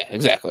 Yeah,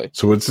 exactly.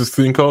 So, what's this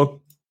thing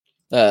called?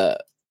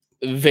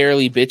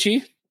 Verily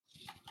Bitchy.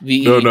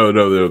 No.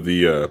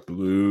 The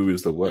blue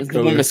is the what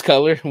color? Warmest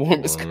color.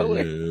 Warmest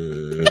color.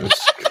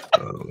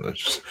 I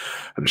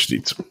just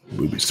need some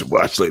movies to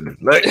watch later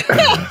tonight.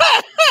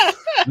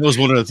 That was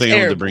one of the things I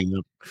wanted to bring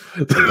up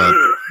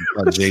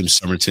about James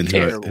Somerton,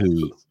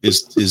 who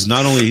is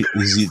not only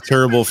is he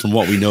terrible from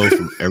what we know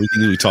from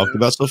everything that we talked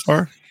about so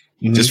far.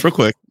 Just real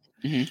quick,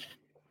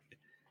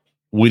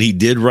 when he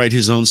did write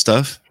his own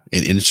stuff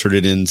and insert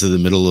it into the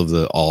middle of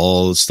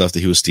all the stuff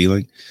that he was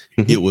stealing,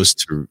 it was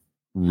to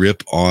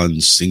rip on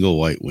single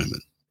white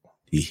women.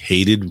 He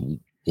hated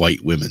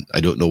white women. I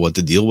don't know what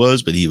the deal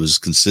was, but he was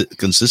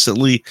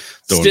consistently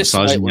throwing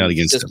misogyny out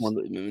against them. One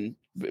women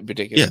in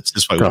particular. Yeah, it's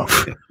just white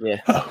women.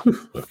 Yeah.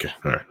 Okay.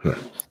 All right.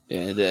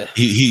 And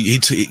he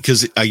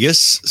because I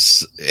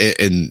guess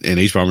and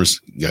H Bomber's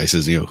guy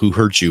says, who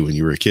hurt you when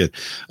you were a kid?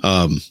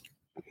 But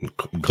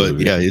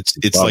yeah,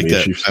 it's like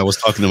that. I was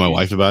talking to my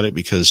wife about it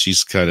because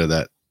she's kind of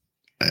that.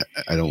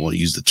 I don't want to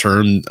use the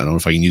term. I don't know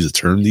if I can use the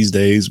term these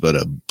days, but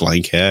a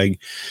blank hag.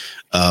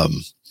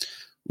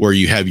 Where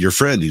you have your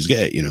friend who's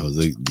gay,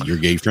 your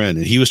gay friend.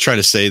 And he was trying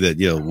to say that,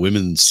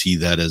 women see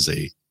that as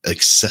a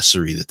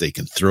accessory that they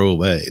can throw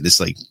away. And it's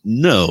like,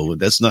 no,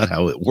 that's not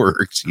how it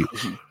works. You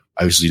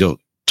obviously don't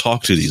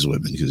talk to these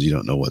women because you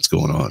don't know what's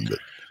going on. But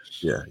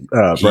yeah,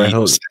 Brian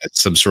had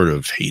some sort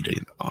of hate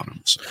on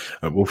him. So.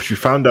 What you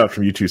found out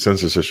from YouTube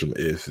censor system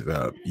is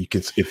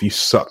if you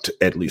sucked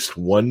at least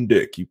one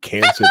dick, you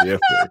can say the F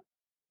word.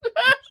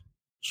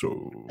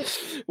 So,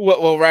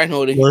 well,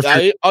 Reinhold,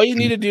 all you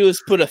need to do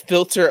is put a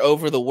filter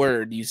over the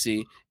word, you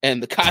see,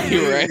 and the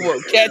copyright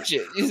won't catch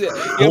it. You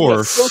put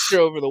a filter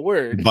over the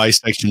word.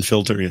 Bisection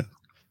filter, yeah.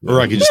 Or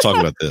I could just talk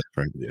about this,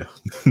 right? Yeah.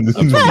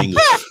 I'm from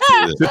English.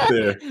 Sit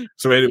there.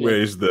 So,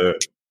 anyways,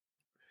 it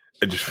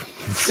just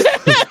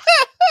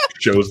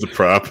shows the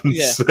prop and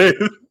say.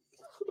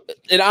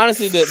 And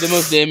honestly, the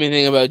most damning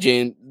thing about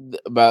James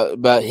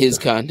about his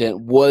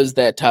content was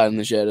that Todd in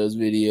the Shadows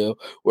video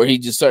where he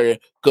just started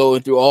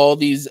going through all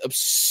these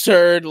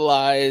absurd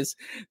lies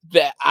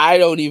that I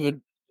don't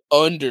even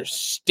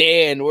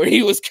understand where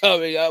he was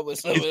coming up with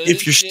some of this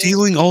If you're shit.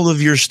 stealing all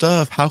of your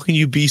stuff, how can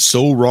you be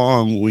so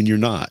wrong when you're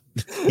not?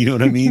 You know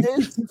what I mean?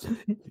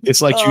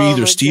 It's like you're Oh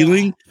either my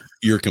stealing,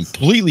 you're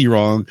completely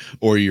wrong,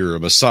 or you're a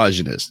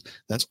misogynist.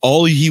 That's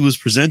all he was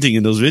presenting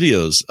in those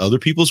videos. Other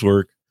people's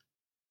work,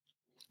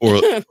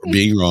 or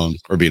being wrong,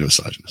 or being a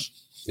misogynist.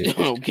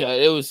 Oh god,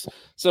 it was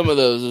some of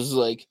those. It was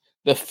like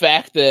the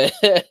fact that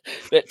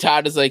that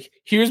Todd is like,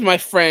 here's my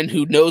friend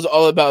who knows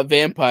all about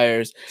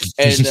vampires,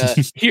 and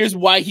here's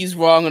why he's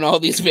wrong on all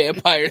these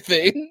vampire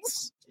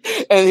things.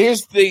 And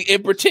here's the thing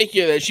in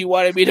particular that she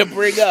wanted me to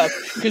bring up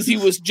because he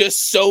was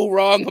just so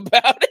wrong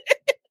about it.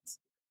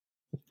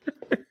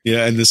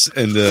 Yeah, and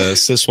the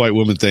cis white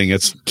woman thing.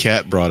 That's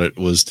Kat brought it.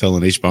 Was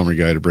telling H Bomber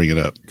guy to bring it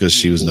up because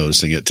she was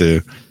noticing it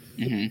too.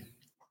 Mm-hmm.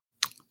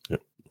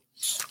 Yep.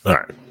 All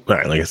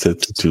right. Like I said,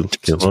 to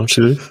get on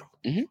to this.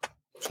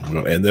 I'm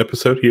going to end the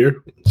episode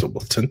here. It's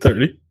almost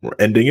 10:30. We're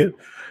ending it.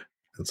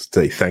 Let's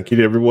say thank you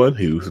to everyone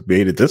who's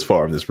made it this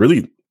far in this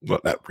really, well,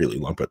 not really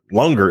long, but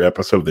longer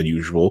episode than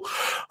usual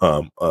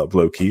of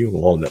Low Key on the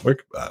Wall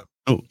Network.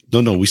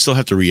 No. We still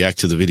have to react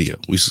to the video.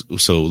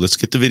 So let's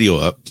get the video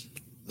up.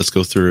 Let's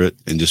go through it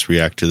and just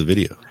react to the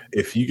video.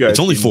 If you guys it's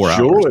only 4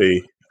 hours.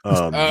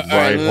 Let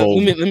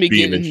me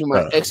get into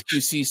my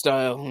XQC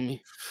style. I'm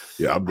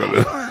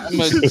gonna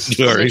make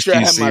sure I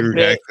have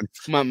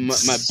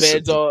my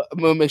bed's all. I'm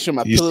gonna make sure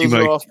my pillows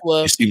are all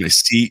fluffed. You see my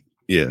seat?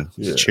 Yeah.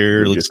 The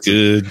chair looks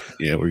good.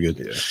 Yeah, we're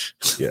good.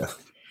 Yeah.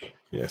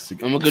 I'm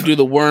gonna go do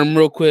the worm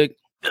real quick.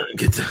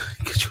 Get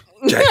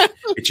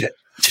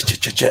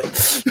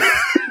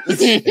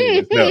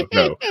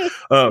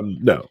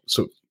No.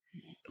 So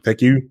thank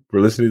you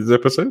for listening to this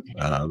episode.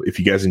 If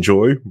you guys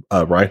enjoy,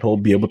 Reinhold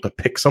will be able to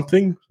pick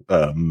something.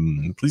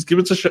 Please give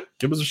us a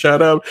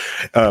shout out.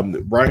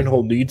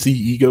 Reinhold needs the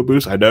ego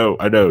boost. I know.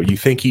 You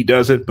think he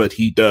doesn't, but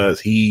he does.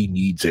 He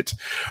needs it.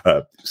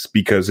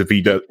 Because if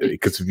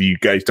you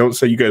guys don't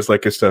say you guys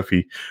like his stuff,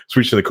 he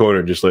switches in the corner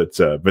and just lets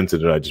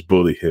Vincent and I just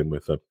bully him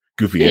with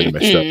goofy anime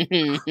stuff.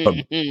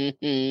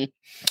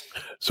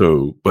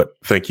 But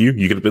thank you.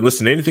 You could have been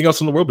listening to anything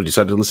else in the world, but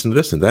decided to listen to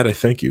this, and that I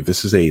thank you.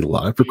 This is a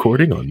live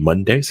recording on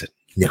Mondays at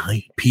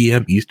 9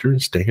 p.m. Eastern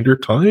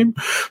Standard Time.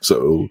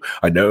 So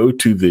I know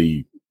to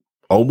the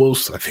I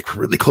think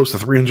we're really close to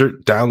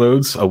 300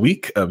 downloads a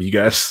week of you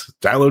guys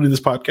downloading this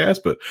podcast,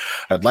 but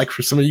I'd like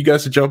for some of you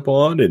guys to jump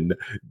on and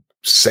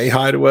say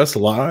hi to us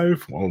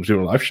live while I'm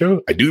doing a live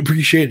show. I do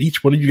appreciate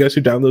each one of you guys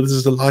who download this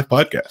as a live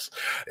podcast,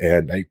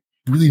 and I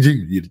really do.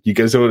 You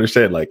guys don't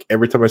understand. Like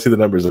every time I see the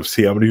numbers of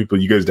see how many people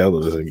you guys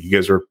download this thing, you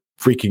guys are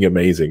freaking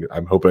amazing.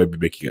 I'm hoping I can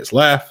make you guys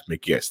laugh,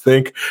 make you guys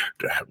think,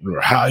 or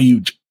how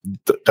you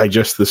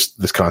digest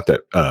this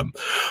content.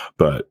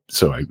 But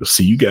so I will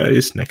see you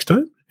guys next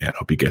time, and I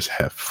hope you guys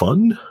have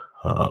fun.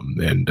 I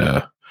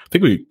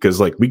think because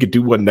we could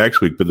do one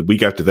next week, but the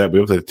week after that we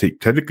have to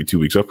take technically 2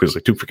 weeks off because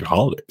like 2 freaking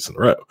holidays in a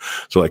row.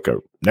 So like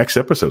our next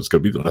episode is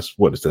going to be the last.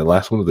 What is the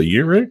last one of the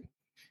year, right?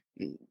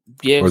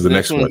 Yeah, or the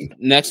next one.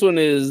 Next one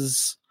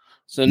is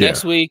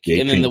next week,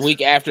 and then the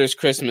week after is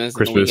Christmas,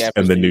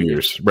 and then New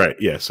Year's. Right?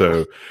 Yeah.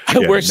 So I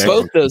work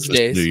both those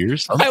days. New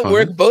Year's. I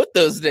work both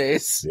those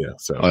days. Yeah.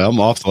 So I'm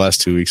off the last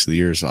 2 weeks of the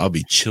year, so I'll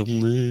be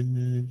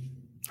chilling.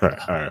 All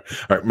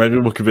right. Maybe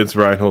we'll convince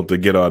Reinhold to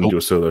get on and do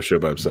a solo show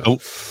by himself. Oh,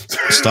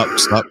 stop.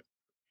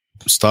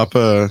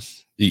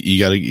 You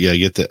gotta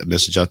get that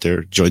message out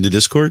there. Join the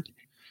Discord.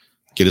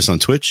 Get us on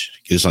Twitch.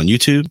 Get us on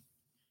YouTube.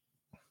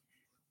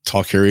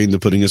 Talk Harry into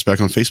putting us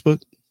back on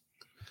Facebook.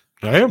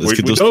 I am.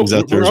 Let's get those things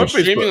out there. We're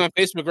streaming on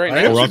Facebook right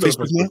now. We're on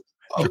Facebook now.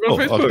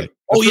 Okay.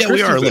 Oh yeah,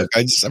 we are. Look,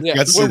 I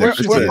forgot to say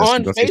that. We're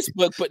on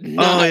Facebook, but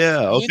not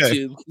okay.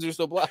 YouTube because we're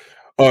still blocked.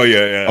 Oh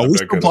yeah. Are we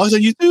still blocked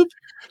on YouTube?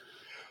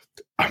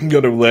 I'm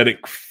gonna let it.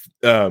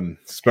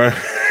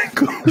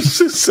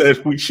 Sparkles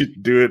said we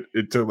should do it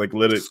until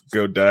let it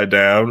die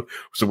down.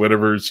 So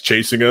whatever's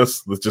chasing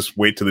us, let's just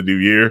wait till the new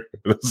year.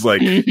 It's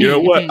like, you know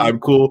what? I'm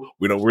cool.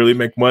 We don't really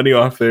make money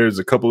off there. There's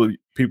a couple of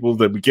people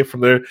that we get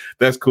from there.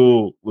 That's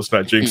cool. Let's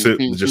not jinx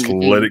it. Let's just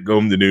let it go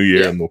in the new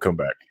year, and we'll come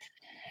back.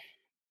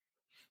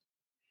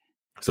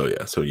 So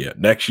yeah.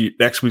 Next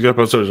week's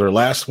episode is our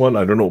last one.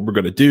 I don't know what we're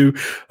gonna do.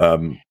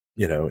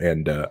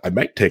 And I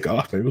might take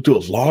off. Maybe we'll do a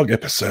long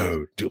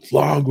episode. Do a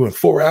long one,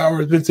 4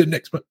 hours. Vincent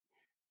next month.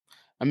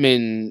 I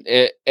mean,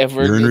 if that's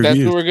what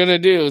we're gonna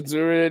do, it's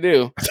what we're gonna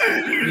do.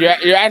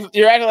 You're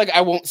acting like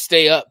I won't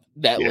stay up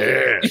that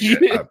late.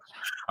 Yeah.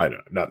 I know,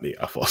 not me.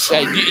 I fall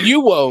asleep.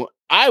 You won't.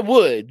 I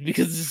would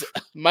because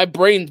my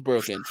brain's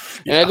broken,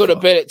 and I go to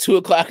bed at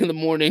 2:00 in the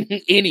morning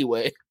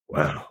anyway.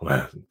 Wow!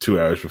 2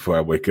 hours before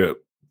I wake up.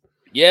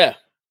 Yeah.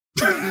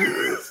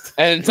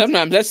 And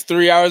sometimes that's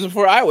 3 hours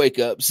before I wake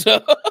up.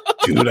 So,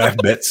 dude,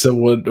 I've met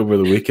someone over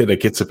the weekend that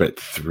gets up at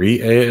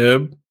 3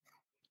 a.m.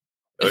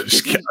 He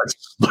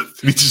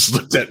just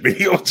looked at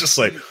me. I was just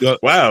like,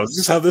 wow, is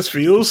this how this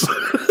feels?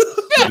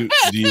 do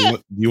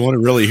you want to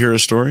really hear a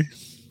story?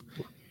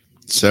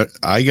 So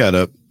I got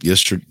up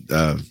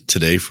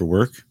today for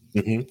work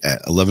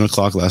at 11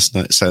 o'clock last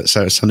night,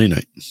 Sunday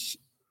night.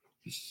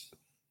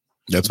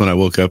 That's when I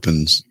woke up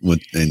and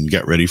went and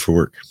got ready for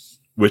work.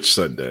 Which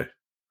Sunday?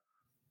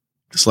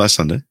 This last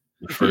Sunday.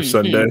 The first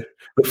Sunday.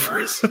 The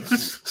first.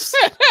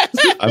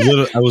 I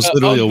was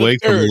literally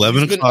awake from 3rd.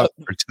 11 o'clock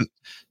or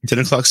 10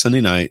 o'clock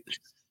Sunday night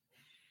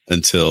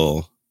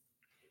until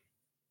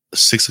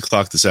 6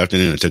 o'clock this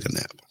afternoon. I took a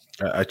nap.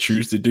 I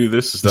choose to do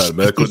this. It's not a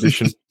medical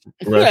edition.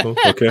 Rifle.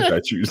 Okay,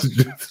 I choose to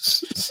do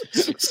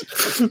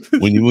this.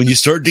 When you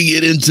start to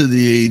get into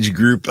the age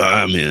group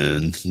I'm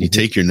in, you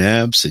take your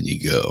naps and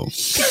you go.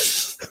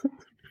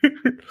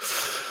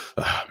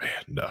 Oh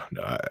man, no.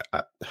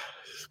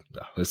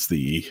 It's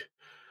the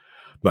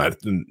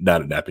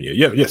not napping yet.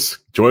 Yeah, yes.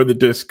 Join the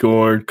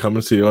Discord. Come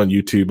and see it on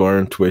YouTube or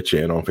on Twitch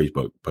and on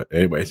Facebook. But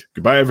anyways,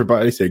 goodbye,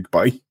 everybody. Say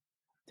goodbye.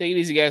 Take it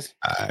easy, guys.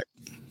 All right.